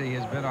 3. Actually, he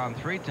has been on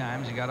 3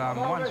 times. He got on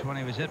once when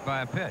he was hit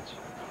by a pitch.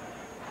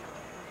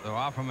 So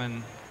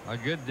Offerman, a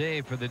good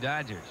day for the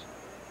Dodgers.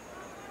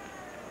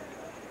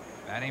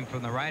 Batting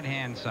from the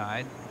right-hand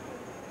side.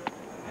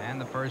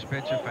 And the first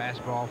pitch, a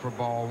fastball for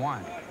ball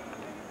 1.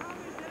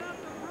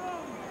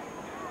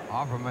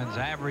 Offerman's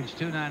average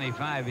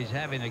 .295. He's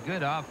having a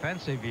good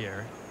offensive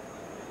year,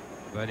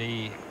 but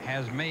he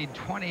has made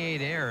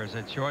 28 errors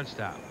at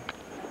shortstop.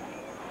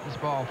 This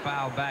ball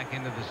fouled back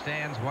into the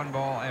stands. 1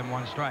 ball and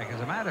 1 strike.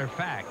 As a matter of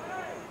fact,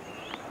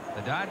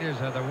 the Dodgers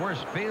are the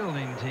worst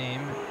fielding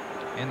team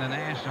in the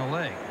National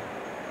League.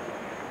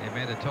 They've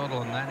made a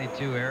total of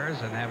 92 errors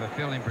and have a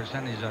fielding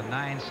percentage of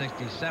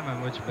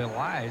 .967, which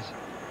belies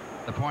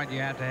the point you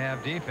have to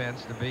have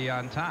defense to be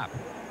on top.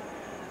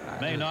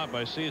 May not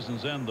by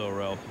season's end, though,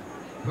 Ralph.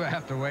 We'll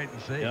have to wait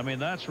and see. I mean,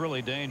 that's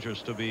really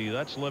dangerous to be.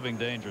 That's living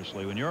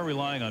dangerously. When you're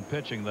relying on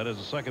pitching that is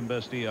the 2nd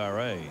best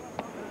ERA,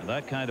 and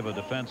that kind of a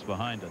defense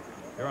behind it,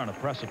 you're on a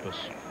precipice,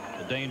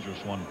 a dangerous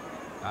one.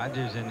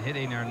 Dodgers in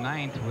hitting are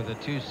 9th with a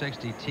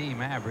 .260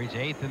 team average,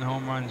 8th in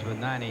home runs with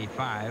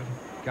 95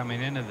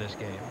 coming into this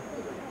game.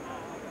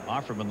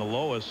 Offerman the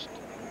lowest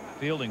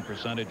fielding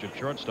percentage at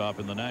shortstop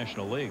in the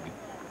National League.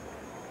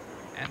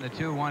 And the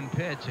 2-1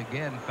 pitch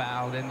again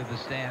fouled into the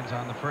stands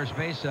on the first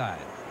base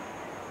side.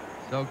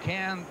 So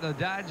can the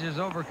Dodgers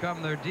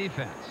overcome their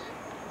defense?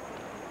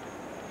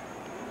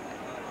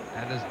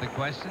 That is the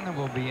question that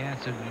will be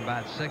answered in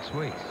about 6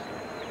 weeks.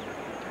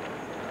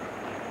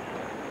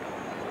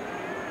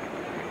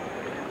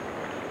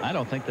 I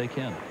don't think they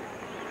can.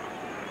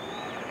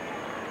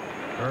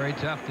 Very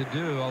tough to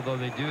do, although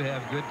they do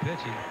have good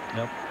pitching.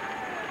 Yep.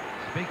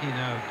 Speaking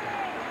of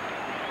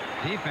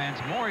defense.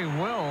 Maury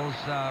Wills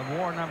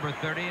wore number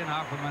 30, and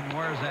Offerman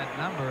wears that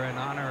number in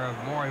honor of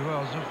Maury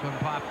Wills. This one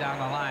popped down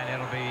the line.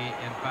 It'll be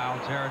in foul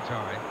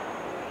territory.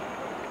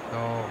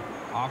 So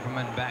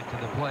Offerman back to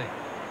the plate.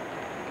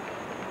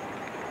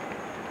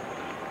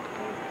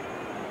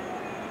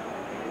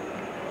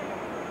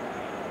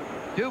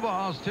 Two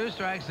balls, 2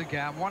 strikes to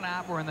count, 1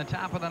 out. We're in the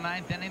top of the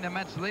 9th inning. The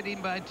Mets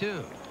leading by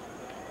 2.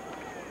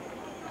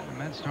 The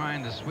Mets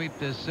trying to sweep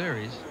this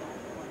series.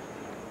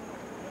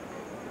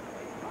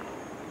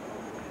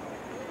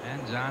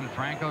 And John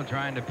Franco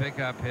trying to pick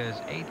up his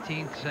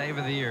 18th save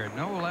of the year.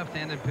 No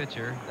left-handed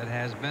pitcher that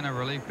has been a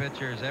relief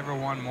pitcher has ever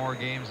won more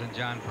games than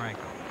John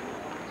Franco.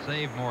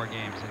 Saved more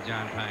games than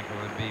John Franco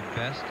would be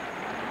best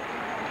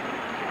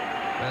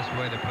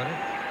way to put it.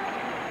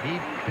 He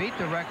beat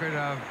the record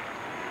of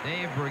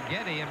Dave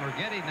Brigetti, and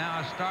Brigetti now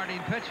a starting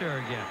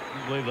pitcher again.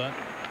 You believe that?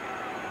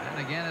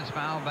 And again, it's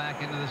fouled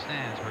back into the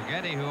stands.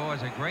 Brigetti, who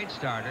was a great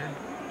starter,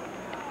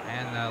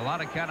 and a lot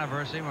of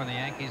controversy when the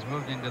Yankees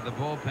moved into the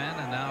bullpen,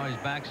 and now he's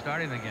back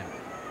starting again.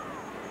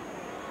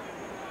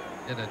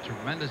 Did a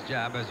tremendous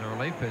job as a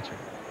relief pitcher.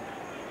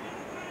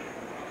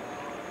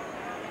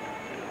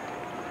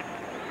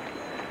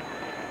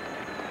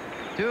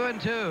 Two and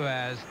two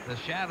as the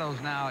shadows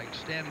now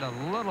extend a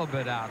little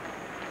bit out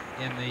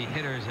in the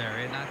hitter's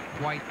area. Not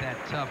quite that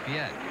tough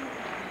yet.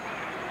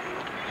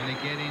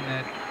 Indicating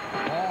that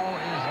ball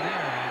is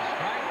near. And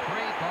strike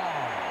 3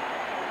 call.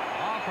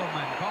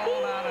 Offerman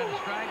called out in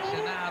strikes,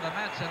 and now the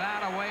Mets are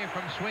out away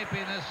from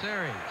sweeping this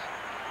series.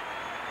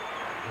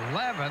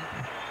 11th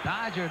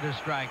Dodger to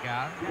strike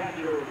out.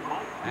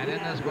 And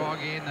in this ball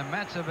game, the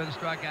Mets have been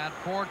struck out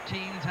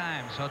 14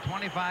 times. So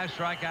 25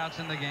 strikeouts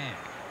in the game.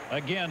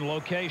 Again,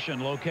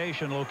 location,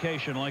 location,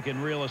 location, like in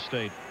real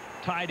estate.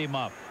 Tied him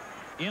up.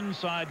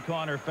 Inside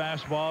corner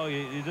fastball.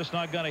 You're just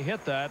not going to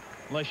hit that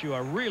unless you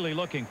are really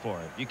looking for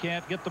it. You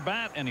can't get the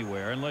bat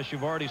anywhere unless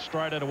you've already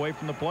strided away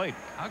from the plate.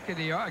 How could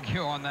he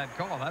argue on that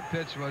call? That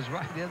pitch was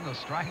right in the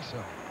strike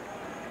zone.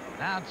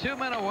 Now 2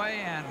 men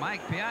away, and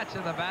Mike Piazza,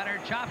 the batter,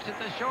 chops it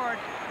to short.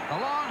 The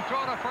long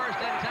throw to first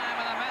in time,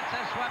 and the Mets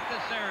have swept the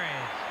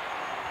series.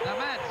 The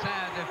Mets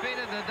have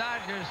defeated the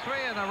Dodgers 3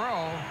 in a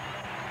row,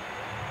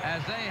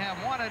 as they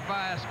have won it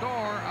by a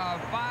score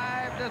of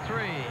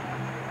 5-3.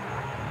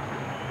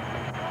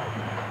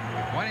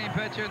 Winning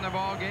pitcher in the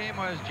ball game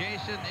was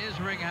Jason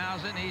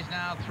Isringhausen. He's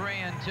now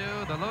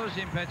 3-2. The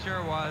losing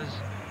pitcher was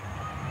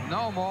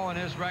Nomo, and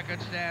his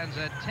record stands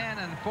at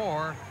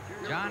 10-4.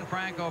 John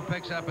Franco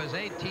picks up his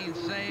 18th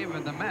save,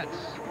 and the Mets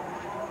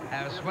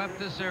have swept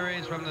the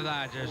series from the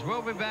Dodgers.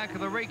 We'll be back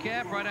with a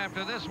recap right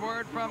after this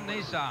word from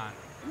Nissan.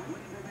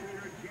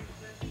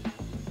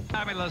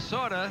 Tommy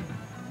Lasorda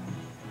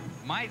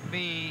might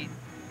be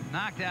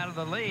knocked out of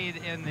the lead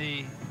in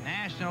the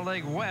National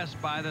League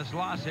West by this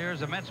loss here,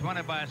 as the Mets won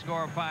it by a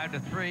score of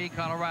 5-3.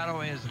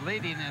 Colorado is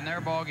leading in their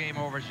ball game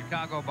over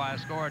Chicago by a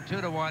score of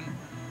 2-1.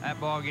 That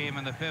ball game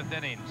in the 5th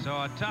inning. So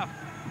a tough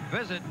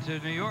visit to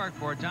New York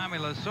for Tommy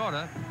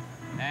Lasorda,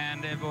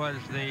 and it was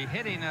the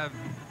hitting of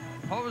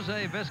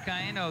Jose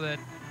Vizcaino that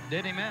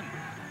did him in.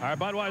 Our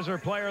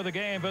Budweiser player of the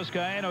game,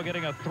 Vizcaino,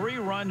 getting a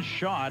 3-run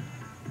shot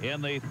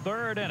in the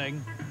 3rd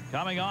inning,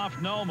 coming off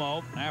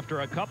Nomo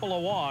after a couple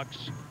of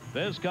walks.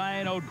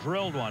 Vizcaino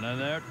drilled one, and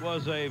that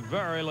was a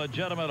very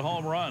legitimate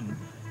home run.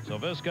 So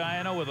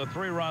Vizcaino with a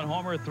 3-run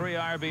homer, 3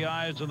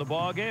 RBIs in the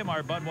ball game,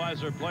 our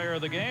Budweiser player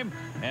of the game.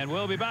 And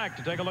we'll be back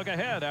to take a look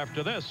ahead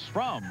after this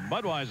from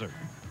Budweiser.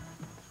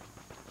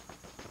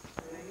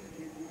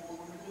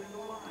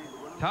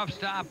 Tough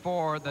stop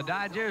for the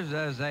Dodgers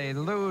as they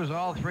lose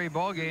all 3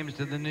 ball games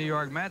to the New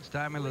York Mets.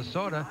 Tommy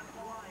Lasorda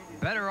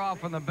better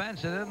off on the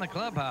bench than in the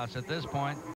clubhouse at this point.